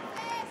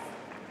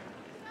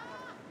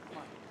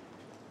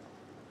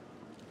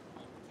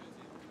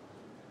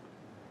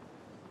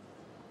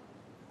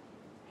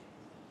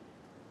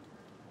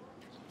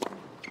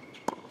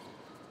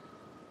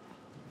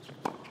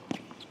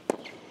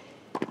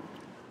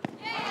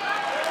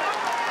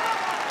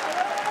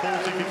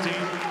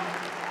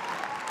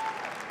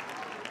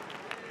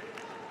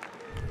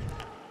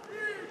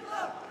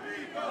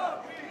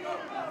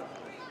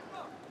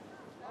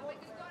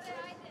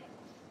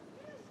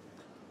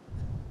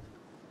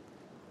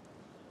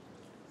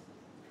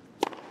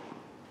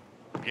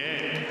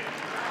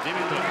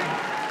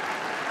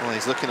 Well,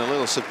 he's looking a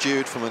little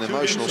subdued from an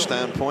emotional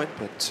standpoint,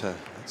 but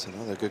that's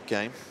another good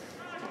game.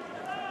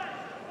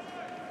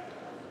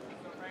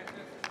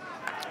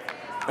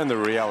 And the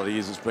reality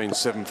is it's been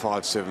 7-5,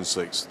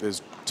 7-6.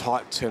 There's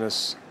tight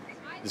tennis.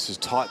 This is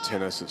tight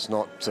tennis. It's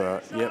not,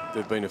 yep,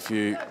 there've been a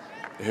few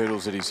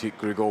hurdles that he's hit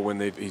Grigor when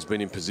he's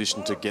been in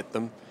position to get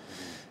them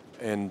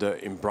and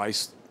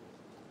embrace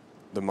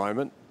the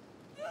moment.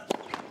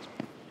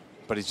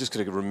 But he's just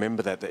got to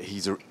remember that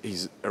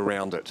he's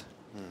around it.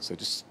 So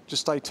just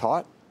stay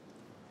tight.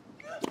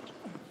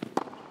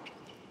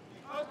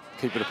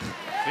 Keep it.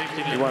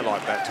 He won't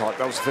like that tight.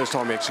 That was the first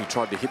time he actually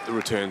tried to hit the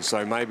return.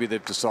 So maybe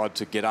they've decided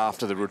to get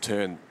after the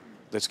return.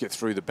 Let's get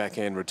through the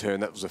backhand return.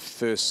 That was the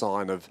first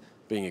sign of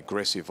being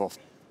aggressive off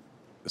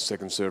the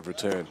second serve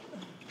return.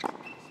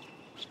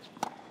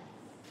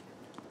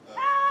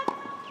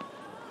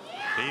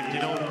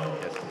 15-all.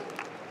 Yes.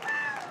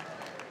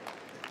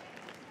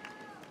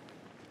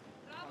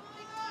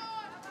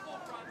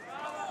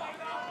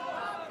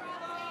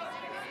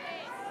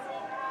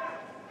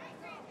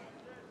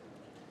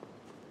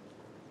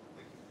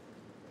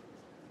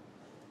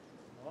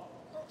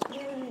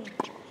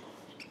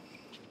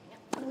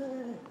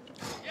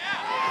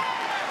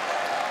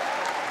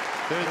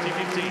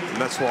 And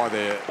that's why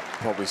they're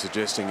probably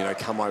suggesting, you know,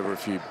 come over a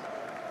few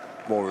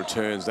more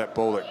returns. That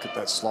ball,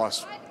 that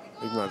slice,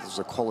 even though it was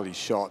a quality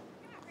shot,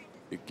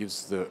 it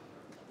gives the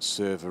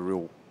serve a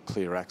real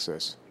clear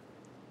access.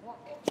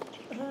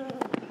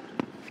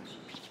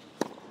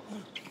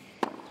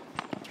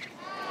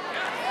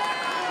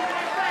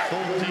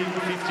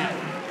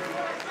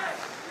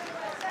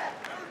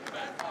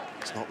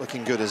 It's not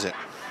looking good, is it?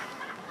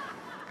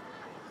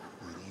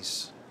 And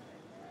he's,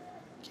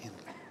 again,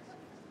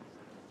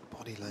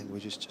 body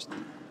language has just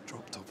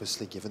dropped,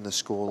 obviously, given the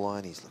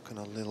scoreline. He's looking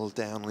a little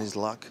down on his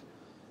luck.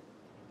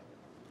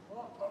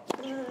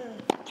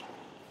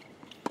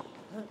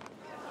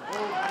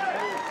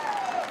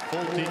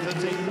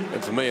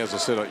 And for me, as I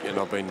said, and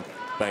I've been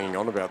banging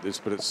on about this,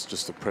 but it's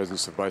just the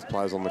presence of both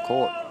players on the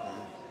court.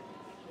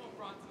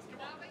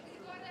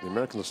 The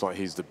American looks like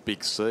he's the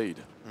big seed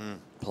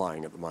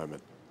playing at the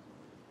moment.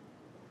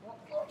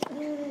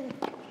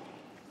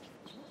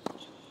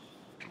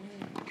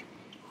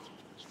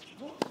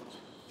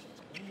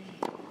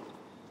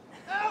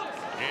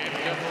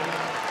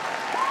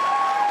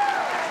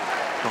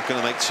 Not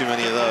going to make too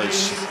many of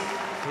those.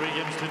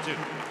 3-2.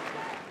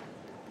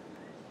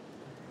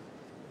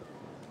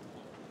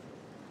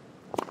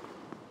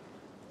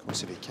 Of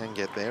course, if he can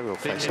get there, he'll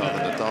face either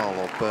Nadal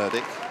or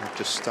Burdick. They've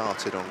just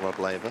started on Rod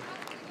Laver.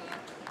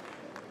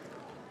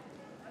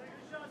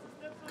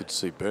 Good to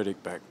see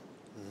Burdick back.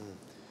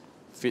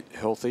 Fit,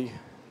 healthy,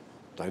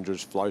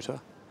 dangerous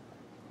floater.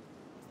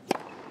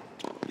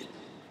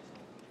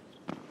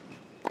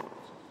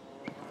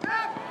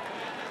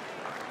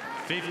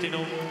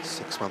 $15-all.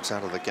 6 months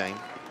out of the game,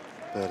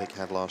 Burdick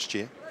had last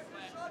year.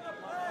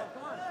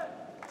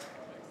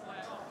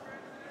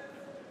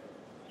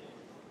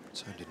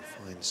 Turned in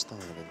fine style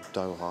in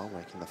Doha,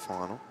 making the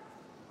final.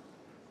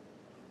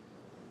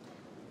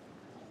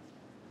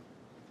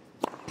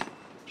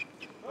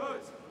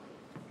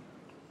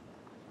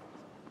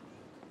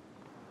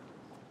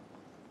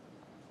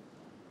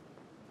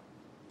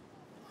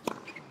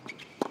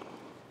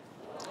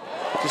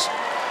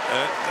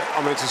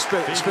 I mean, it's a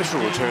special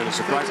return. It's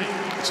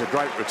a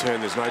great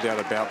return. There's no doubt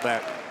about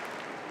that.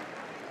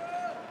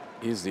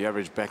 Here's the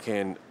average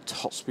backhand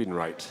topspin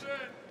rate.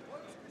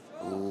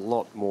 A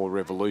lot more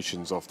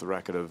revolutions off the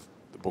racket of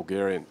the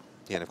Bulgarian.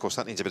 Yeah, and of course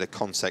that needs a bit of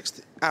context.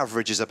 The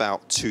average is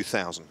about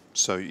 2,000,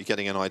 so you're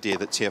getting an idea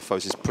that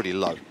Tiafoe's is pretty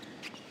low.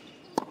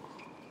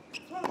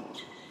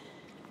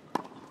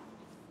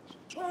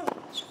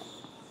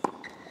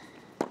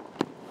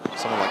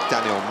 Someone like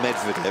Daniel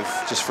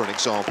Medvedev, just for an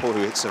example,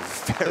 who hits a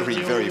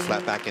very, very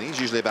flat backhand. He's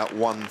usually about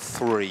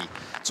 1-3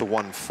 to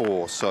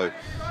 1-4, so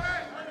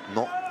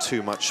not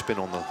too much spin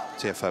on the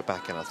Tiafoe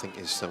backhand, I think,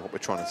 is what we're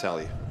trying to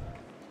tell you.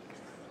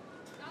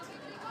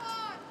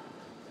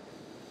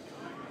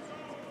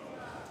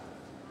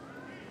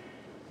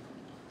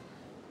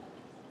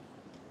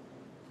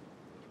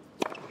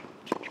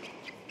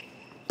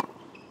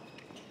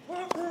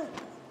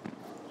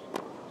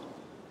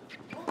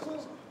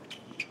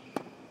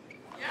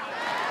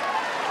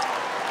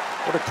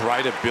 What a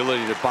great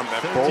ability to bunt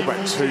that ball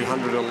back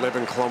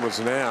 211 kilometres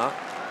an hour.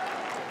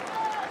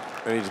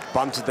 And he just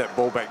bunted that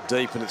ball back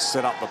deep, and it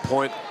set up the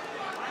point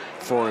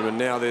for him. And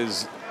now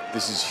this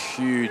is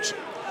huge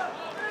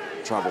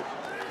trouble.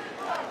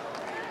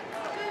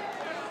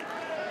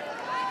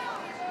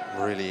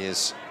 Really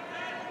is.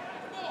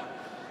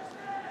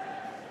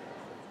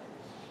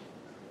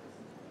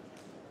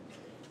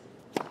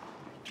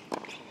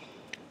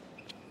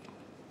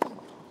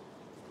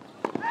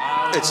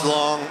 It's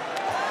long.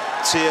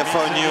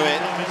 Tiafoe knew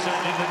it.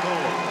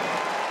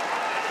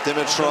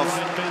 Dimitrov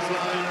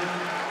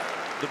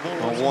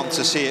will want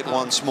to see it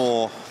once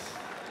more,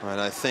 and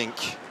I think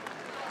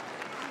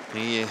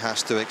he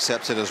has to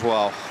accept it as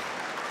well.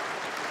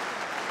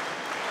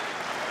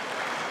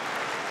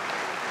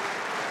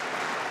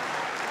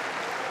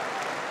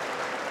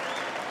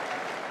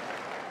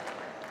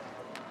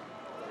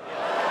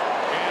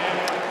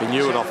 He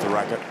knew it off the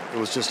racket. It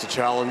was just a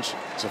challenge.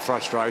 It's a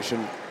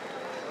frustration.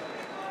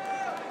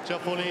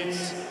 Tiafoe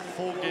leads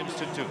 4 games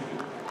to 2.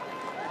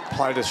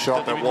 Played a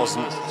shot that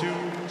wasn't. 2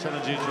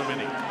 challenges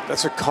remaining.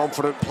 That's a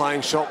confident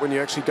playing shot when you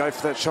actually go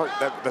for that shot.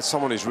 That's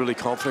someone who's really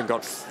confident,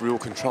 got real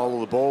control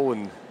of the ball,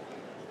 and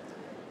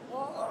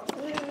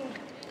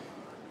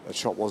that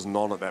shot wasn't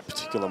on at that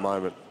particular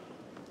moment.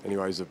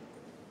 Anyway, he's a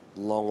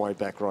long way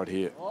back right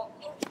here.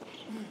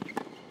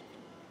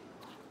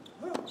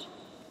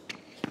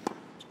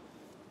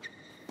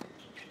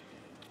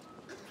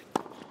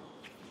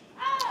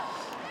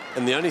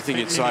 And the only thing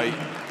you'd say,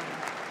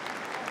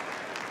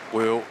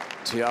 will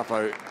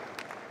Tiafoe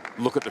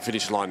look at the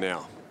finish line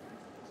now?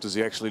 Does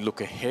he actually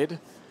look ahead?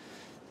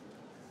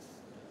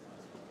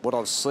 What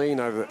I've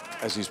seen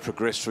as he's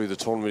progressed through the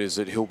tournament is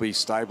that he'll be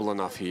stable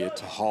enough here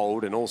to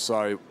hold, and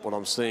also what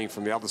I'm seeing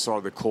from the other side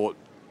of the court,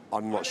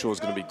 I'm not sure is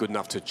going to be good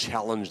enough to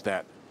challenge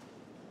that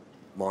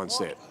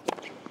mindset.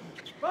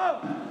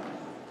 Of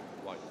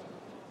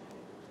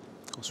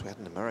course, we had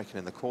an American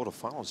in the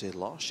quarterfinals here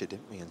last year,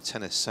 didn't we, in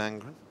tennis,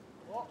 Sangren?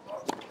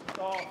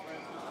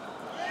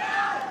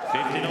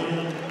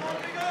 15-0.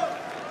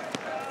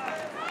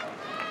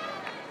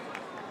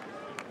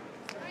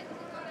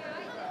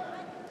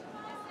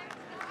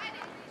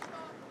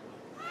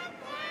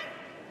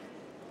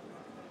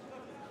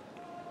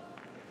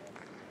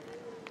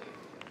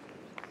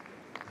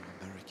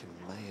 American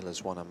male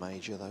has won a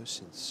major, though,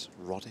 since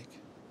Roddick,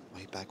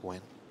 way back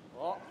when.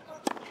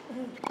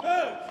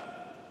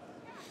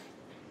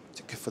 Is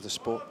it good for the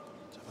sport?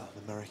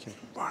 An American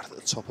right at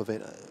the top of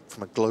it.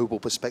 From a global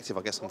perspective,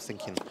 I guess I'm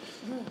thinking.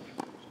 From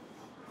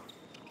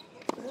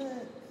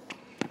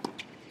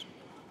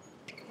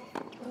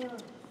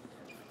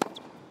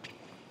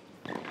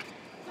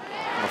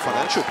a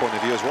financial point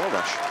of view as well,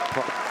 Rush.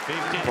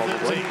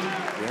 Probably,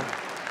 yeah.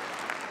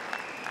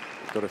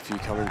 Got a few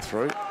coming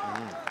through.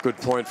 Good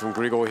point from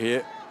Grigor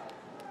here.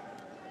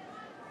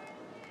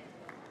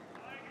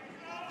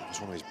 It was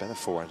one of his better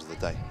forehands of the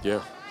day.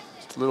 Yeah,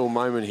 just a little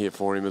moment here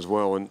for him as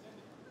well. And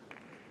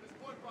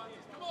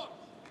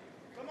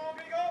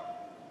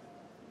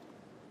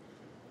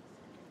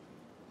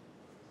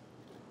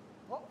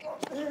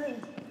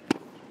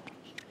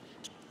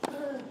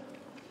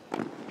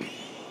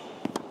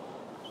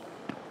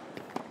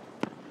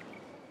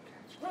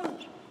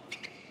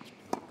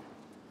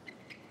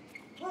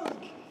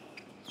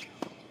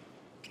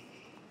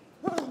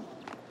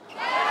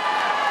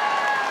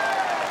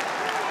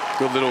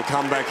good little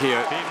comeback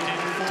here.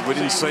 We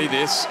didn't see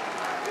this.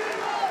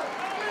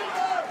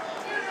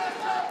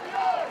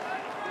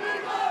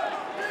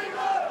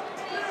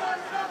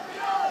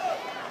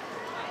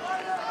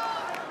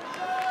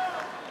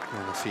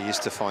 And if he is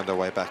to find a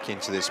way back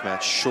into this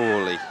match,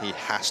 surely he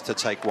has to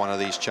take one of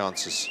these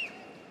chances.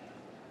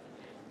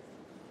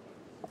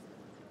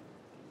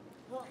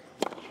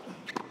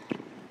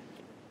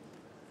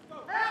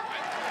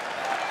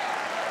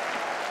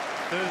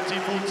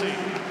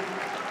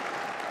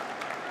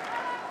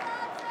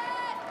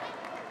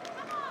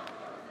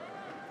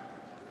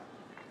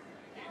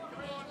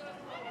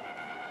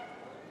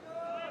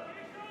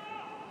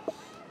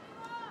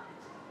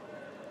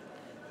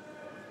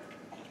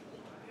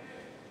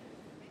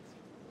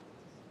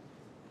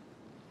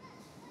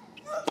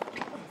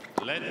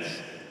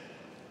 Let's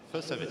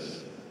first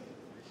service.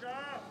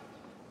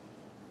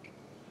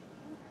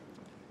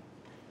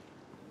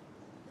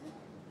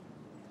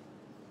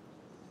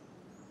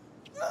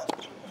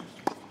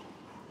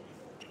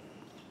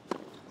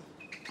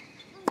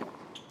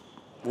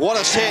 What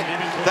a hit.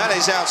 That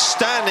is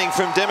outstanding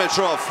from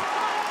Dimitrov.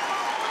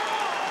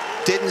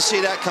 Didn't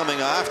see that coming,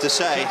 I have to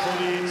say.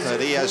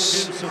 But he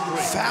has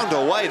found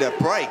a way to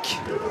break.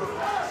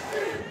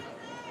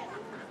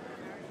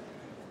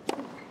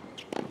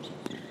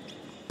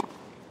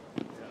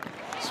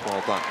 It's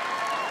well done.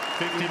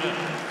 59.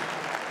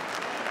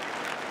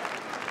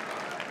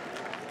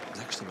 He's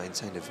actually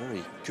maintained a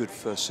very good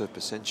first serve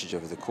percentage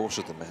over the course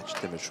of the match,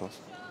 Dimitrov.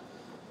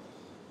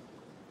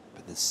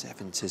 But the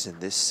 70s in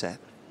this set.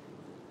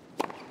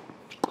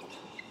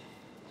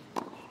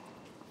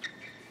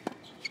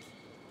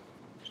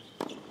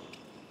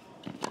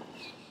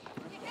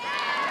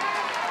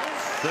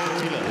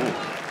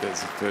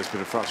 first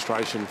bit of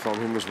frustration from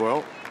him as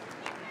well.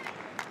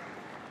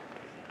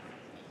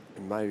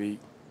 And maybe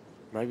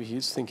he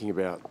is thinking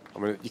about, I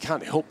mean, you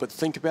can't help but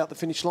think about the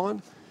finish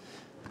line.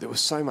 But there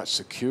was so much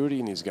security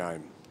in his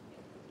game.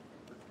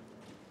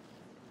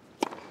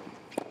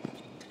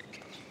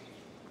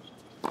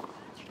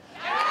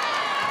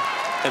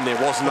 And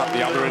there wasn't up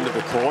the other end of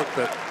the court,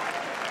 but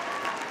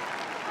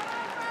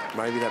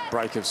maybe that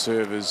break of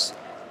serve is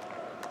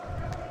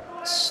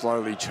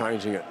slowly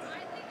changing it,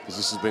 because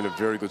this has been a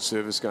very good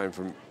service game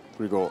from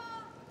Grigor.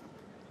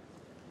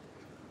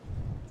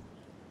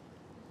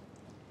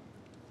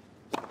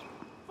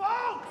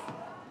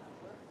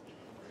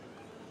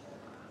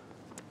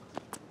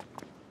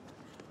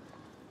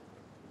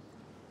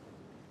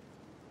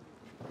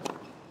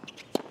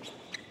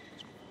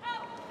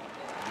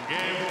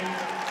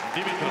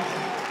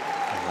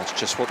 That's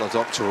just what the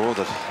doctor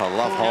ordered, a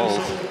love hold.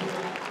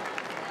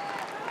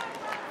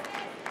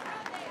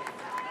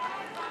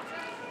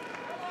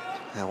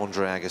 Now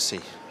Andre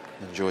Agassi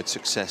enjoyed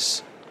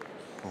success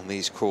on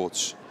these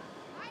courts.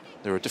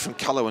 They were a different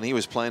colour when he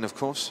was playing, of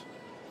course,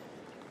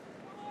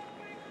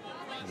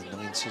 in the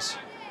 90s.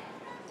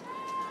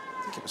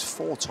 I think it was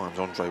 4 times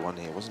Andre won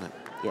here, wasn't it?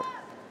 Yep.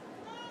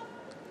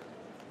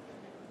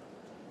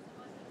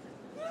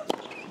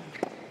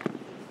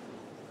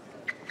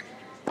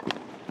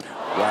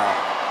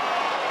 Wow.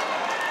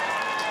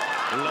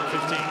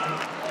 15.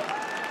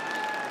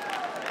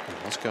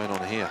 What's going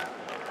on here?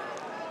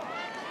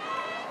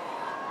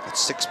 That's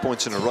 6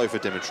 points in a row for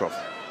Dimitrov.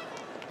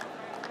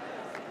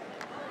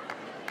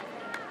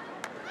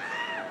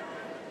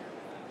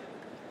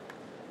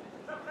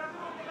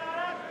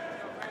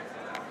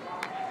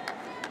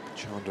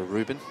 Chandra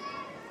Rubin.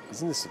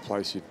 Isn't this the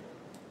place you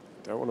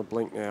don't want to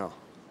blink now?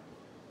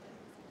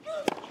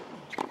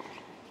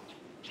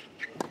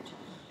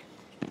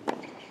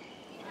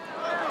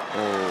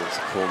 Oh, it's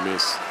a poor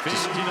miss.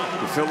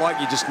 You felt like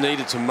you just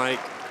needed to make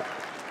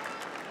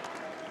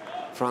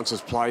Frances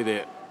play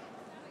there.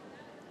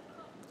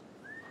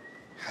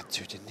 Had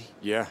to, didn't he?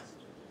 Yeah,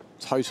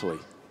 totally.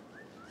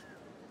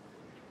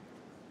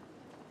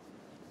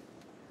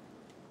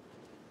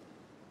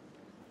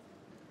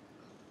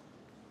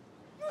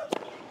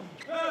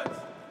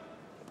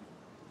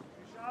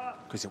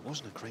 Because it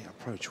wasn't a great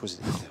approach, was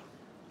it? Either?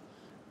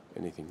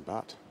 Anything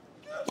but.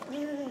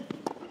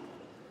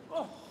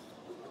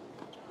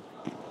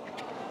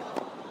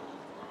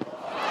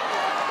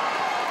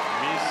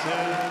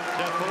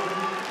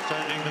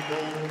 Turning the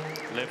ball,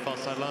 left far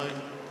sideline.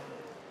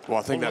 Well,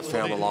 I think that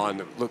found the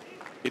line.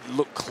 It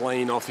looked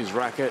clean off his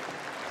racket.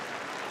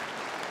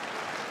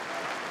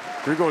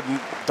 Grigor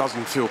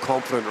doesn't feel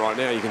confident right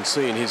now. You can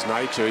see in his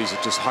nature, he's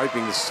just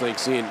hoping this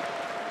sneaks in.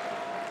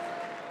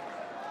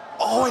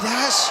 Oh, it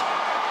has!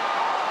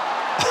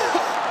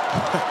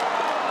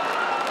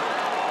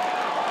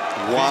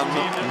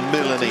 1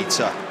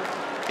 millimetre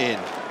in.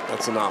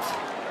 That's enough.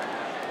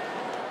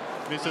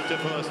 Mr.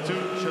 Tiafoe has 2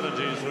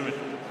 challenges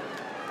remaining.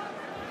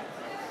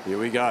 Here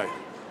we go.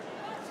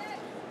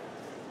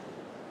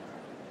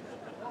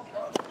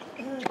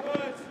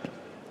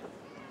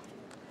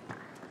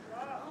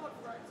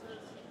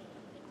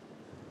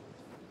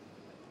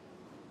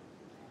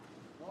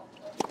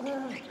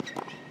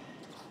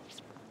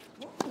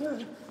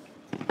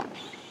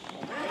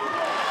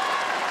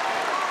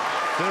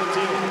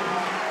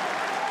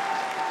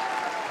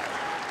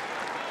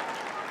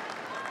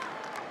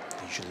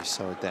 Usually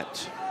so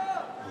adept.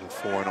 Little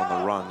forehand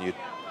on the run, you'd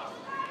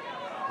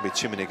be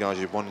too many guys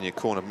you'd want in your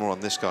corner. More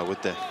on this guy,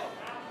 would there?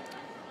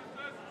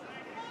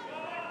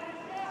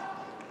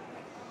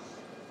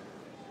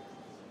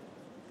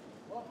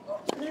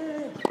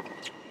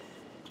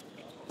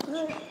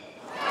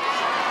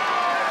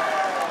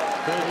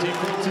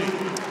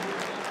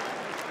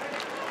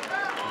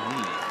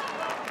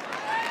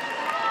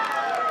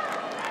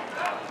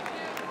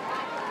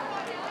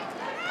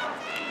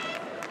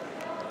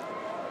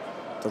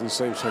 Doesn't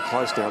seem so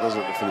close now, does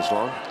it, the finish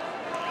line?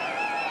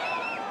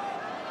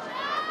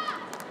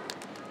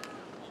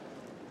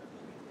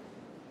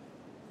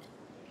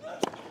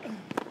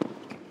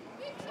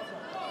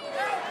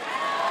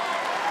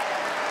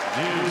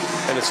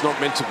 And it's not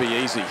meant to be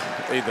easy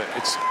either.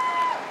 It's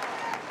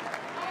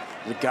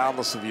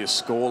regardless of your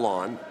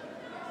scoreline,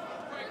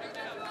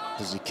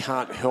 because you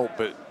can't help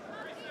but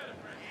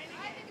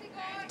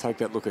take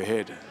that look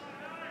ahead. It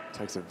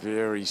takes a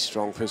very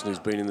strong person who's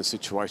been in the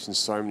situation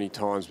so many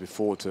times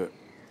before to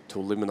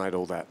eliminate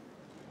all that.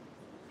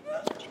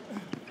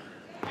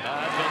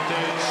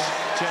 Advantage,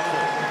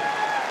 Tiafoe.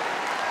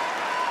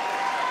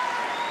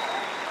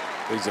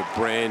 These are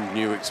brand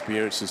new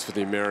experiences for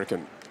the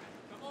American.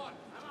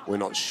 We're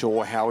not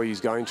sure how he's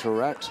going to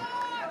react.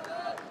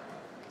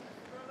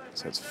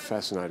 So it's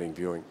fascinating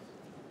viewing.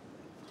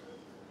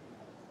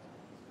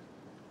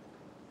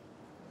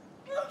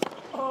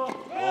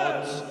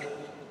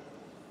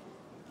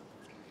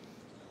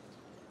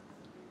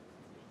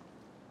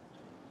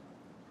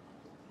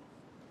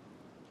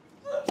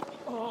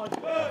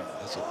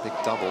 That's a big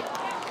double.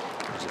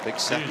 It was a big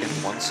second,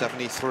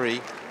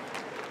 173.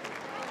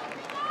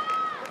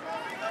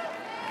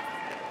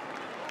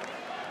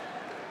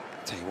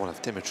 you what,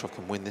 if Dimitrov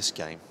can win this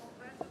game,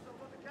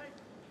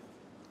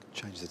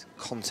 change the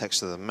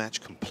context of the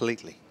match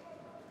completely.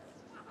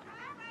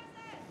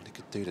 What he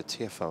could do to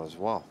Tiafoe as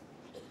well.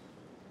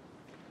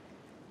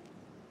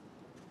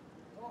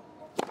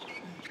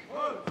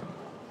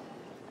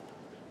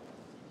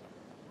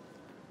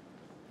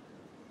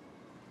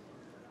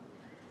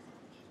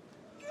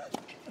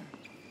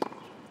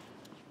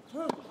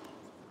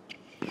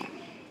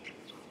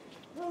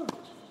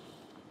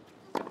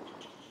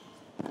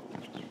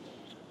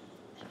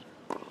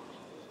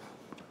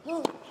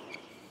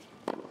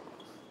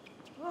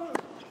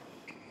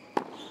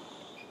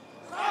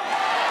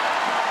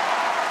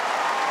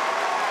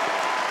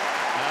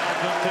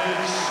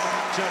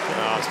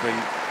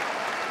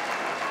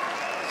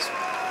 It's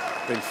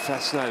been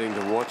fascinating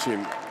to watch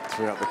him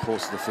throughout the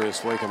course of the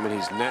first week. I mean,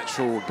 his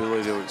natural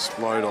ability to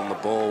explode on the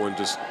ball and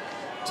just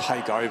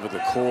take over the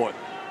court.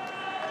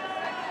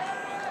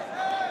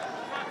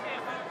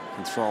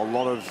 Can throw a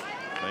lot of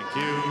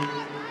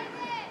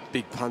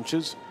big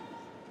punches.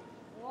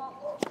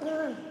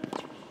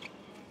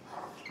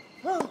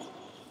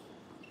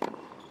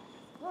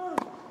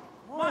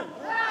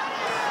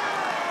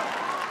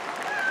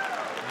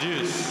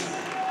 Deuce.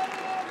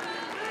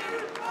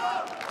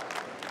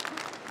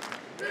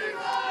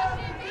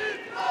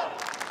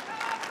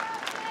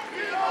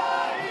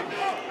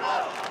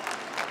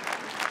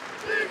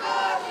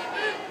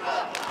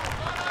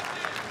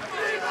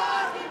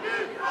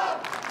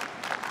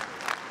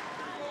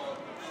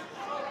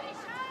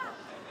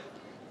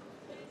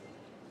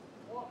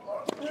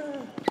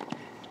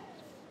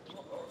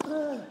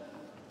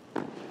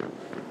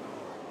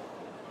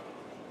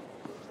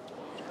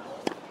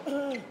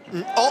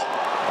 Oh,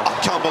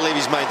 I can't believe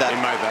he's made that. He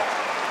made that.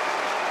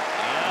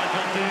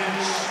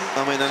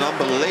 I mean, an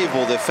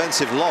unbelievable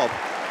defensive lob.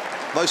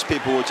 Most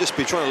people would just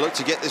be trying to look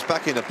to get this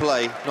back into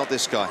play, not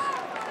this guy.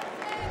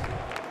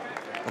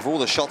 Of all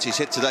the shots he's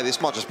hit today, this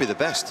might just be the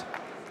best.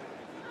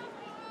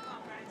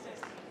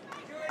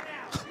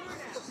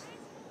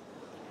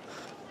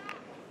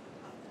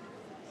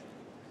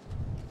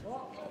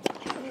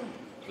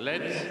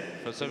 Let's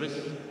for service.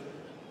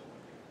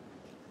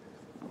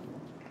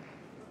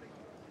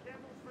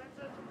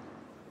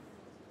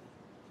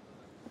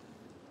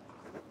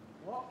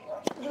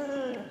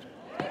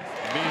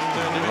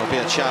 There'll be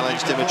a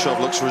challenge. Dimitrov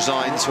looks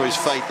resigned to his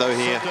fate, though,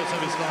 here.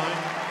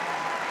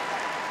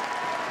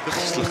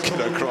 Just looking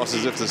across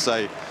as if to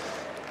say,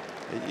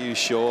 are you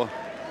sure?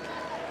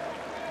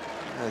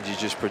 How did you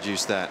just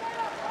produce that?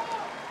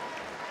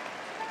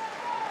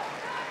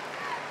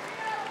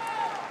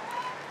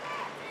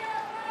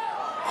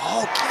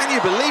 Oh, can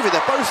you believe it?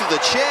 They're both at the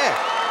chair.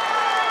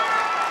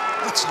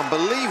 That's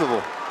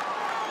unbelievable.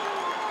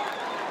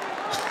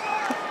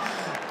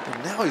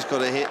 And now he's got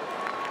to hit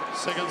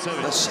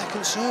the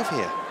second serve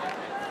here.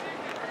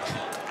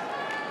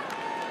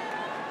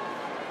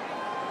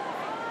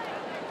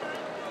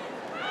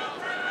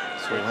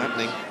 It's all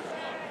happening.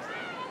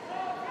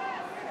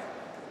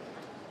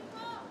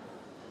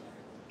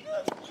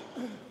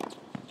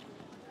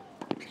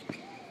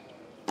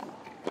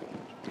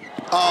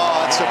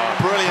 Oh, it's a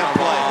brilliant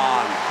play.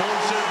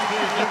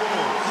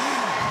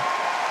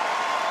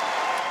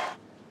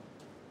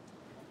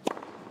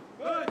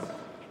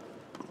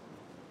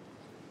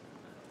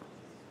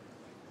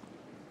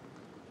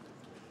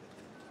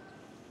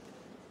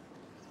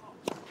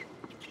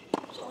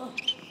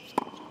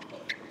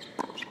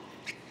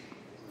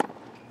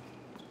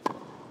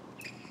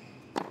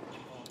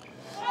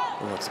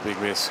 Oh, that's a big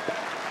miss.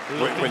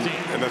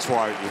 And that's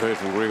why you heard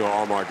from Grigor,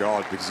 oh my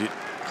God, because they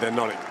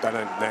don't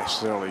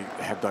necessarily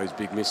have those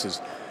big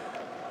misses.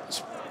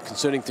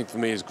 Concerning thing for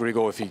me is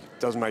Grigor, if he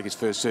doesn't make his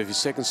first serve, his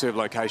second serve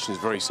location is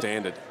very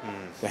standard.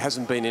 There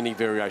hasn't been any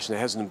variation.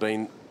 There hasn't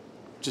been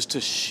just to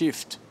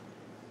shift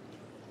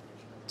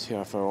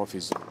Tiafoe off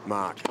his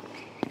mark.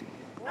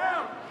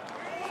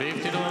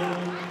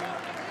 59.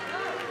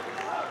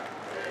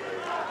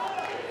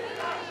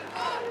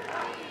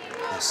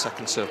 The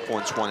second serve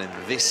points won in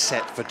this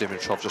set for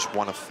Dimitrov, just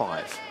 1 of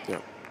 5.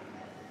 Yeah.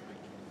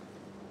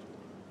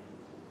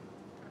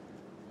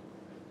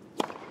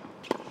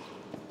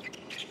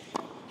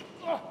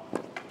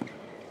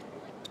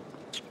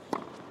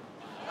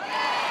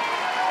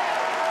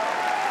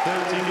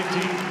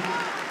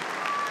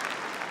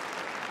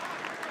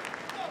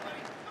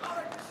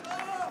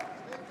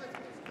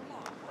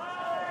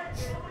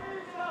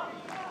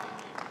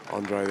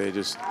 Andre there he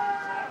just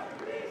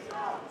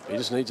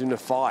needs him to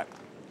fight.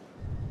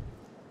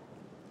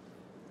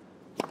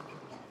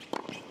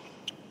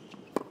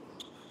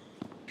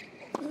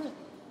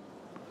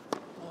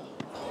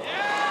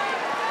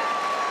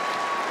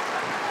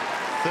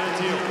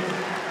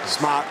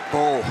 Smart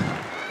ball.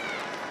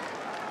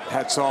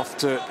 Hats off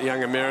to the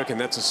young American.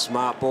 That's a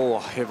smart ball, a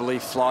heavily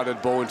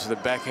flighted ball into the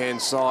backhand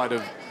side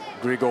of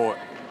Grigor.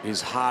 His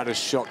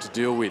hardest shot to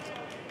deal with.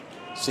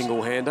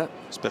 Single-hander.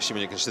 Especially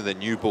when you consider the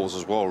new balls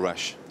as well,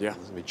 Rash. Yeah.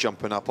 He'll be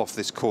jumping up off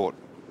this court.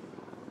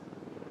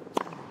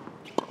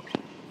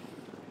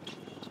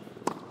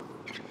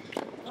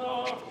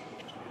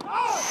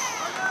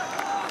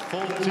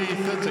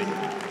 40-30.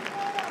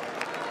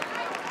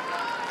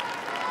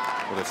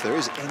 Well, if there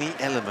is any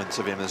element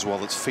of him as well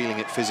that's feeling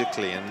it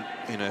physically, and,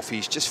 you know, if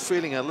he's just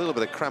feeling a little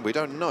bit of cramp, we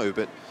don't know,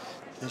 but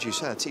as you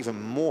said, it's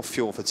even more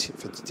fuel for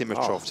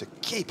Dimitrov to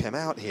keep him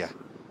out here.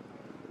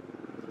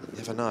 You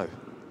never know.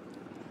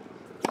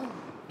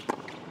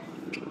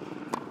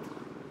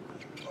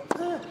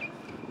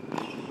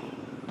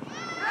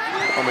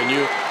 I mean,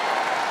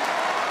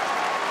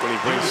 when he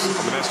brings,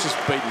 I mean, that's just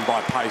beaten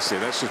by pace there.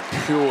 That's just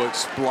pure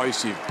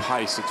explosive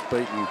pace. It's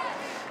beaten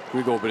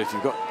Grigor. But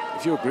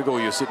if you're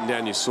Grigor, you're sitting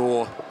down, you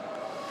saw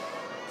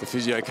the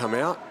physio come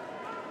out.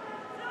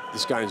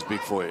 This game's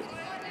big for you.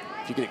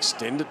 If you can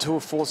extend it to a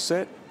fourth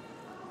set,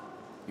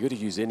 you've got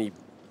to use any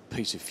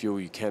piece of fuel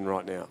you can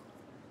right now.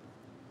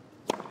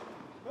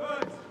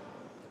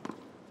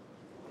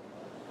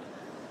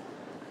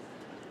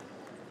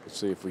 Let's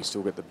see if we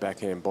still get the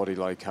backhand body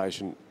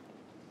location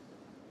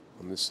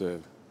on this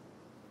serve.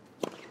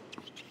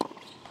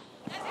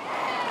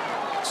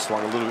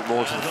 Swung a little bit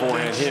more to the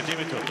forehand hip.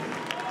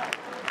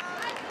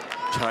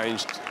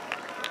 Changed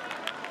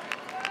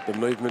the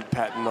movement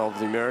pattern of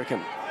the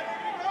American.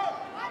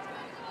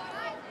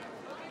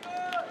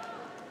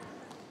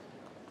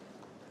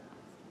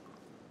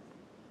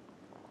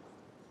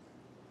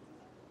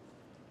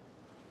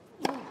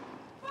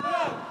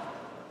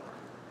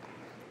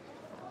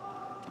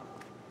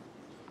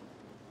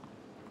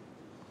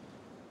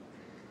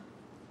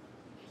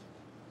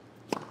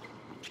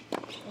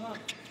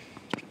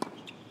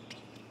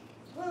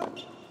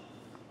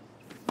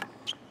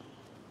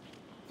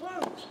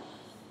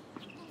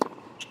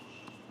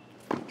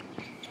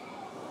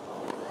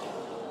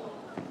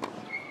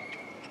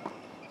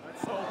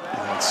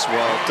 That's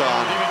well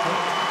done.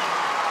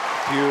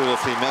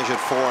 Beautifully measured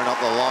forehand up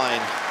the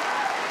line.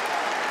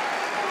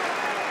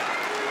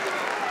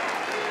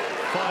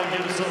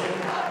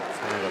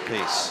 5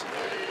 apiece.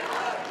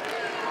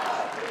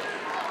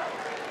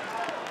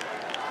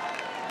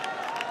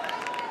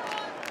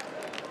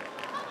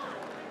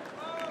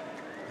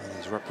 And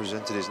he's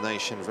represented his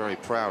nation very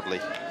proudly.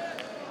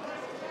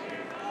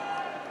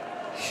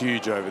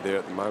 Huge over there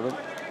at the moment,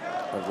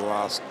 over the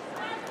last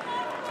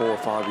 4 or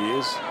 5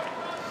 years.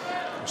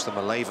 It's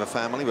the Laver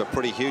family were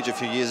pretty huge a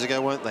few years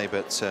ago, weren't they?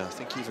 But I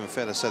think even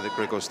fair to say that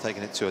Grigor's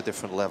taken it to a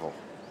different level.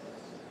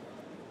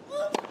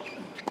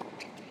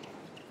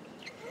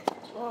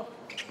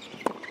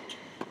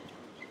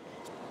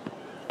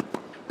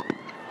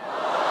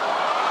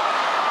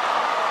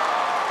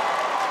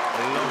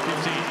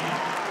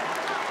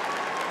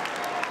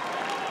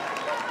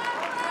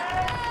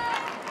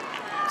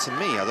 To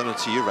me, I don't know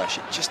to you, Rash,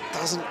 it just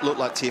doesn't look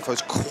like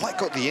Tiafoe's quite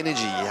got the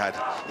energy he had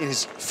in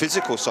his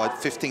physical side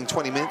 15,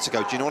 20 minutes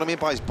ago. Do you know what I mean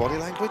by his body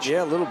language?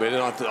 Yeah, a little bit.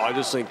 And I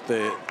just think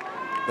the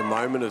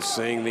moment of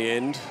seeing the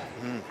end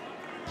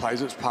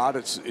plays its part.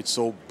 It's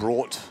all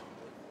brought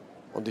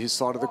onto his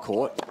side of the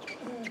court.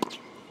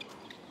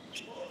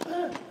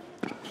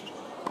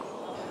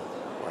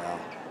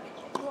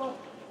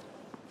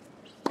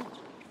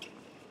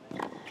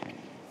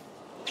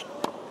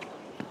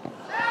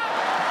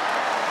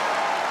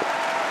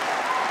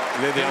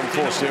 They're the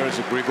unforced errors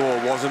that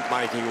Grigor wasn't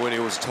making when he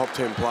was top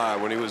 10 player.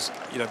 When he was,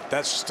 you know,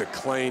 that's just a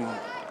clean,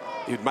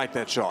 he'd make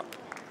that shot.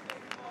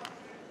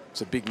 It's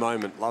a big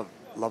moment. Love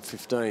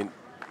 15.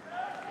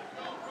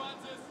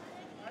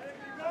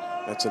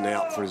 That's an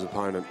out for his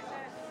opponent.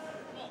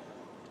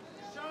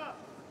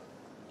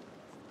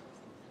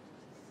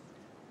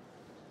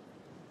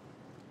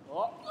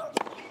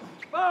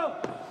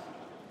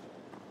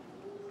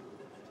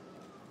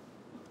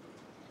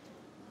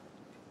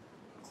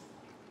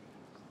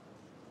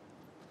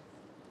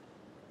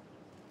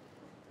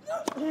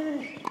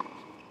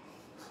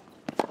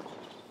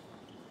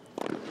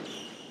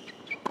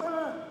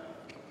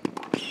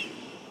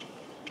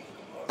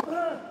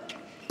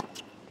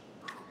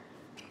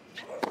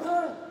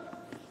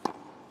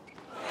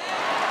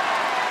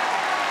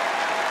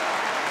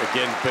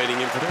 Again, beating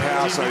him for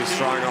power, so he's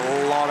throwing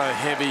a lot of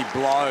heavy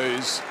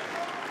blows.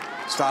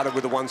 Started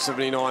with a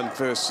 179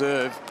 first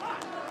serve.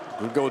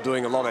 Grigor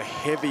doing a lot of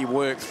heavy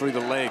work through the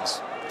legs.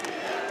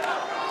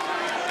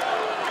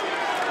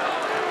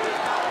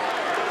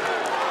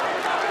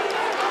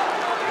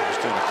 He was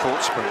doing a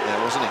court sprint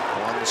there, wasn't he?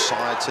 One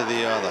side to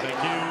the other.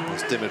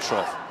 It's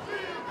Dimitrov.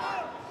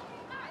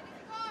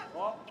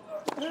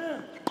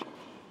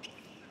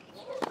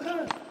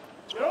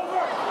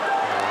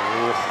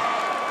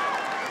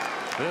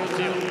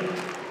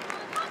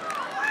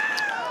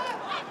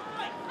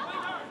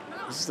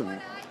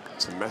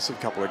 It's a massive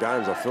couple of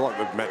games. I feel like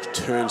the match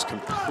turns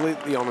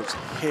completely on its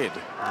head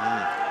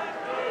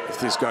if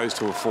this goes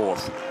to a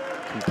fourth.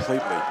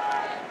 Completely.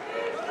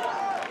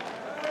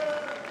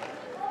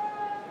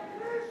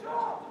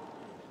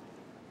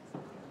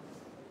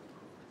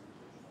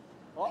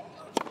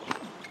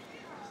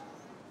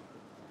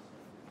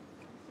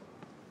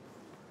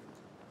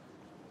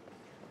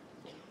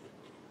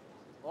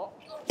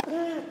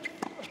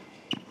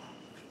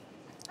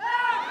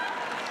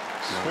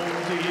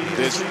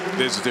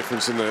 There's a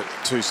difference in the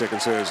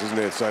 2-second serves, isn't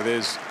there? So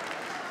there's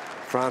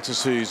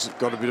Frances, who's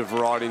got a bit of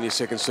variety in his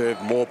second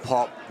serve, more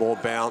pop, more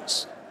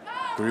bounce.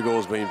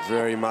 Grigor's been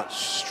very much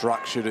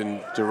structured in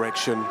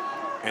direction,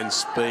 and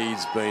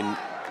speed's been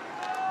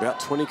about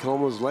 20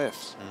 kilometres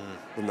left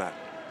than that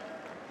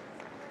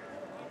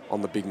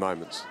on the big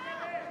moments.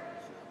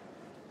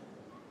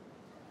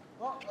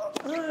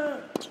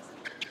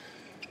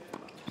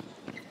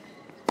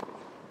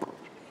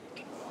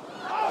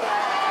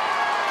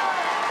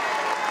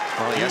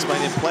 Well, he has made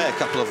him play a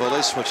couple of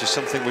volleys, which is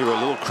something we were a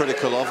little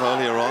critical of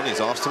earlier on. He's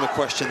asked him a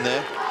question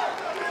there.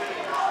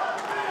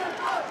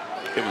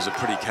 It was a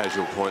pretty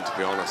casual point, to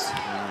be honest.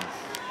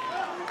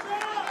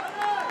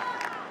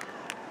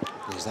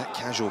 Is that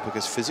casual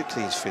because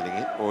physically he's feeling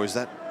it, or is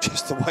that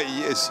just the way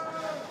he is?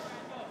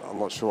 I'm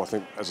not sure. I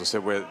think, as I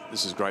said,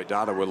 this is great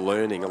data. We're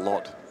learning a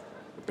lot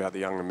about the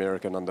young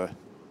American under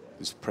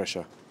this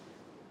pressure.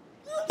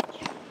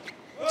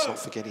 Let's not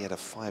forget he had a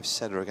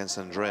 5-setter against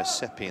Andreas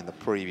Seppi in the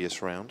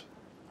previous round.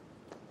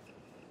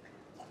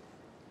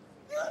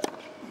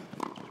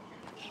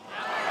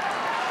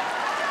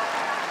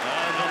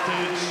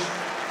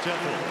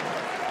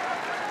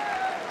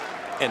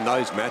 And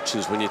those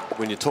matches, when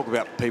you talk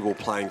about people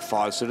playing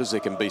 5-setters, there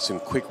can be some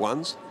quick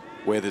ones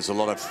where there's a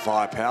lot of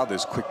firepower,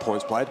 there's quick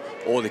points played,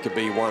 or there could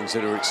be ones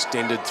that are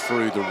extended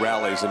through the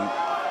rallies, and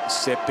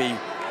Seppi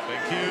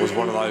was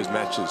one of those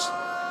matches.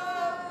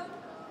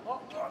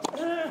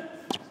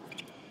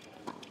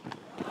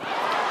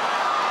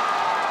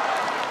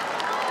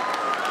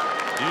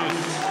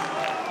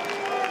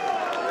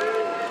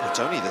 It's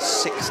only the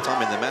 6th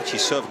time in the match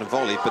he's served and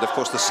volleyed, but of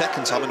course the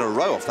 2nd time in a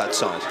row off that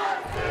side.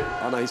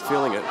 I know he's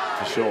feeling it,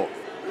 for sure.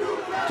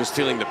 Just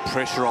feeling the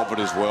pressure of it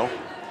as well.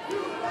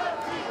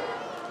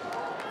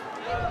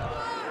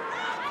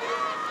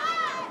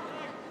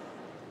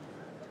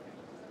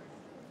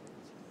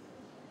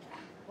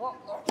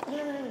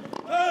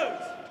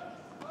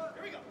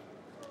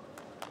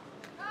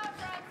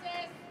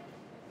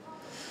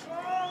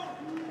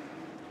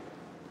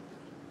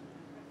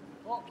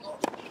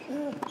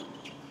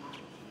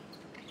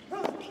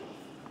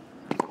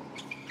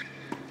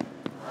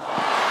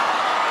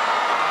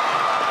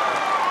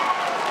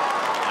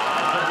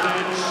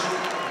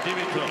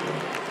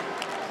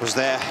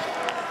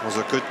 Was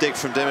a good dig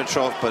from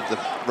Dimitrov, but the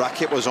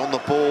racket was on the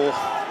ball.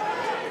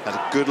 Had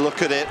a good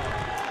look at it.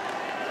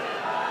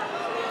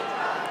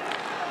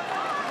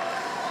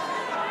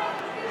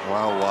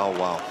 Wow, wow,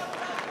 wow.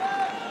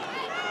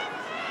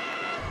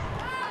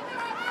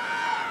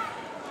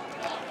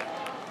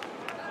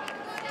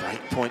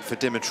 Break point for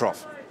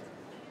Dimitrov.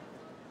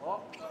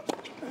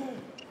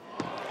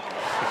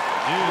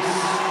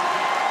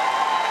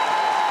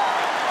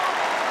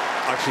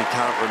 I actually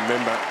can't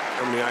remember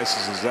how many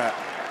aces is that.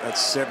 That's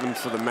 7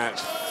 for the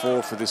match,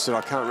 4 for this set.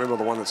 I can't remember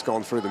the one that's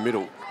gone through the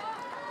middle.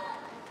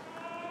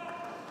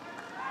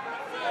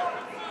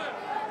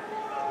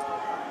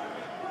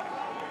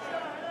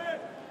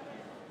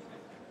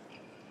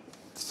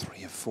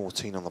 Three of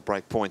 14 on the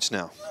break points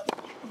now.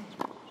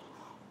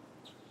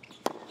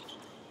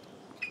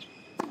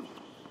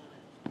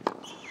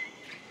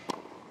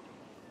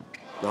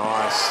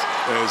 Nice.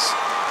 There's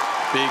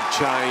big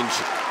change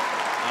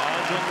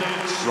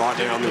right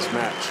now in this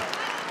match.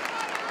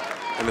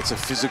 And it's a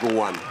physical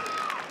one.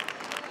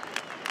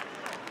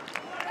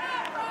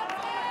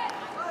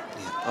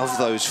 Yeah, of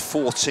those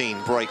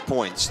 14 break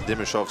points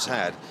Dimitrov's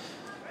had,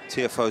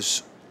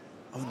 Tiafoe's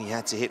only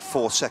had to hit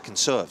 4 second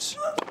serves.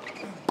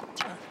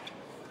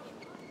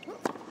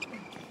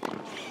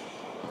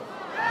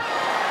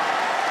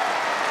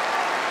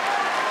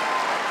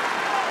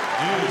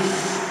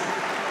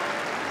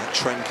 That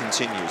trend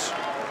continues.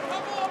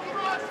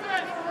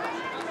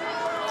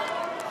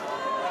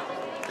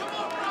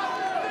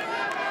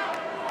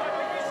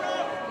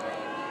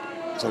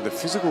 So the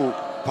physical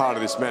part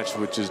of this match,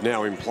 which is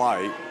now in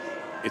play,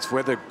 it's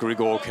whether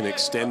Grigor can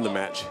extend the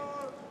match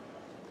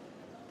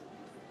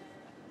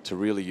to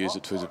really use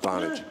it to his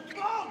advantage.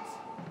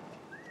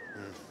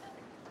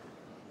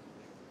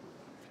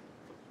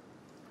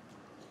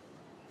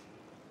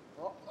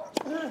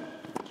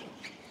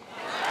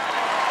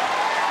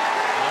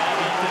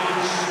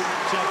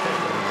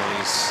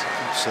 He's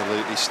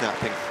absolutely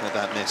snapping at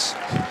that miss.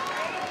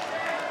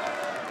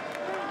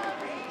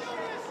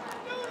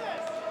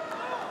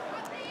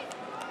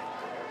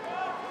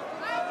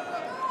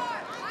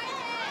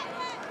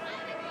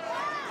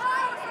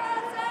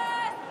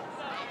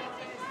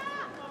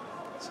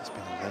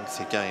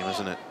 Game,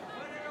 isn't it?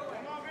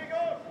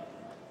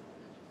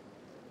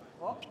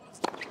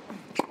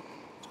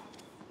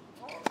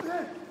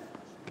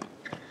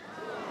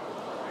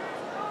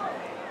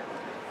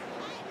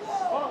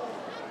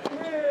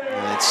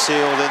 And it's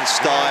sealed in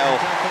style.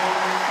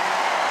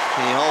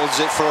 He holds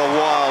it for a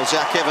while.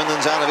 Jack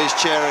Evanen's out of his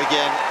chair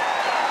again.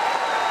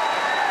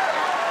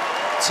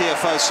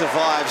 Tiafoe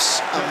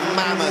survives a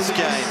mammoth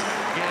game.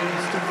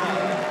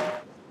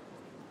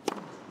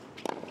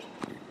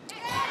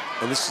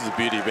 And this is the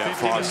beauty about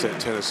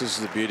 5-set tennis. This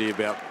is the beauty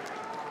about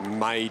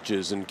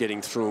majors and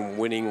getting through and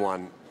winning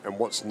one and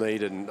what's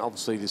needed. And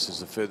obviously this is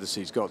the furthest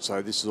he's got,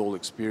 so this is all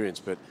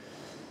experience. But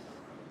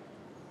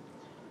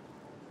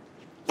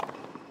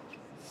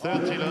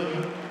 30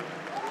 love.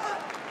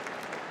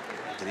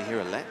 Did he hear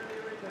a let?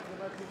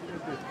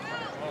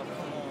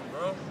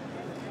 Bro.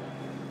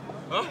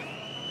 Huh?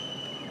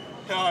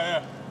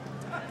 Yeah.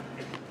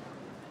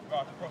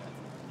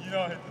 You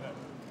know I hit that.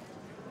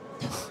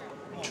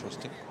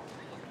 Interesting.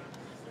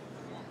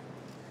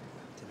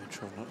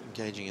 Dimitrov not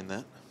engaging in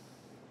that.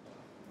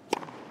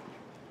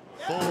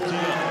 40.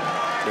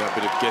 Yeah, a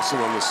bit of guessing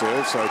on the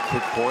serve, so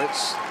quick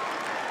points.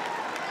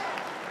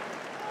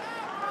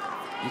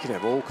 You can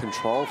have all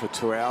control for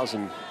 2 hours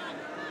and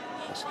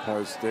I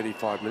suppose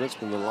 35 minutes,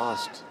 but in the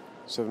last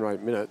 7 or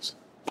 8 minutes,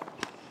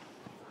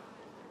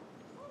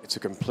 it's a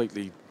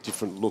completely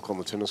different look on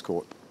the tennis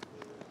court.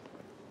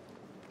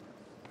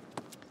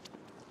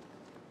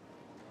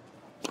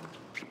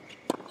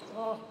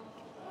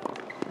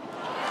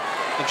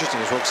 Interesting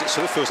as well, because it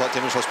sort of feels like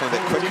Dimitrov's playing a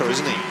bit quicker,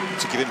 isn't he?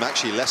 To give him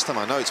actually less time.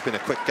 I know it's been a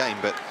quick game,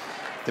 but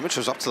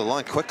Dimitrov's up to the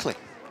line quickly.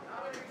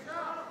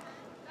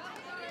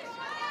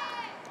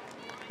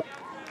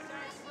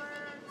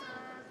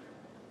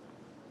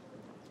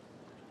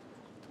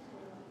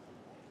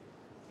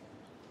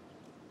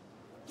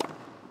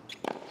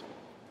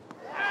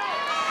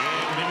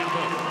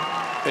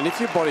 And if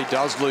your body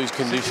does lose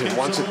condition,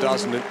 once it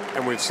doesn't,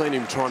 and we've seen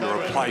him trying to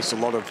replace put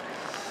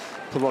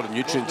a lot of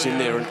nutrients in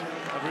there, and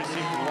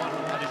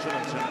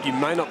you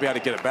may not be able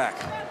to get it back.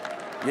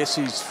 Yes,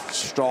 he's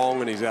strong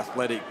and he's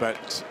athletic,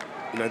 but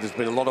you know there's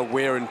been a lot of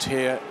wear and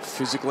tear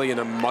physically and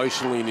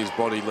emotionally in his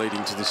body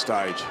leading to this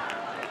stage.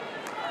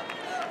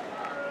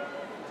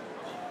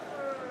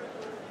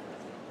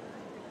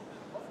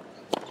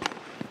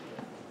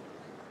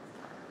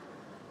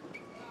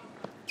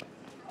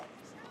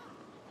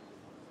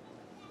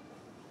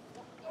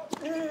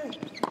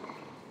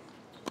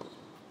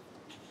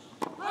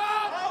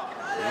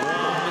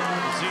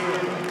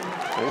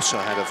 Also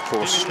had, of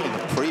course, in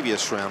the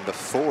previous round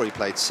before he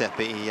played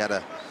Seppi, he had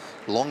a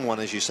long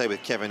one, as you say,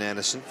 with Kevin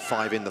Anderson,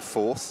 5 in the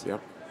 4th.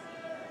 Yep.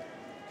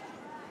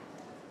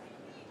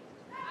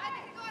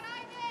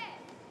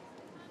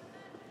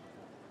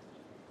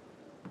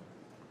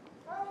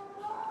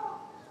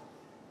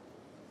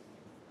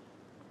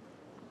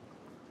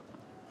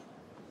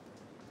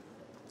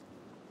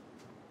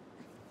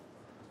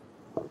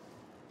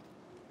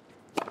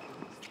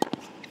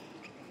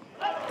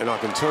 And I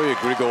can tell you,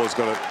 Grigor's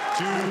got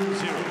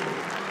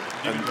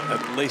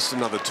at least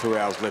another 2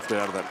 hours left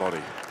out of that body.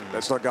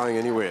 That's not going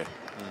anywhere.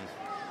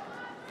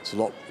 It's a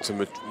lot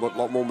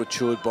more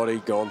matured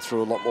body, gone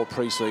through a lot more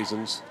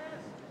pre-seasons.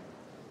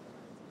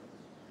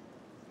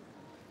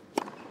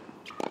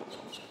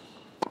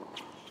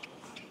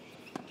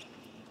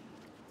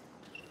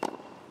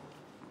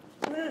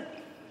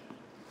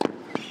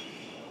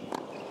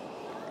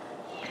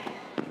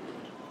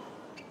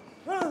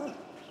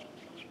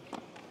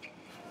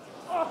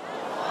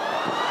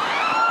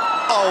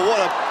 Oh, what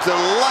a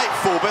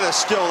delightful bit of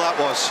skill that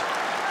was.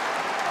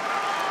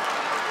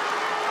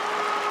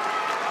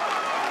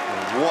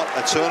 What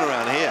a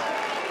turnaround here.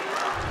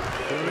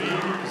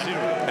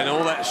 3-0. And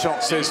all that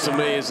shot says to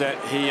me is that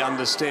he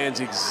understands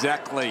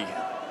exactly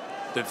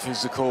the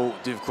physical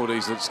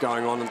difficulties that's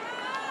going on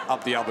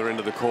up the other end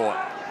of the court.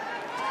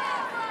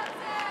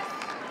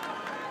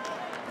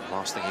 The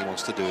last thing he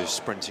wants to do is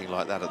sprinting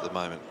like that at the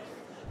moment.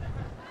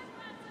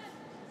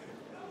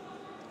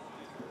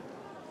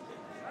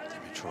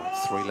 Dimitrov,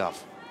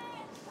 3-love.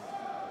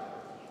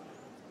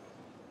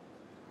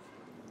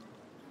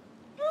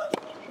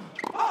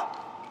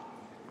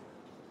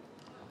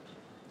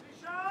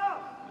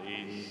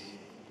 Please.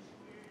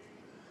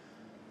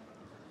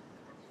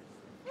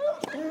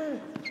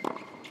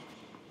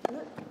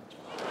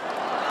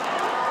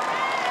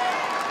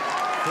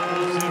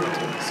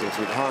 So if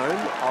at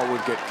home, I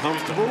would get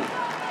comfortable.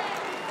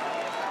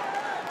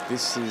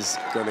 This is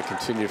going to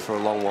continue for a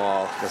long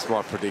while. That's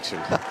my prediction.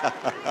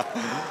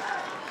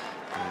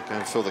 Go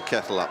and fill the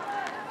kettle up.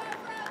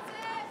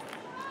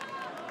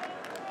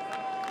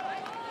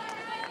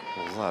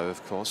 Although,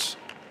 of course,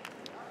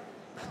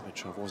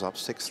 Dimitrov was up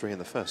 6-3 in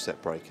the first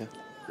set breaker.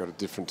 Got a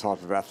different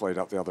type of athlete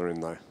up the other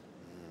end, though.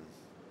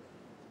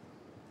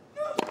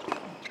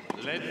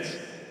 Let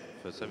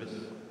for service.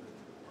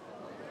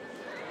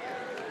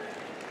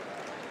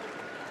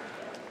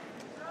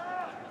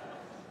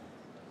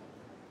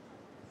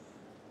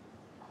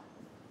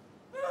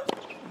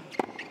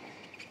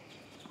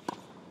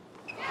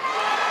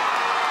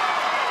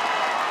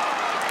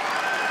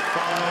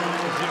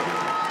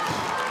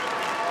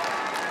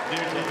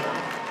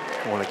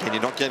 Well, again,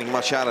 you're not getting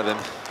much out of him.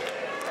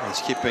 He's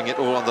keeping it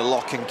all under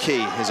lock and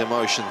key, his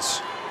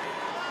emotions.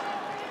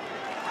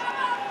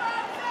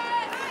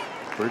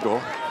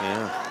 Grigor.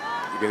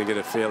 Yeah. You're going to get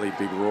a fairly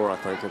big roar, I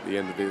think, at the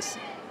end of this.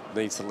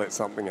 Needs to let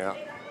something out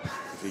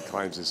if he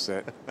claims his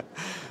set.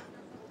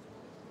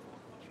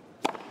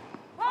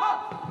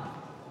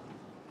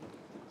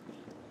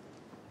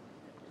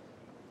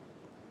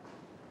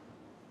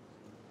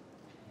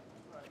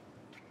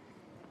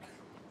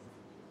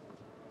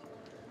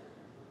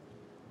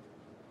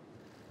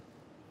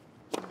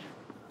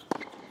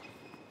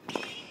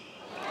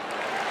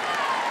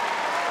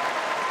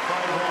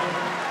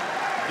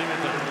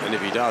 And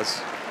if he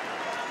does,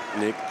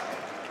 Nick,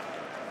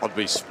 I'd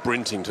be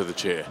sprinting to the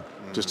chair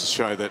just to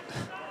show that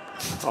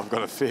I've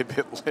got a fair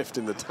bit left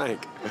in the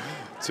tank.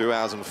 2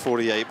 hours and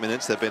 48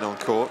 minutes they've been on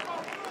court.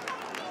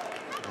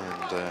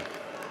 And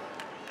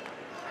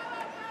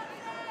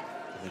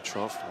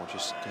Dimitrov will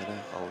just get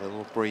a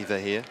little breather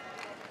here.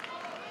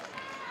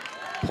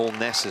 Paul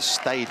Ness has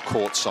stayed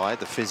courtside,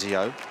 the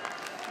physio.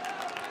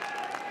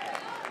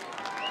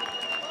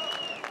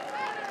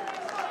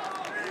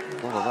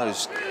 One of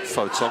those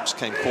photogs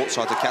came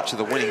courtside to capture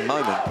the winning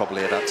moment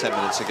probably about 10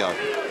 minutes ago.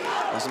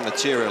 Hasn't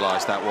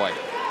materialised that way.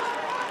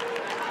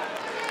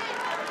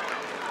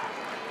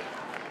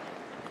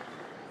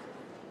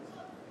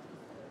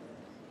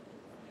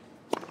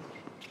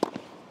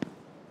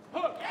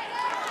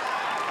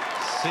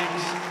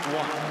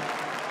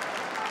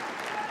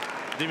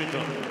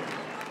 Dimitrov.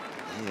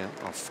 Here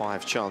are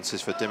 5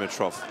 chances for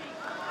Dimitrov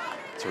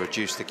to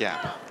reduce the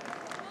gap.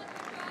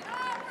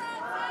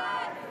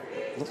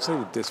 I'm not seeing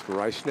the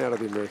desperation out of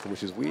the American,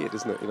 which is weird,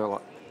 isn't it? You know,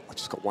 like, I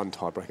just got one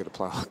tiebreaker to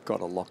play. I've got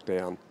to lock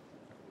down,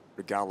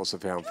 regardless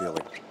of how I'm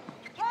feeling.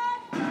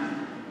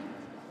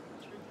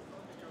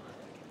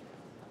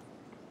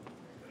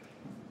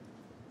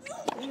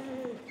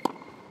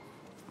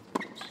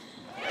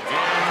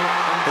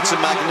 It's a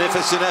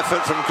magnificent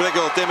effort from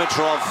Grigor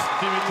Dimitrov,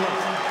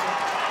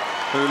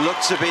 who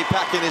looked to be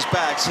packing his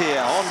bags here.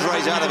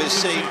 Andre's out of his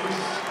seat.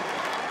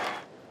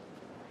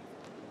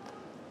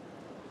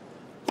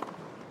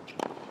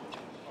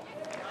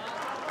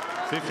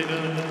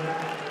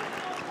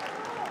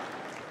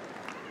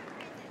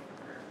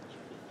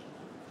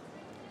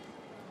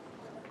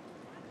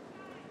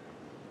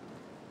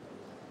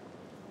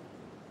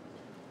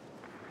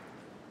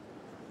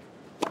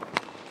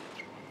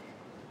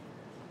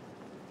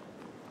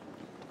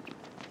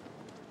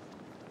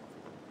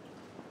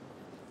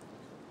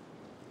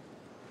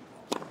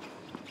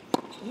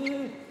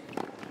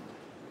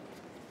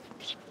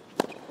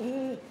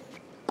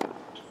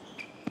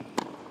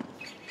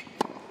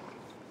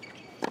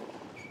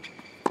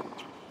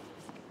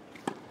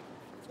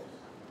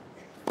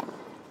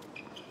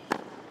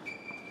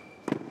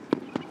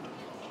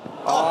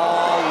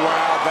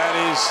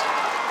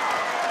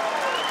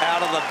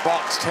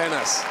 Box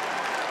tennis.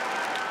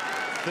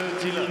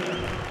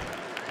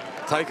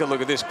 Take a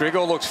look at this.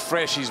 Grigor looks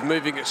fresh. He's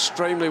moving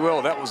extremely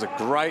well. That was a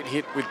great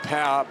hit with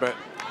power, but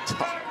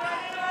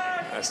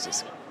that's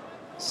just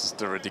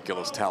a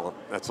ridiculous talent.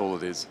 That's all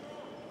it is.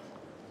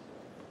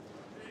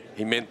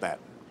 He meant that.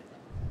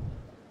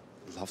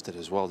 Loved it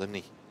as well, didn't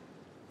he?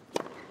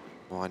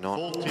 Why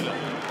not?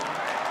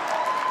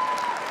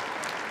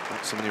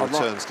 Not so many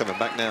returns coming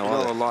back now,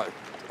 are there?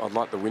 I'd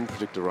like the win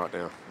predictor right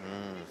now.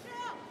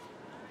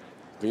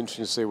 Be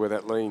interesting to see where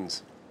that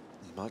leans.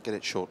 He might get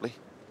it shortly.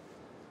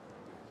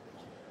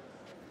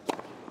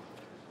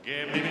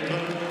 Game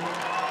Dimitrov.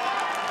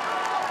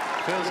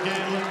 First game,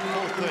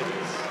 4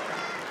 sets.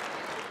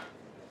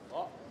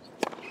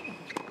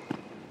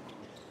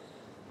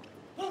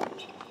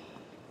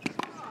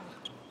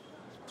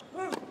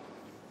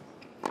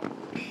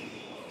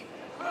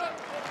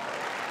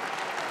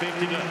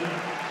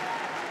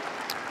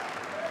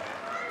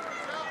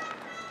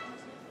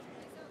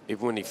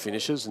 Even when he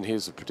finishes, and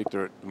here's the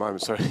predictor at the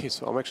moment. So I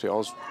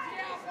was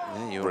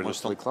you're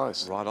almost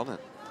close. Right on it.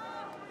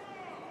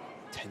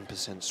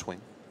 10% swing.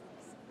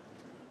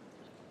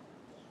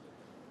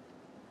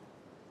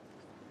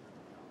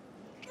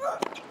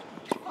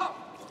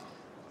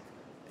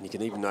 And you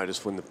can even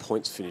notice when the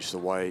points finish the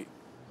way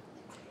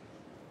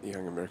the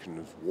young American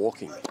is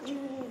walking.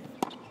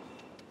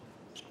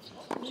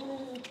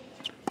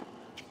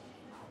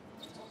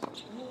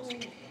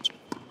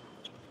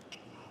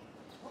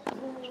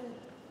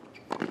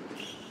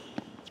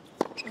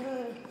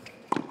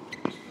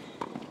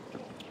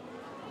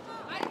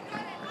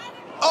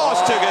 Oh,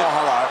 it's too good.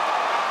 Hello.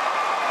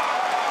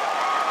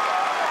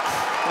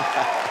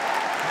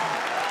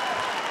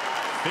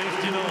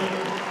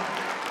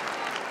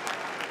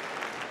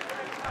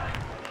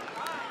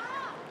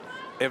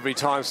 Every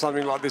time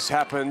something like this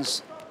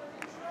happens,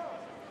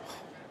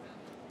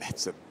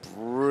 that's a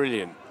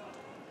brilliant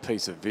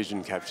piece of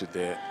vision captured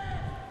there.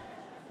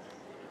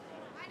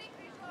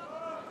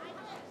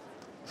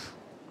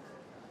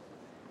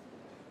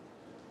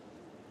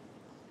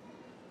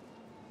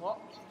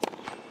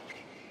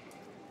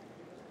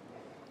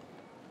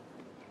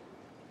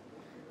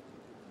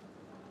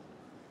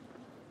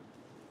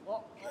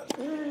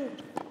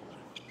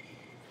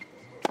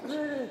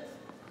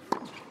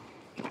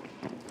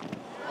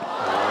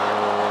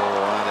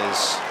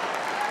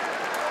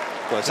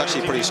 Well, it's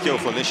actually pretty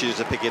skillful initiative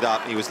to pick it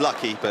up. He was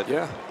lucky, but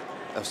yeah,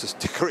 that was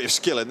just a degree of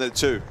skill in there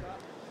too.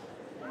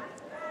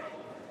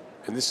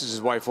 And this is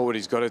his way forward.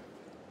 He's got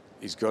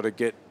to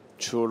get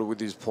shorter with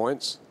his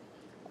points.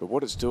 But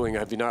what it's doing,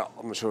 I'm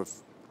not sure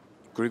if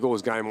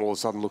Grigor's game all of a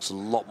sudden looks a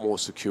lot more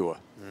secure,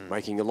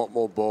 making a lot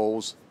more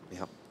balls.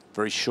 Yeah.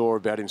 Very sure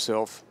about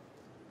himself.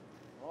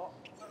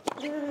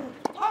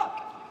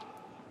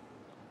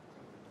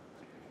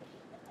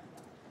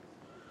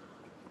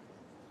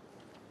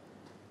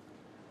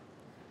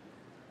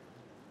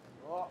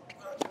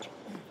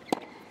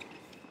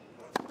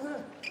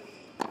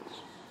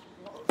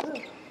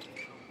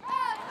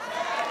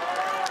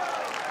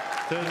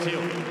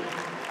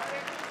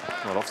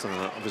 Well, often,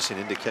 obviously,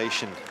 an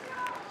indication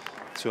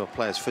to a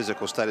player's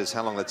physical status,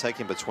 how long they're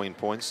taking between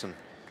points, and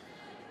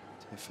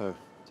Tiafoe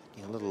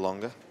taking a little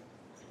longer.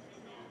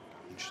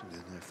 Interesting to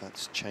know if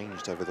that's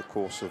changed over the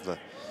course of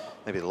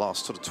maybe the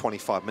last sort of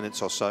 25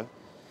 minutes or so.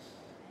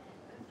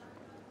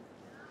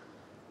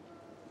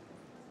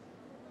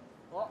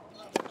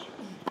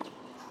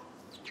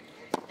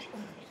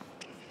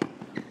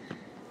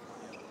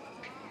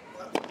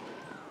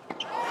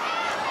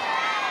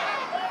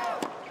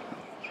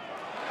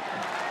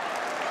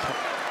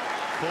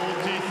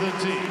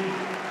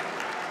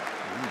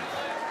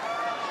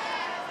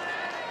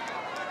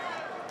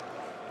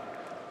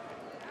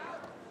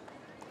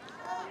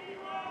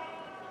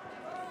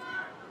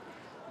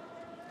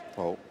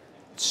 Well,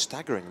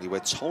 staggeringly, we're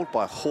told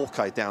by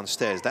Hawkeye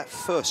downstairs that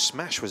first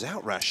smash was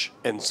out, Rash.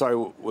 And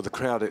so were the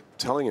crowd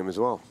telling him as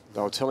well.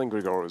 They were telling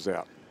Grigor it was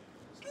out.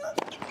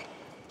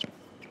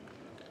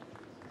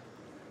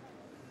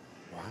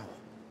 Wow.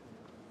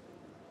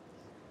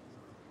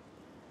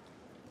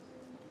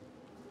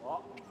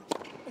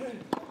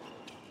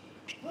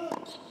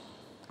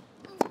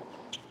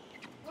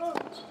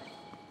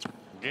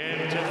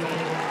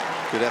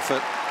 Good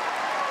effort.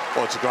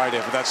 Well, it's a great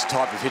effort. That's the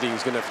type of hitting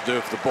he's going to have to do.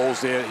 If the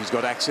ball's there, he's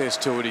got access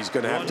to it. He's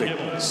going to have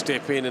to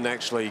step in and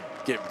actually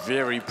get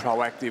very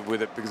proactive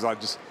with it,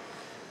 because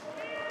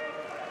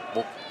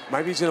well,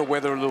 maybe he's going to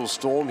weather a little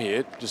storm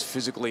here, just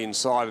physically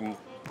inside, and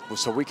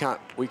so we can't.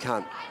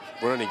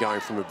 We're only going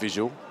from a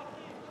visual.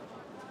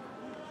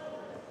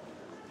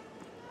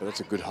 But that's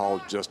a good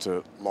hold just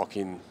to lock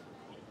in.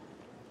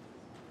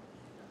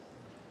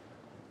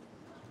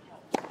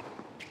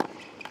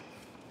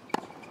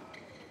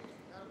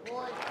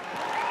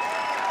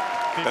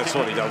 That's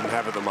what he doesn't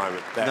have at the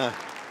moment. That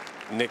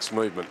next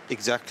movement.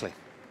 Exactly.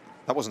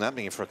 That wasn't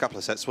happening for a couple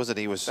of sets, was it?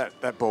 He was.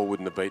 That ball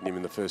wouldn't have beaten him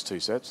in the first 2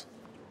 sets,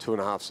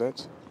 2.5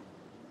 sets.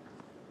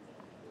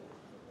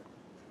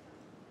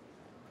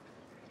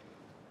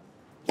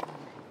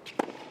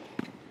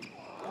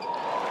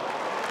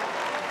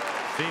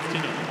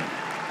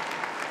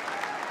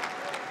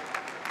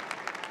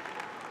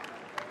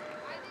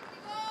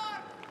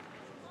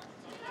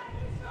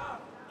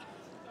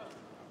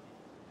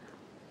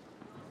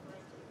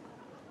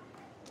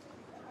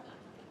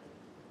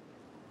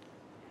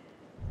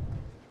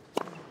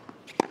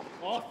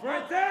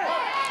 Right there!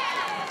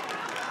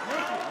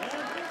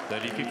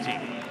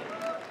 30-15.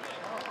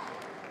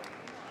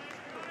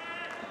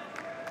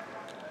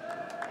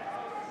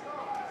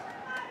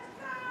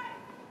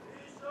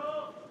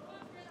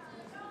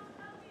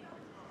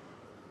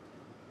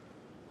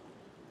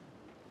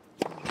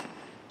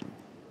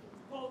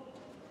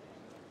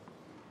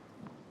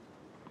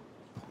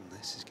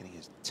 This is getting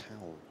his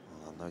towel.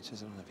 I'll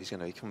notice. I don't know if he's going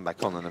to be coming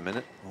back on in a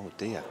minute. Oh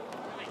dear,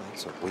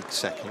 that's a weak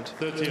second.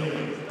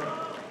 30.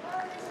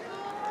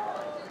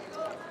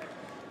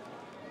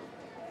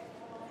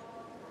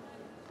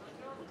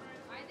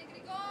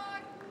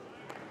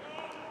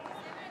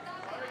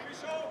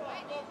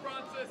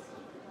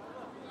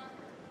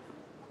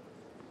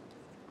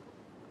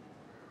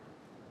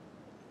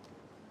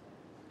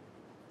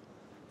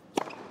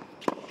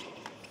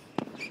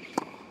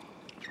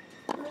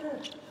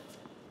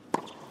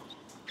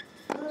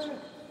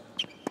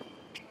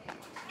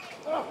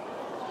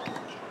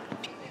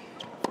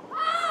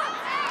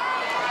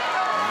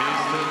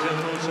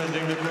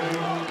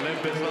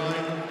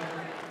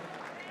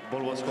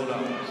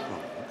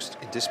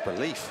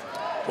 Disbelief.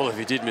 Well, if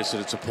he did miss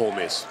it, it's a poor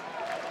miss.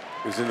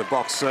 He was in the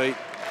box seat,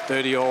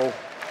 30-all.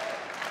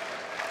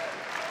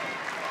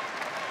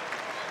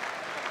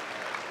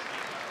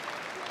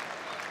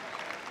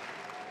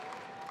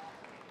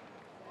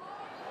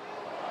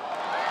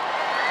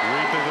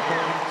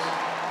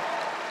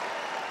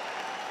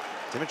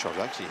 Dimitrov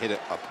actually hit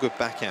a good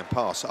backhand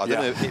pass. I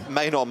don't know, it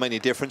may not make any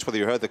difference whether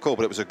you heard the call,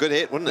 but it was a good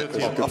hit, wasn't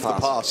it? Off the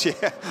pass,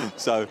 yeah.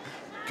 So,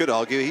 could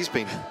argue he's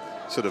been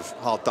sort of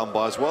hard done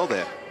by as well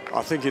there.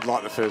 I think he'd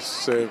like the first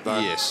serve, though.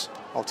 Yes.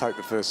 I'll take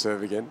the first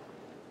serve again.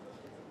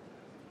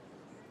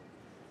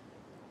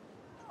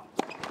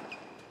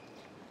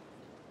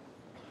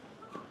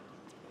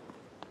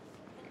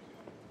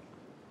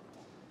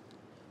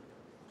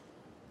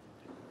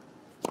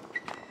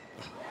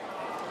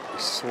 We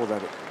saw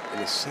that in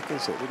the second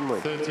set, didn't we?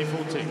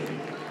 30-14.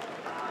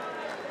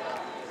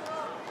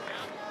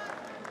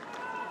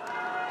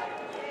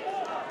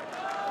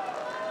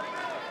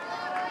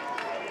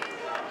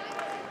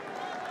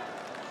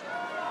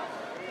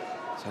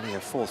 It's only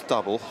a fourth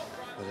double,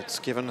 but it's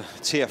given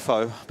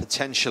Tiafoe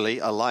potentially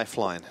a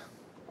lifeline.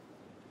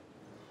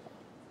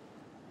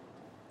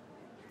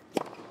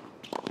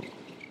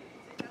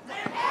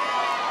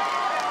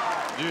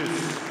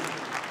 Yes.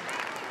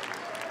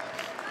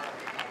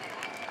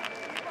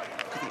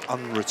 The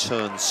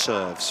unreturned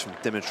serves from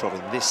Dimitrov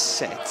in this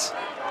set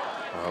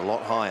are a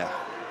lot higher.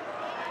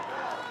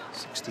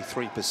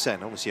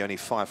 63%, obviously only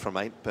 5 from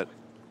 8, but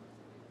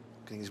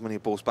getting as many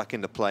balls back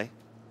into play.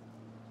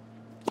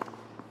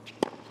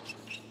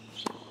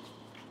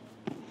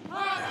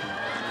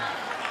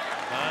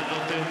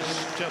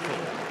 Tiafoe.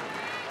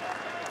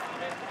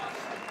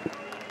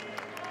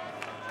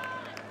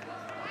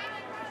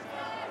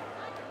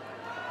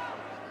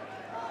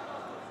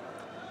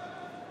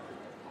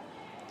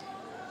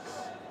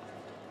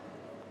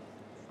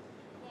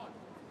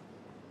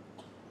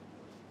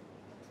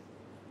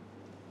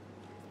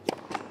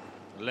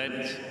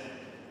 Let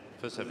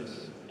for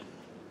service.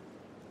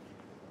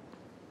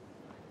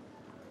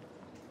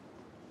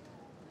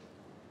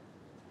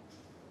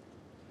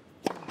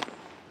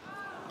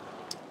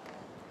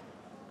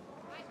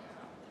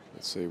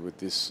 Let's see what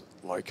this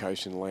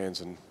location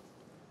lands and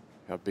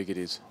how big it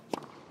is.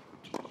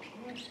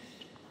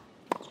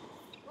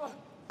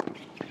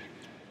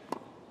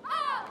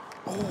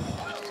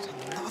 Oh,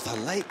 another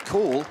late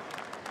call.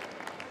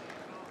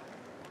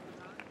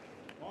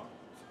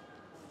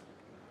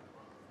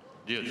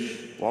 Yes.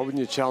 Why wouldn't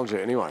you challenge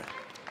it anyway?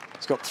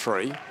 It's got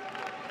 3.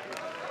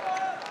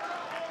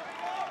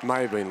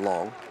 May have been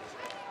long.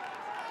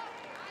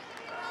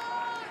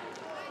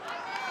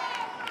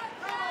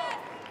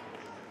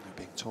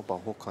 Being told by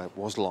Hawkeye it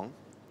was long.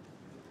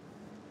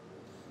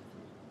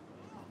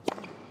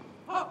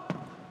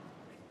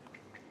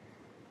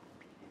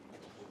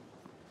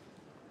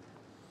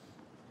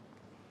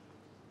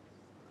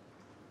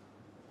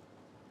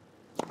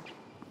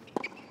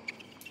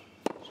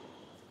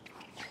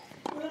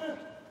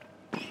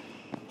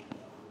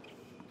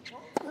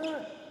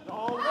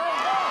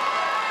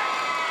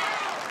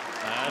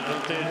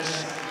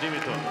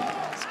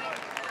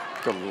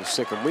 Got a little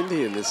second wind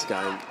here in this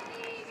game,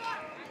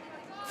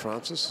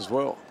 Frances, as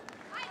well.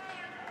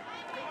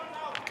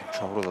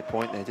 Control of the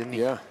point there, didn't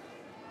he? Yeah.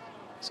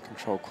 He's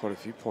controlled quite a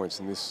few points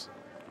in this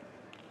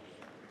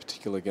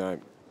particular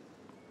game.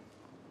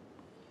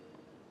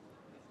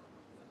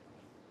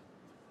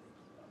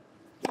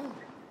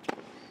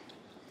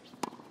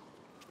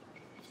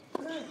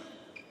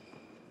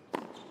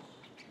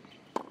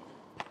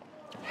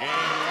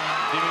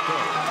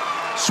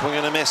 Swing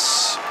and a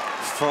miss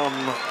from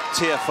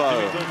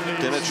Tiafoe.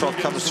 Dimitrov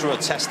comes through a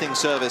testing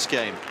service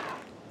game.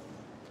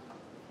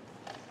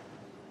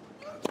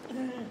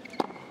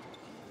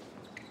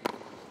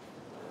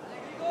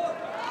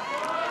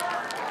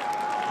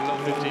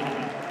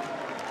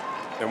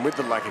 And with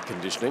the lack of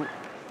conditioning,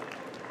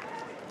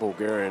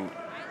 Bulgarian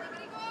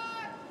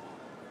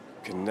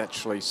can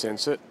naturally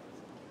sense it.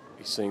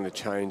 He's seeing the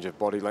change of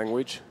body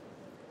language.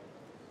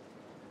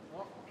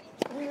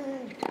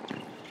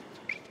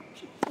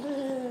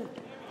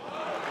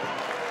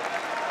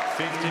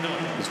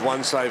 His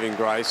one saving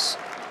grace,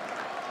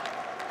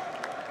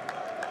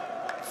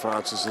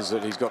 Frances, is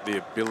that he's got the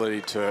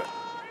ability to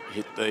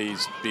hit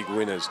these big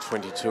winners.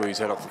 22 he's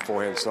had off the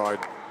forehand side.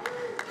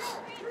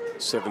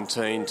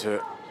 17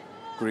 to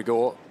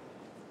Grigor.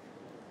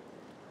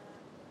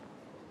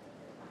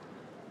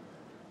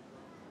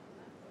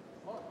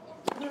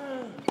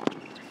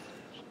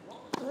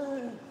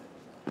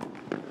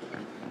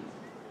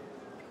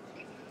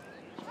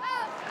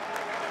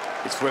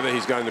 It's whether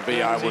he's going to be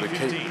able to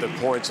keep the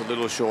points a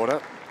little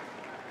shorter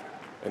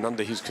and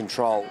under his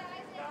control.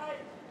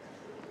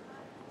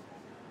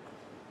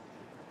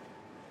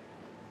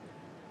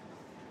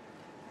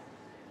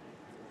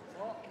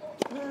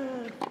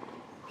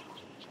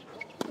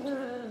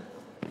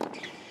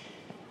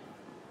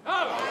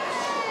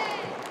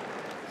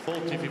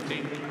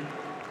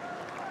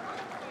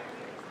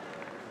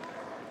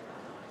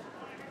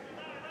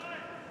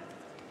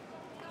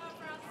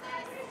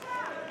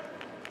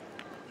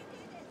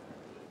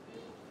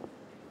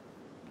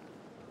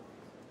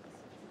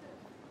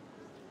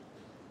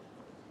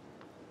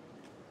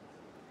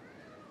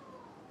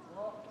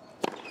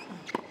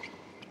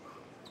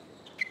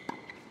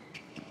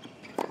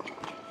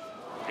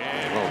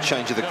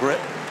 Change of the grip.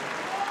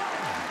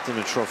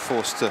 Dimitrov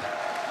forced to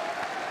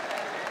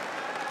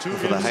go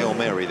for the Hail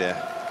Mary there.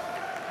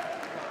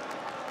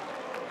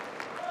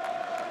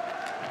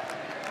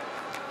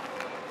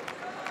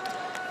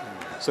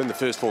 So in the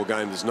first 4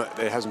 games,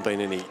 there hasn't been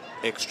any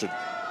extra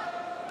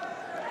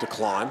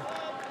decline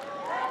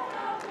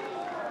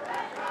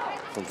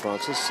from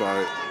Frances,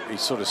 so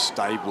he's sort of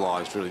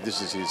stabilised really.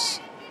 This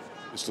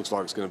looks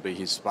like it's going to be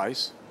his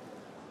space.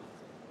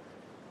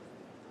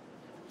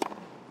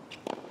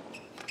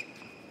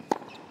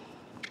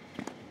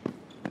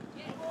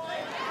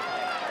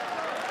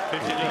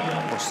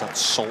 What's that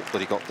salt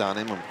that he got down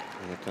him? I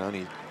can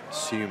only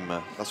assume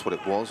that's what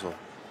it was, or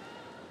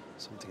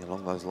something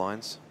along those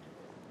lines.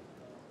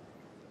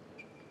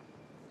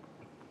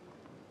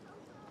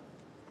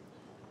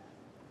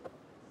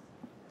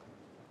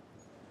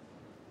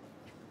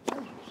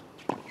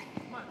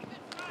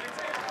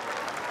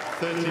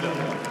 He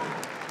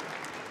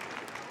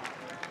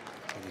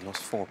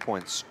lost 4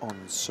 points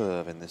on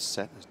serve in this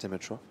set as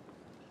Dimitrov. All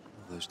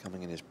those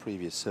coming in his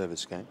previous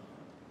service game.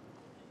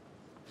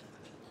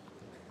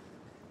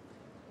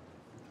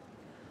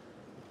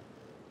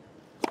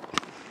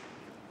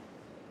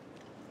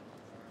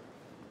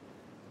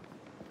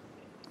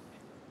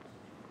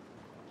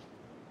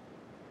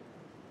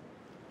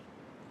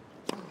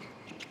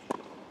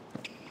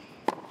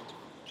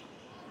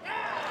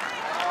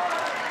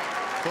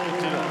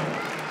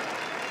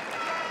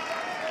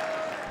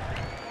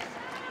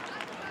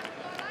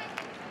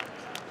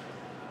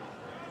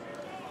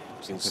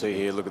 You can see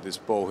here, look at this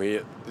ball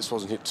here. This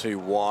wasn't hit too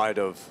wide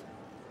of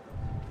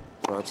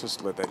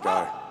Frances. Let that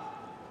go.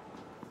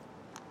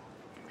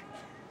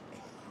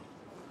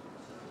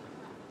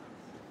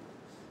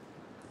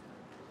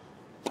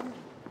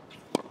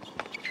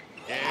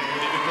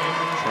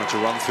 Trying to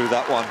run through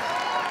that one.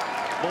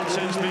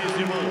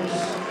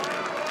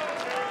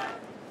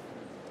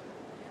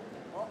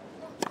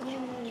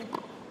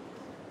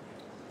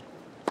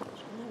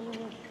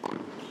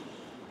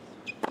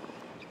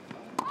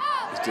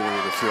 He's dealing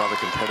with a few other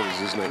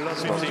competitors, isn't he?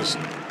 It's not just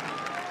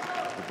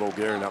the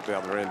Bulgarian up the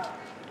other end.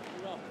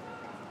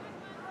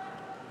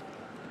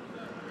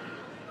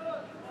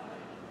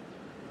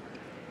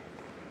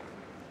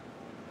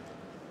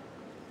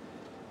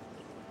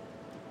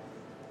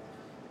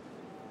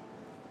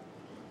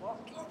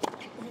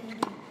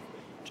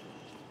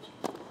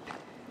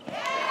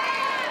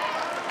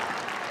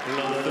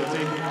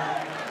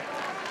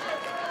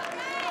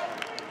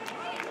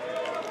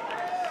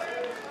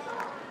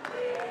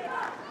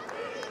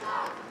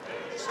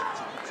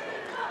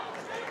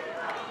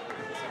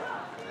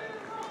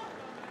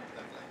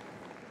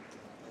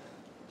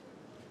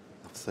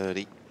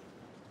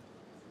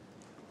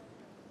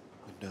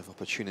 Window of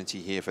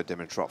opportunity here for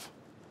Dimitrov.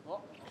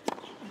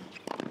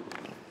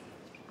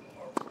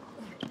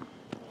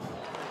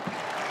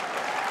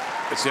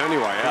 It's the only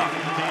way out,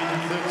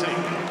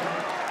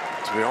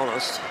 to be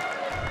honest.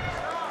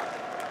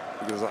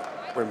 Because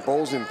when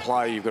ball's in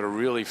play, you've got a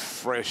really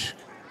fresh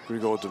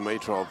Grigor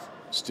Dimitrov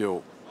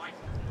still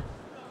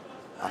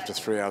after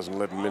 3 hours and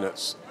 11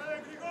 minutes.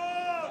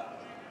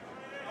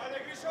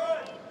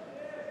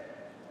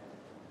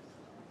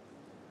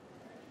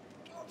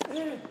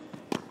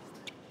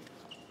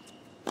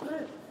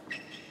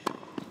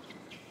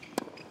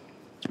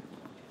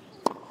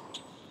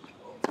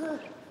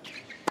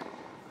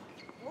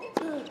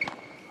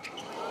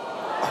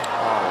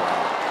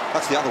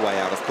 That's the other way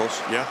out, of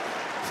course. Yeah,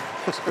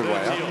 it's a good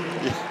way out.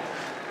 Yeah.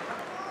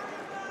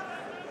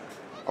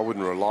 I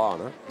wouldn't rely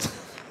on it.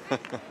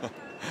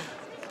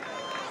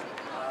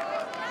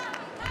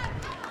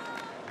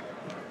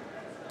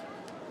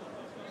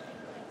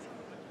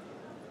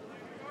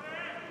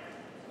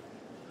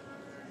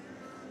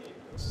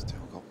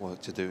 Still got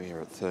work to do here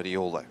at 30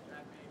 all, though.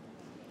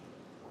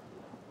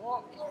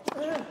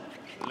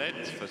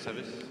 Led for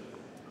service.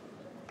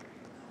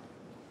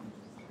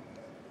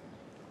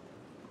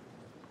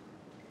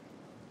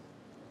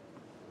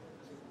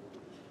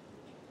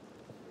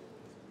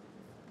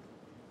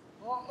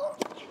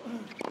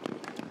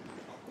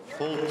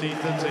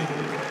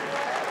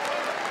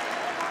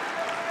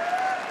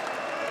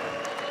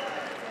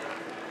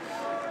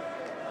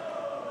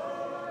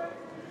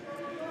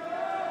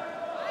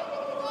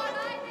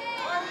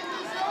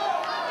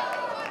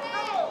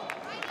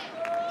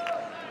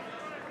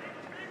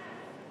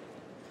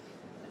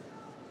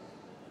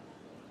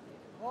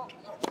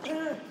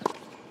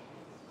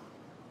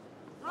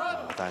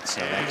 That's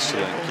an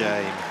excellent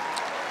game.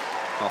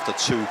 After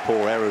 2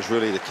 poor errors,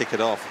 really, to kick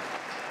it off.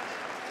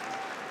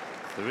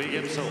 3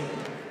 games sold.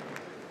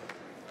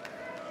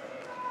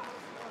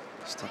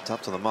 Stepped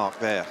up to the mark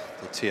there,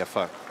 the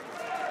Tiafoe.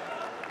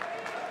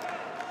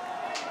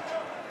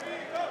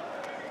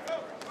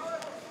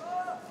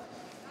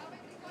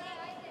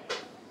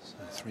 So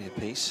 3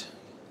 apiece.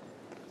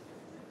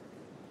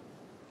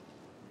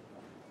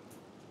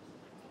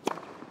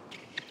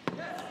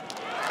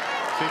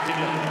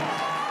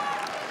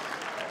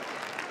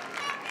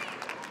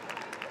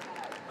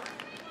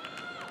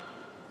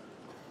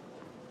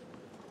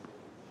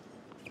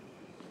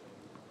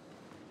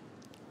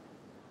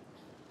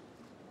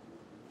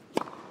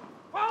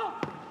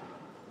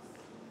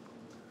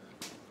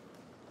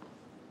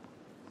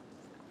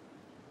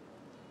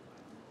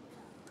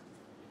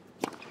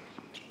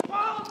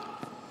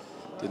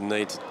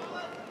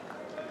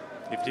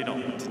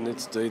 Didn't need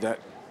to do that,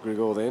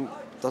 Grigor, then.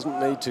 Doesn't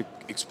need to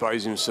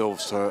expose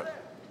himself to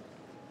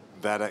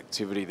that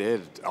activity there.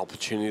 The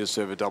opportunity to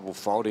serve a double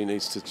fault. He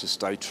needs to just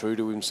stay true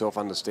to himself,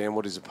 understand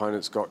what his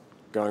opponent's got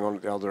going on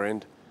at the other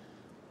end.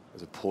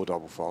 There's a poor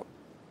double fault.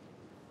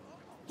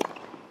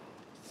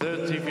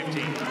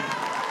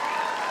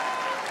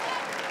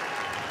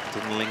 30-15.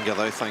 Didn't linger,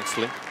 though,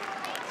 thankfully,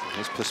 from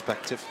his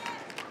perspective.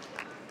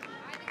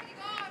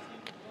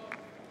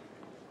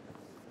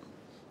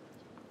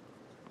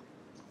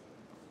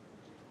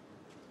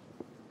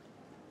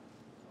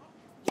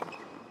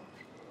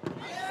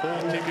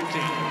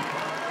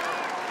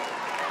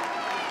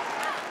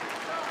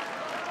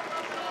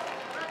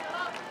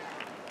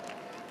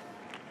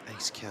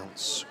 Ace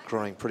counts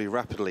growing pretty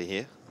rapidly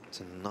here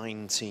to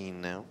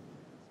 19 now.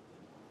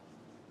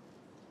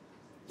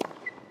 Well,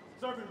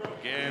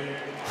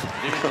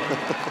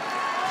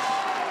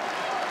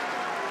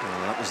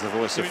 that was the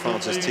voice of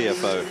Frances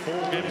Tiafoe,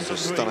 who's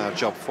just done our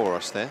job for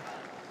us there.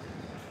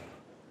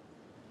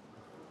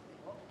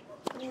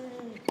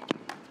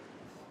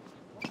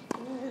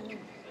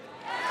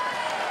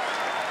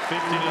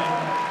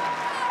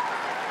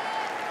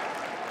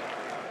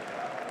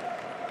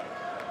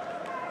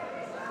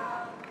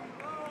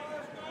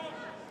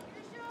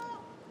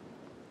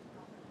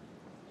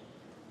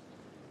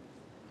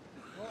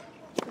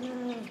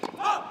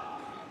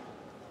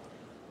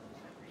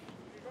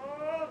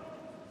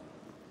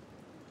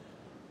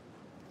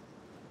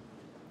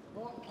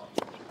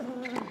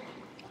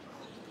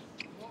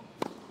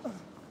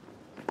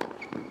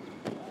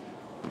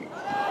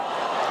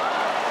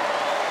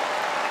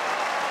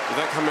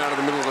 come out of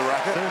the middle of the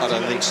racket? I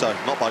don't think so.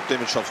 Not by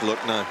Dimitrov's look,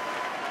 no.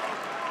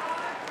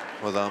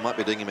 Although I might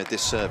be doing him a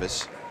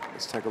disservice.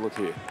 Let's take a look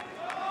here.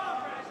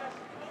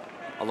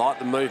 I like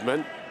the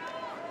movement.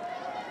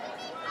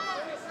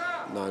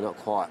 No, not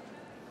quite.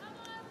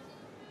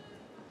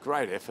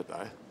 Great effort,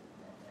 though.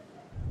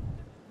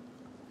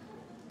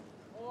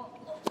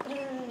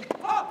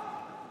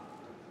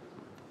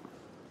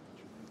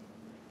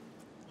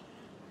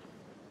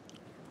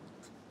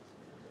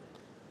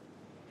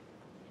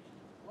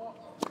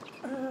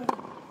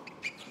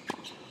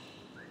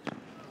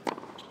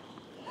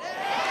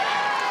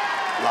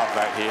 Love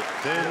that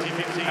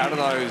hit. Out of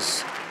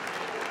those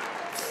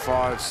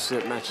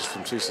 5-set matches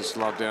from 2 sets to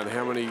love down,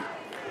 how many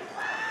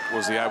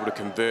was he able to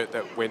convert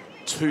that went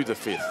to the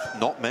 5th?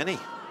 Not many.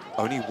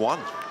 Only 1,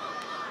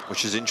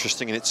 which is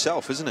interesting in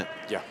itself, isn't it?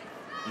 Yeah.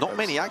 Not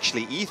many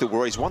actually either,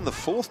 where he's won the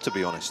 4th, to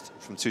be honest,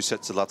 from 2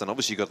 sets to love. And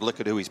obviously you've got to look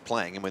at who he's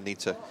playing, and we need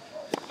to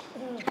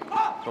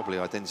probably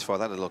identify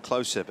that a little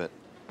closer, but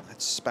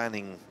that's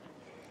spanning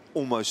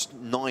almost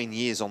 9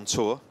 years on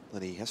tour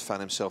that he has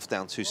found himself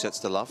down 2 sets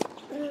to love.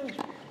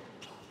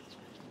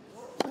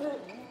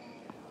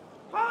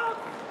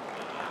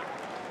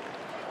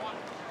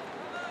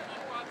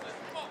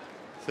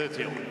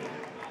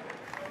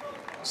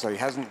 So he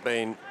hasn't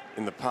been,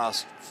 in the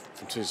past,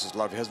 from 2 sets to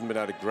love, he hasn't been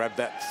able to grab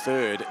that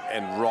 3rd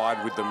and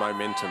ride with the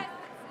momentum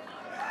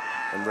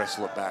and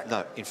wrestle it back.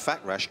 No, in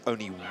fact, Rash,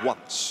 only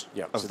once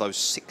Yep. of those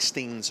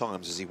 16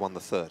 times has he won the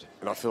 3rd.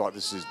 And I feel like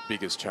this is his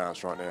biggest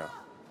chance right now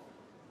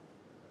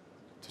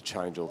to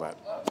change all that.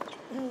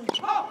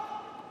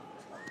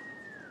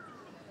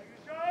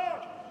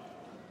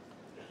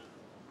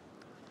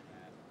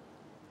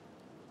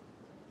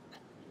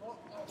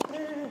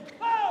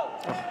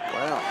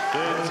 Wow.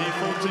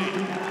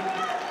 30-14.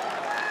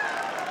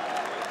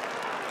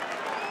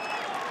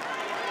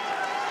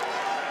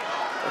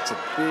 That's a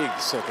big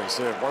second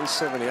serve.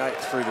 178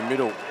 through the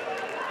middle.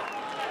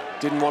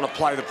 Didn't want to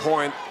play the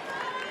point.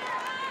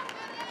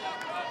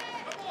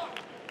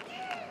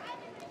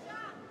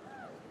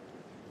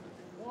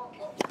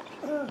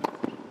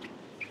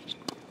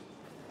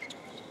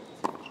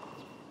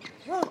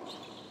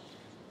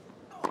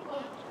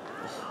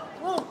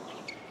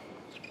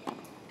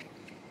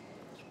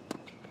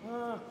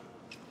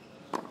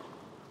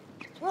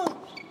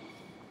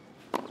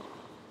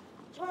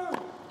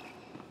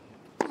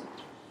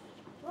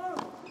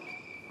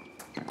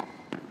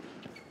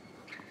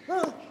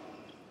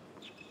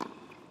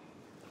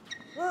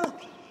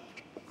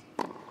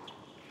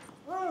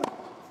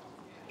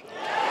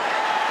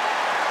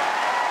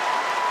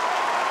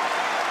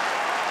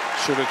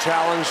 Should have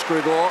challenged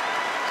Grigor.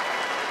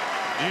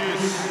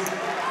 Yes.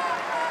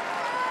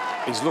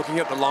 He's looking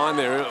at the line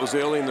there. It was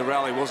early in the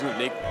rally, wasn't it,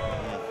 Nick?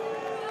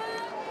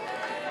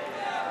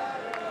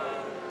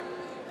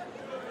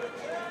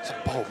 It's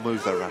a bold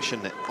move though, Rash,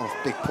 isn't it? On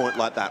a big point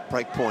like that,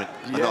 break point.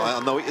 Yeah. I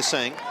know what you're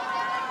saying.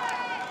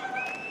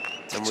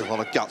 Takes a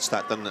lot of guts,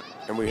 that, doesn't it?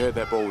 And we heard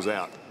that ball was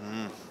out.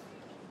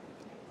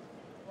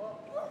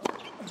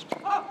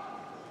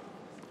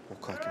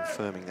 Okay,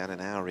 confirming that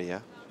in our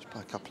ear, just by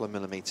a couple of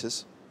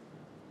millimetres.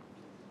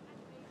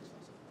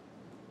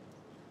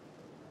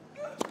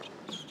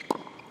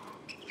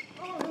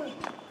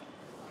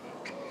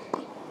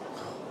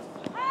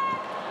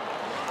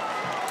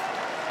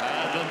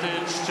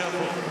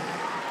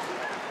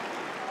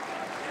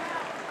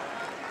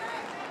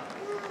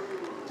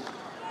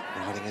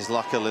 Riding his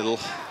luck a little.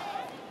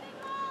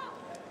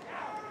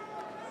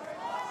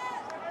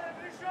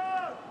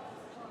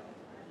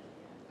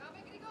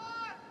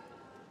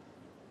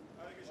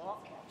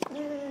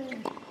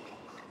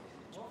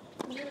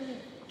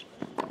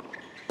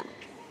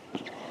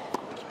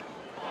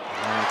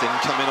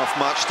 Didn't come in off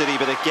much, did he?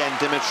 But again,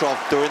 Dimitrov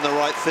doing the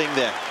right thing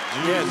there.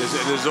 Yeah, and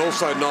there's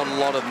also not a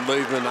lot of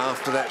movement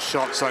after that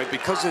shot. So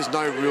because there's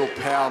no real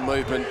power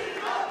movement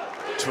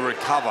to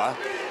recover,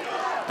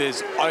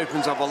 there's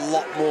opens up a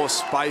lot more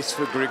space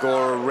for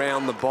Grigor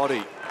around the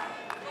body,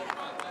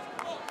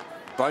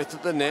 both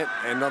at the net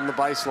and on the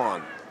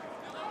baseline.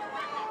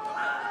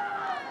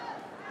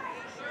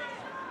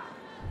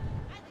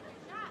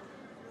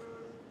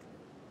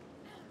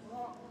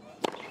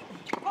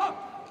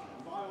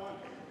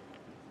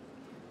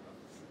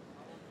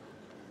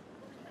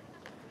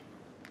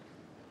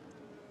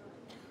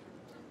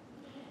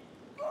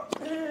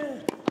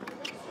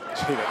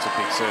 Gee, that's a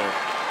big serve.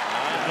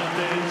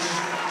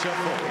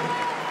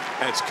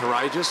 And it's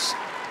courageous,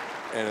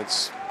 and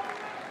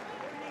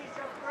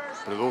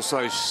but it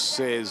also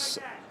says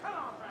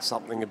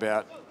something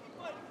about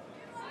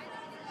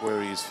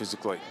where he is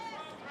physically.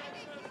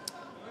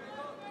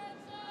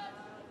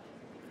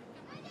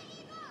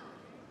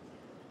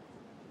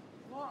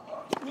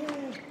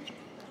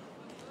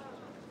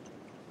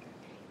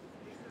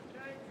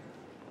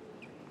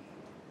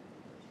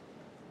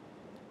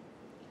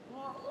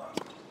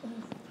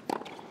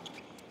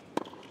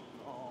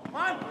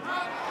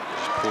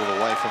 Pulled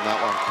away from that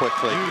one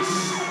quickly.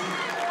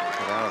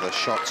 Got out of the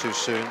shot too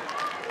soon.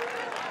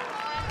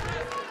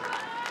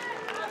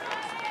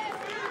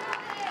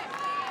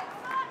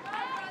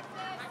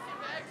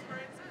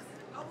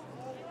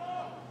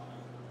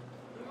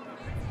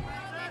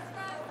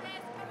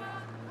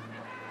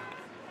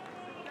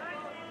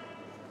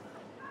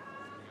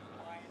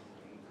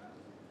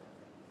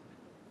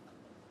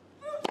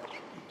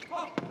 He's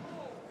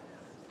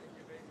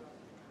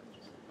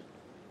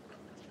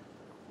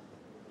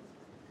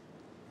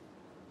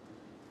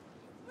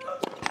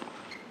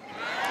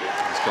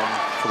gone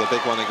for the big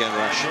one again,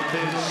 Rash.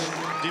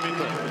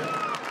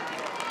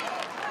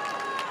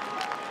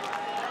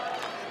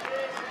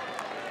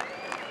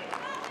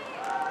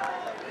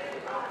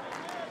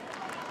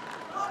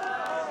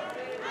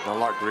 I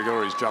like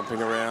Grigor, he's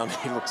jumping around,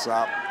 he looks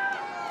up,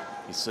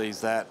 he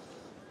sees that.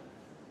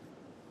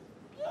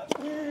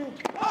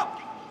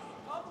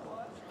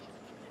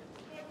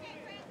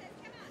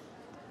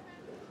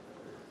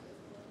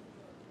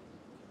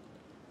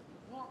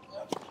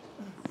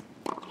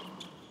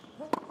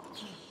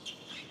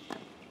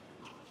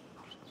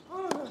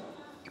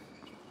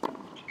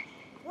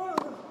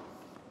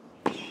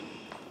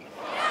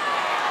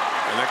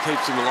 And that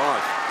keeps him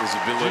alive, his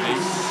ability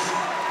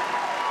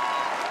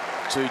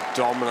to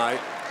dominate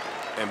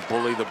and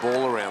bully the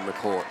ball around the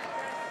court.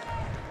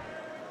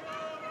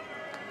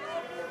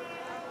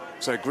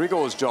 So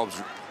Grigor's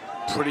job's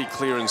pretty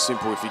clear and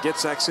simple. If he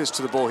gets access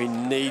to the ball, he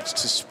needs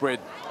to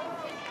spread.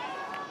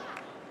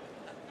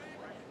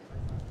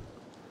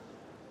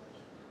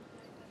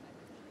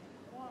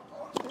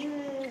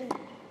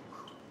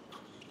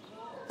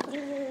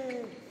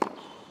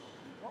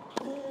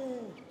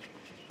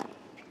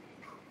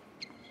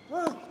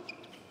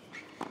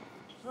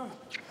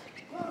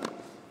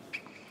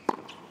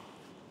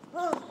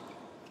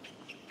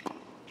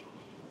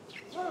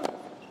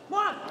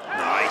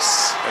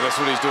 That's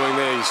what he's doing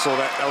there. You saw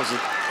that. That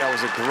was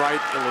a great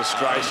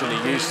illustration.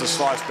 He used the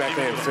slice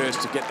backhand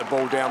first to get the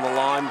ball down the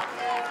line,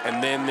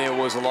 and then there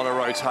was a lot of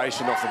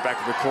rotation off the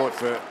back of the court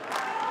for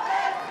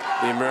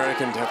the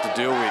American to have to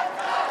deal with.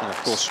 And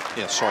of course,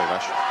 yeah, sorry,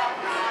 Rash.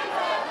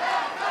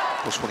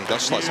 Of course, when he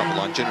does slice up the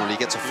line, generally he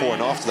gets a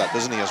forehand after that,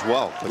 doesn't he, as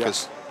well?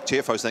 Because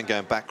Tiafoe's then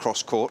going back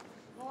cross court.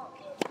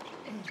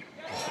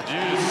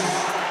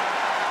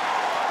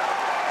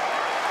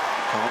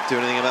 Can't do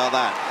anything about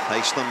that.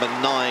 Ace number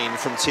 9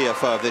 from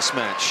Tiafoe of this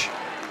match.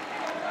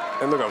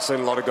 And look, I've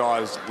seen a lot of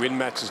guys win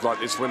matches like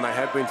this when they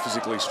have been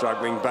physically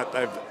struggling, but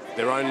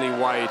their only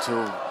way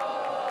to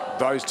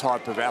those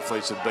type of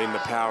athletes have been the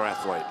power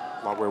athlete,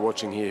 like we're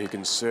watching here, who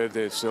can serve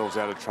themselves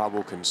out of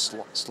trouble, can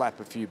slap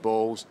a few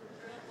balls.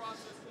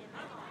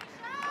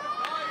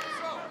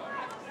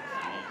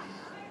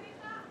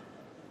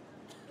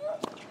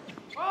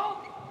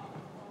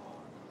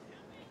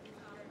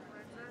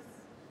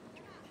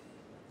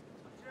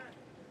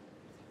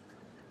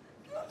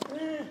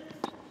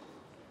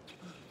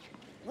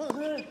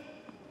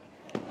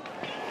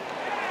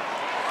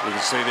 You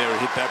can see there he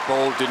hit that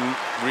ball, didn't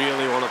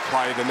really want to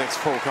play the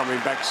next ball coming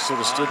back, just sort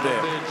of stood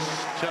there.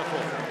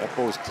 That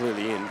ball's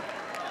clearly in.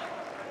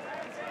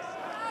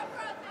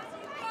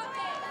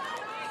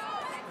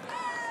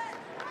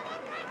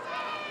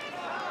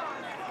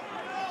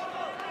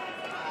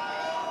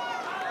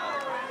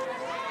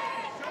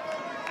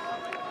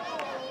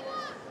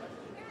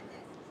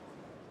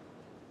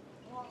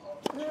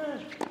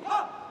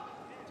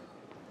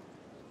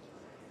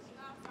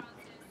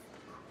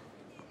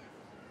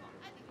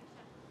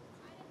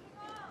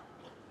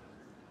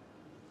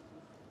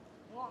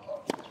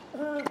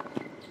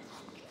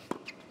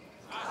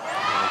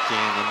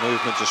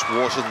 Movement just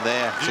wasn't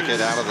there to get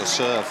out of the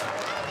serve.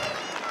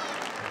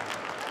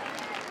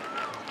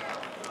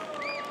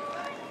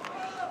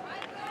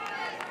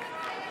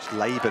 It's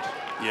laboured.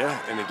 Yeah,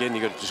 and again,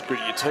 you've got to just grit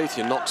your teeth.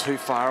 You're not too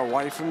far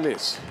away from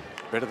this.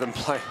 Better than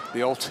play.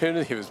 The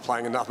alternative is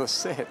playing another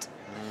set.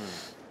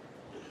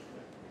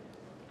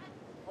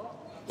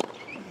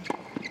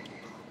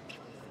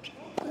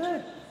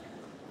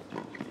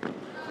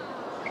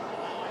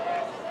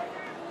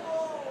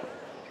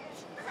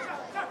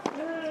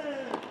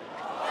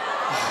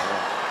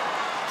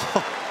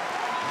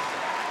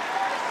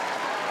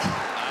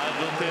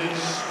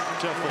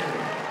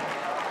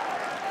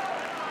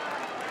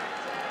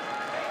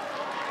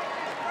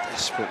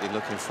 Desperately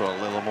looking for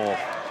a little more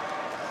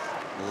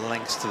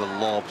length to the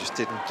lob, just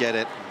didn't get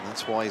it, and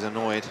that's why he's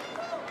annoyed.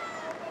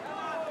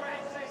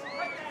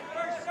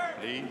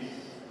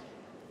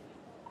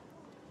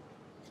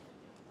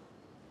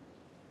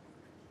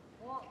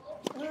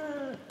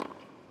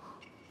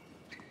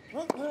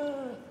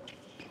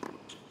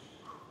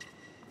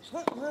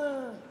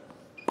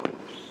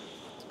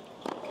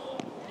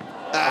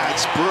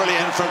 That's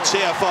brilliant from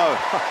Tiafoe.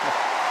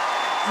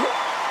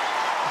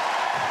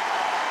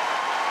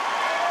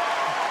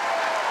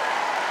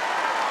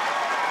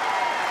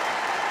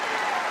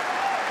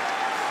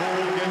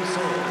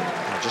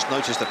 I just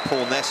noticed that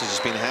Paul Ness has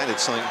just been handed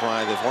something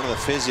by one of the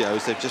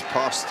physios. They've just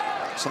passed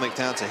something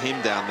down to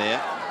him down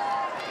there.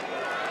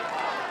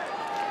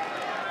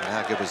 And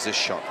how good was this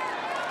shot?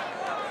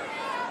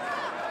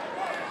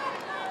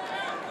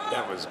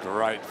 That was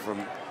great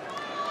from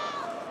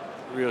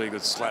really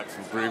good slap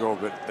from Grigor,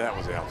 but that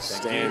was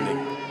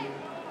outstanding.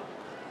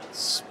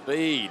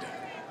 Speed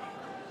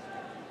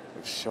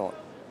of shot.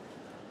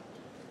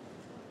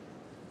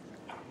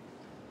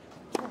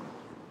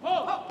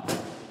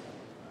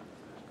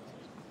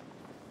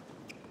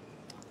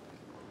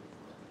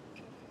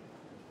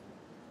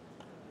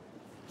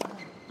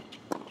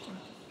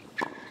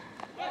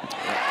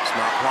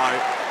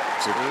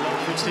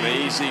 It's an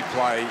easy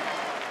play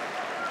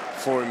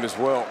for him as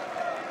well.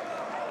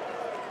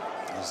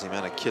 There's the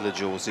amount of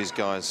kilojoules these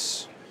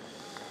guys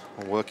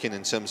are working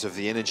in terms of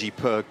the energy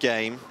per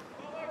game.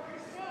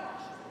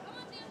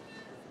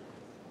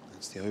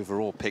 That's the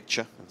overall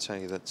picture. I'll tell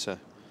you that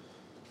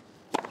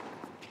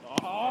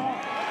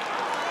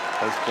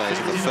both players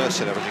in the first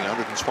set averaging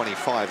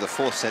 125, the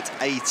fourth set's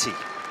 80.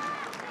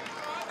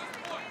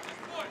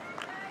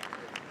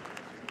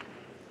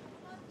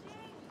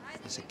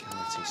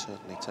 Physicality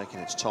certainly taking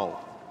its toll.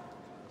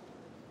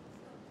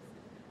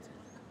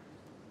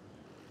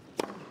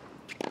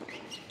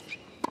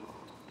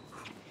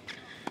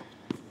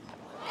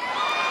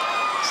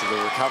 So the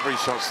recovery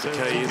shot's the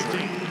key, isn't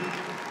it?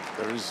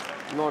 There is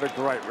not a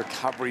great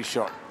recovery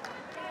shot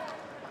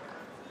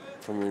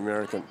from the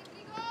American.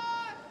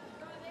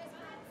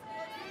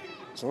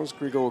 As long as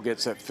Grigor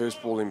gets that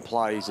first ball in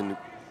play, he's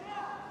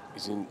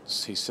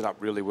set up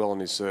really well on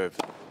his serve.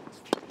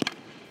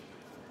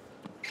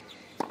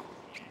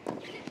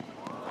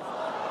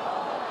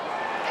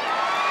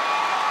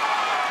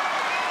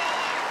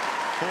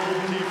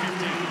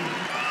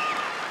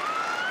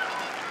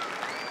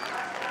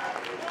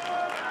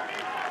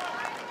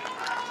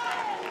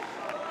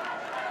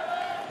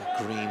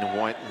 Green,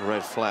 white and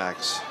red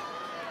flags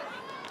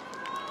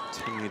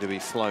continue to be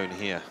flown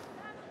here.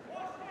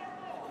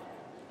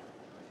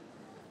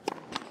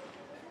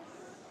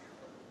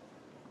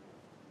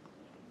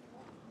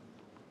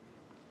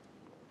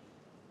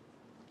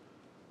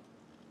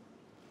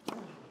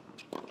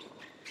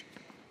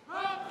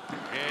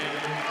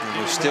 And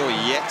we're still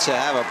yet to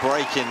have a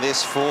break in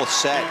this fourth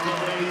set.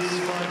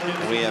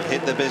 We have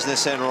hit the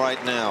business end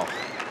right now.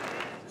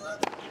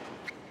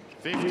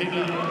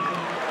 15.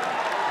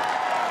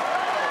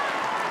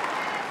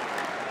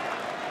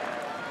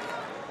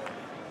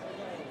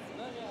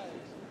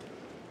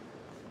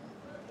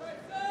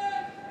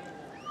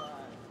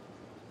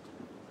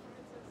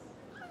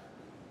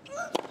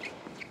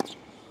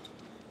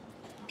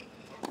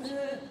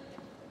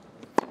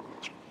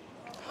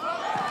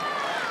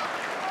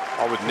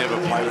 I would never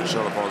play that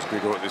shot if I was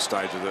Grigor at this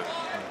stage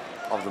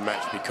of the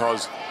match,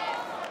 because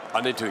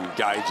I need to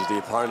engage with the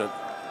opponent.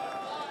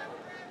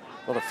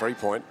 Not a free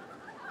point.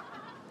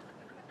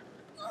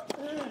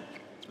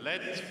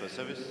 Let's for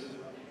service.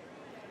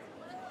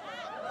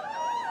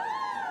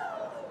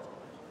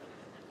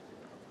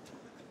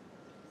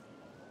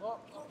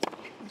 Well,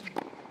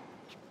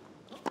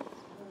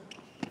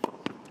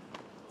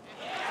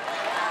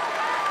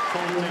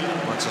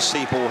 it's a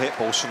see ball, hit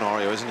ball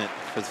scenario, isn't it,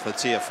 for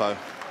Tiafoe?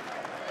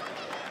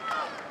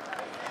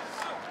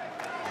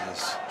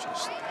 He's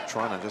just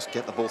trying to just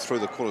get the ball through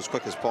the court as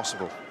quick as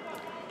possible.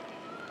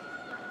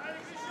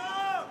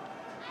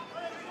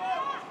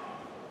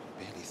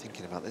 Really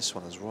thinking about this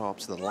one as well, up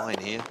to the line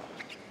here.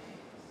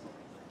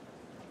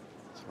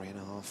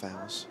 3.5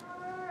 hours.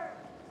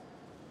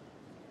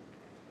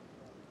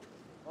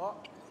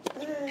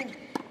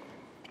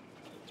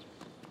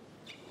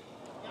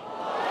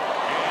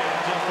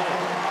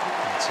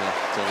 It's a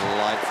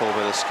delightful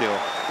bit of skill.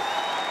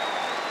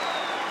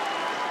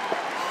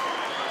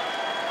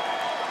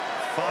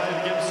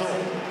 5 games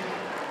old.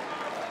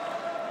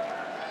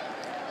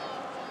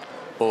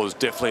 Well, it was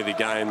definitely the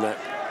game that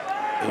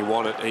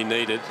he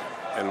needed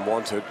and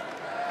wanted.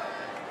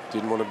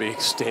 Didn't want to be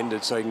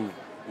extended, so he can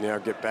now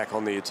get back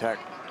on the attack.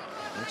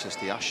 Not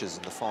just the ushers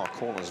in the far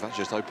corners have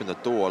just opened the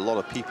door. A lot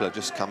of people have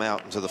just come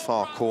out into the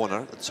far corner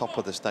at the top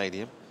of the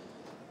stadium.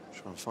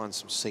 Try and find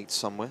some seats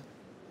somewhere.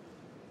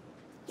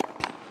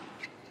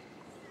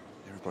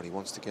 Everybody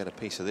wants to get a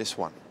piece of this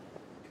one.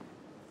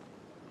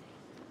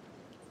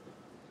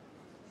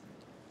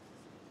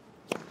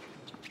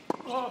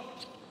 It's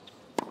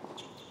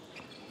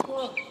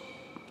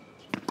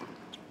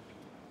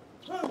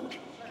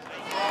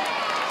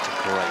a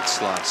great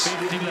slice.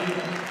 There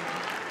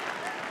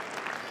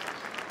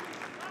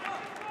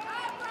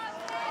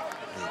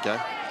you go.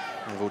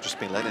 They've all just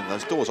been let in.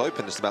 Those doors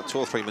opened just about 2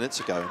 or 3 minutes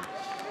ago. And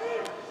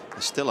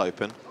they're still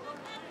open.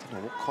 I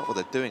don't know quite what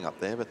they're doing up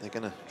there, but they're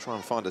going to try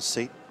and find a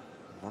seat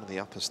in one of the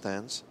upper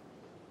stands.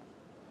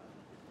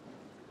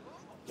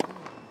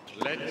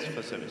 Let's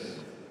for service.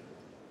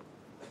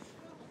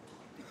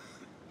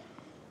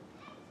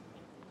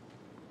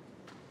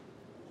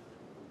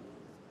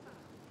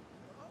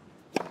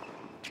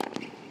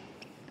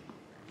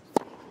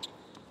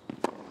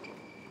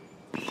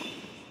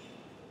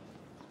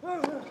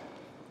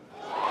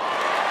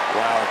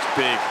 Wow, it's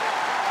big.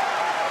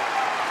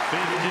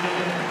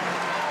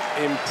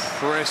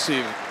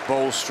 Impressive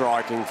ball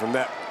striking from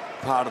that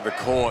part of the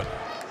court.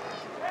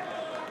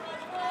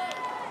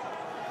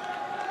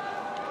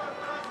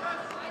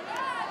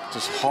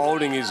 Just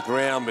holding his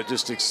ground, but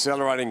just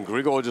accelerating.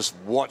 Grigor just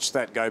watched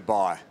that go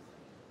by.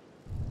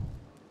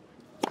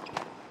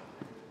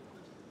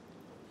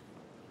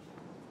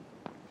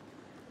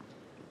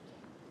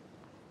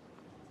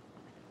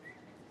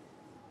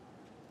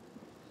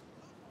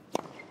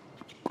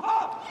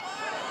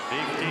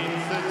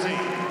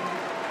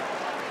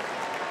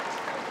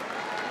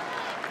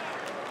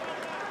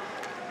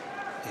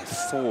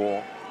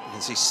 You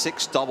can see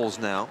 6 doubles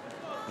now,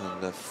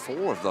 and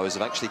 4 of those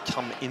have actually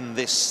come in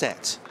this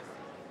set.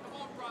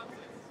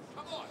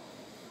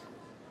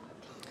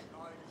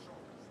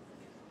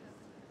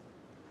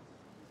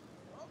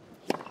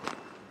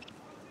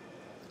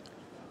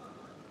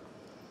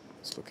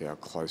 Let's look how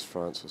close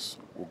Frances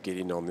will get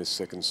in on this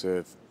second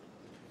serve.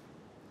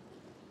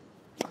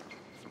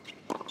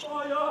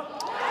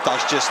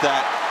 Does just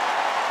that.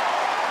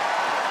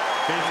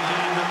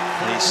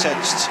 And he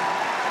sensed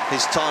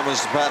his time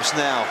was perhaps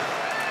now.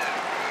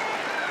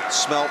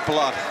 Smelt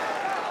blood.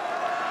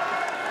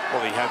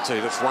 Well, he had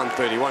to. That's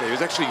 131. He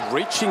was actually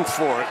reaching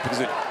for it because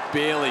it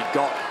barely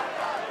got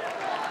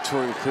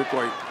to him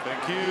quickly.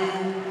 Thank you.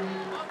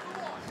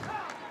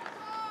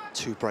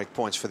 2 break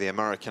points for the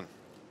American.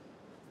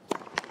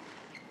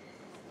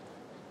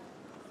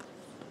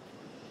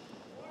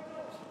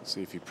 Let's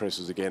see if he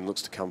presses again,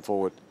 looks to come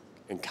forward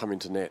and come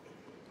into net.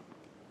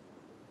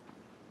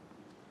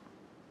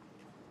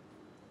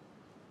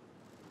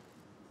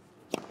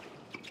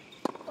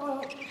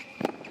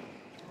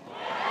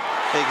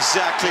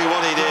 Exactly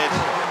what he did.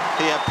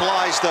 He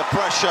applies the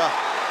pressure,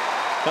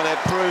 and it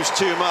proves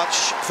too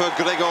much for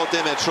Grigor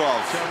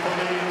Dimitrov.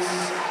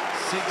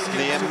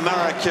 The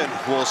American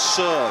will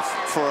serve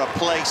for a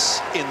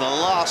place in the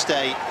last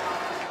 8.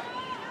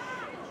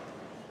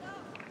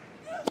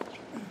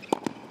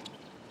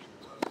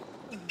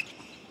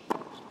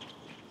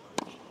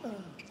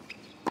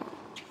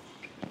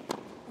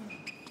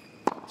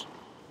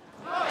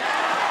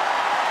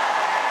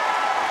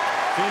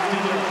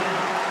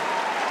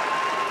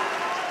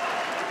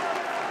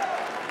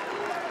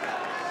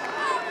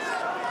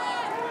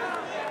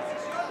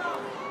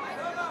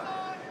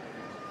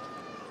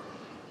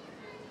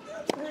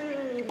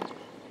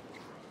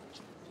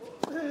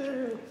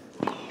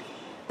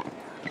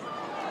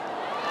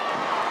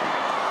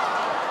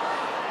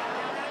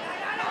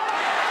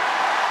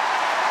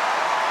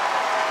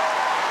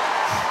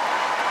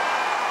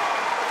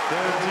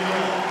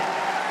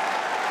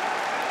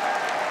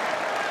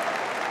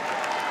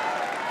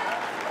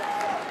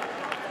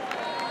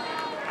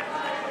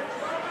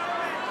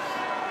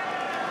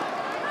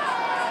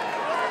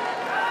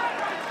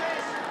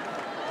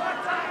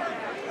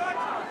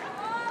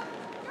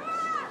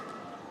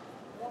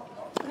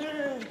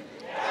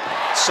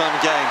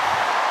 Some game,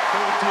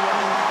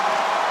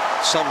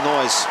 some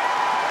noise.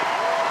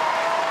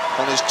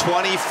 On his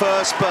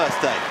 21st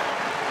birthday,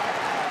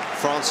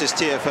 Frances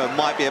Tiafoe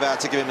might be about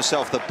to give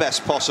himself the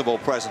best possible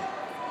present.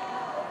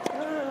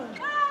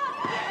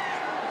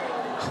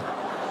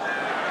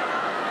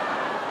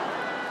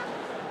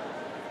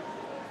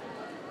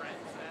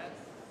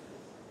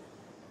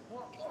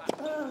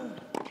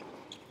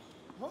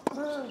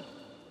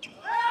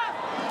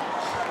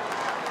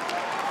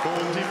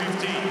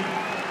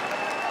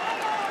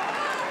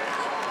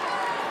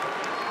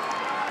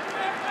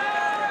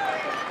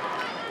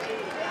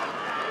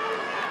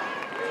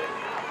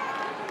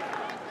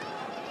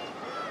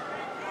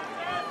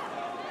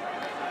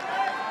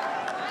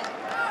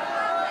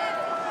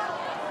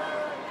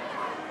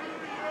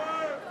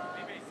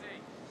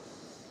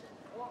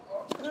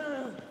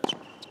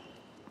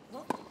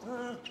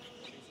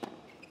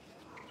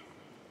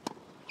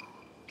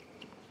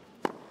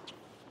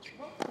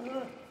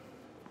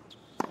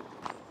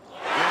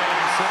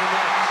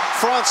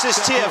 Frances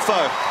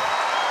Tiafoe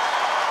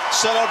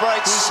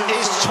celebrates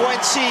his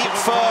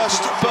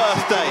 21st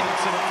birthday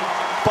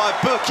by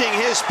booking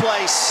his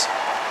place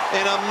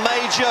in a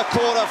major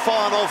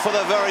quarter-final for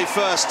the very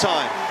first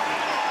time.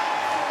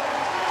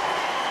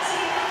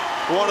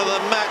 One of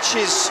the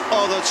matches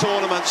of the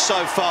tournament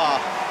so far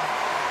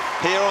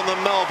here on the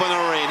Melbourne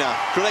Arena.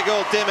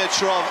 Grigor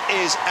Dimitrov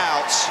is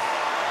out.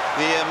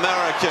 The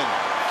American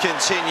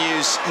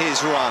continues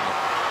his run.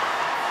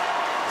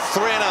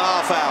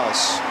 3.5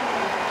 hours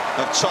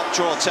of top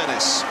draw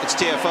tennis. It's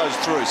Tiafoe's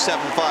through,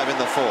 7-5 in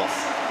the 4th.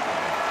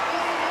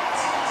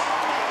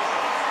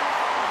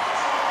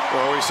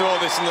 Well, we saw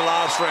this in the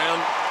last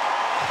round.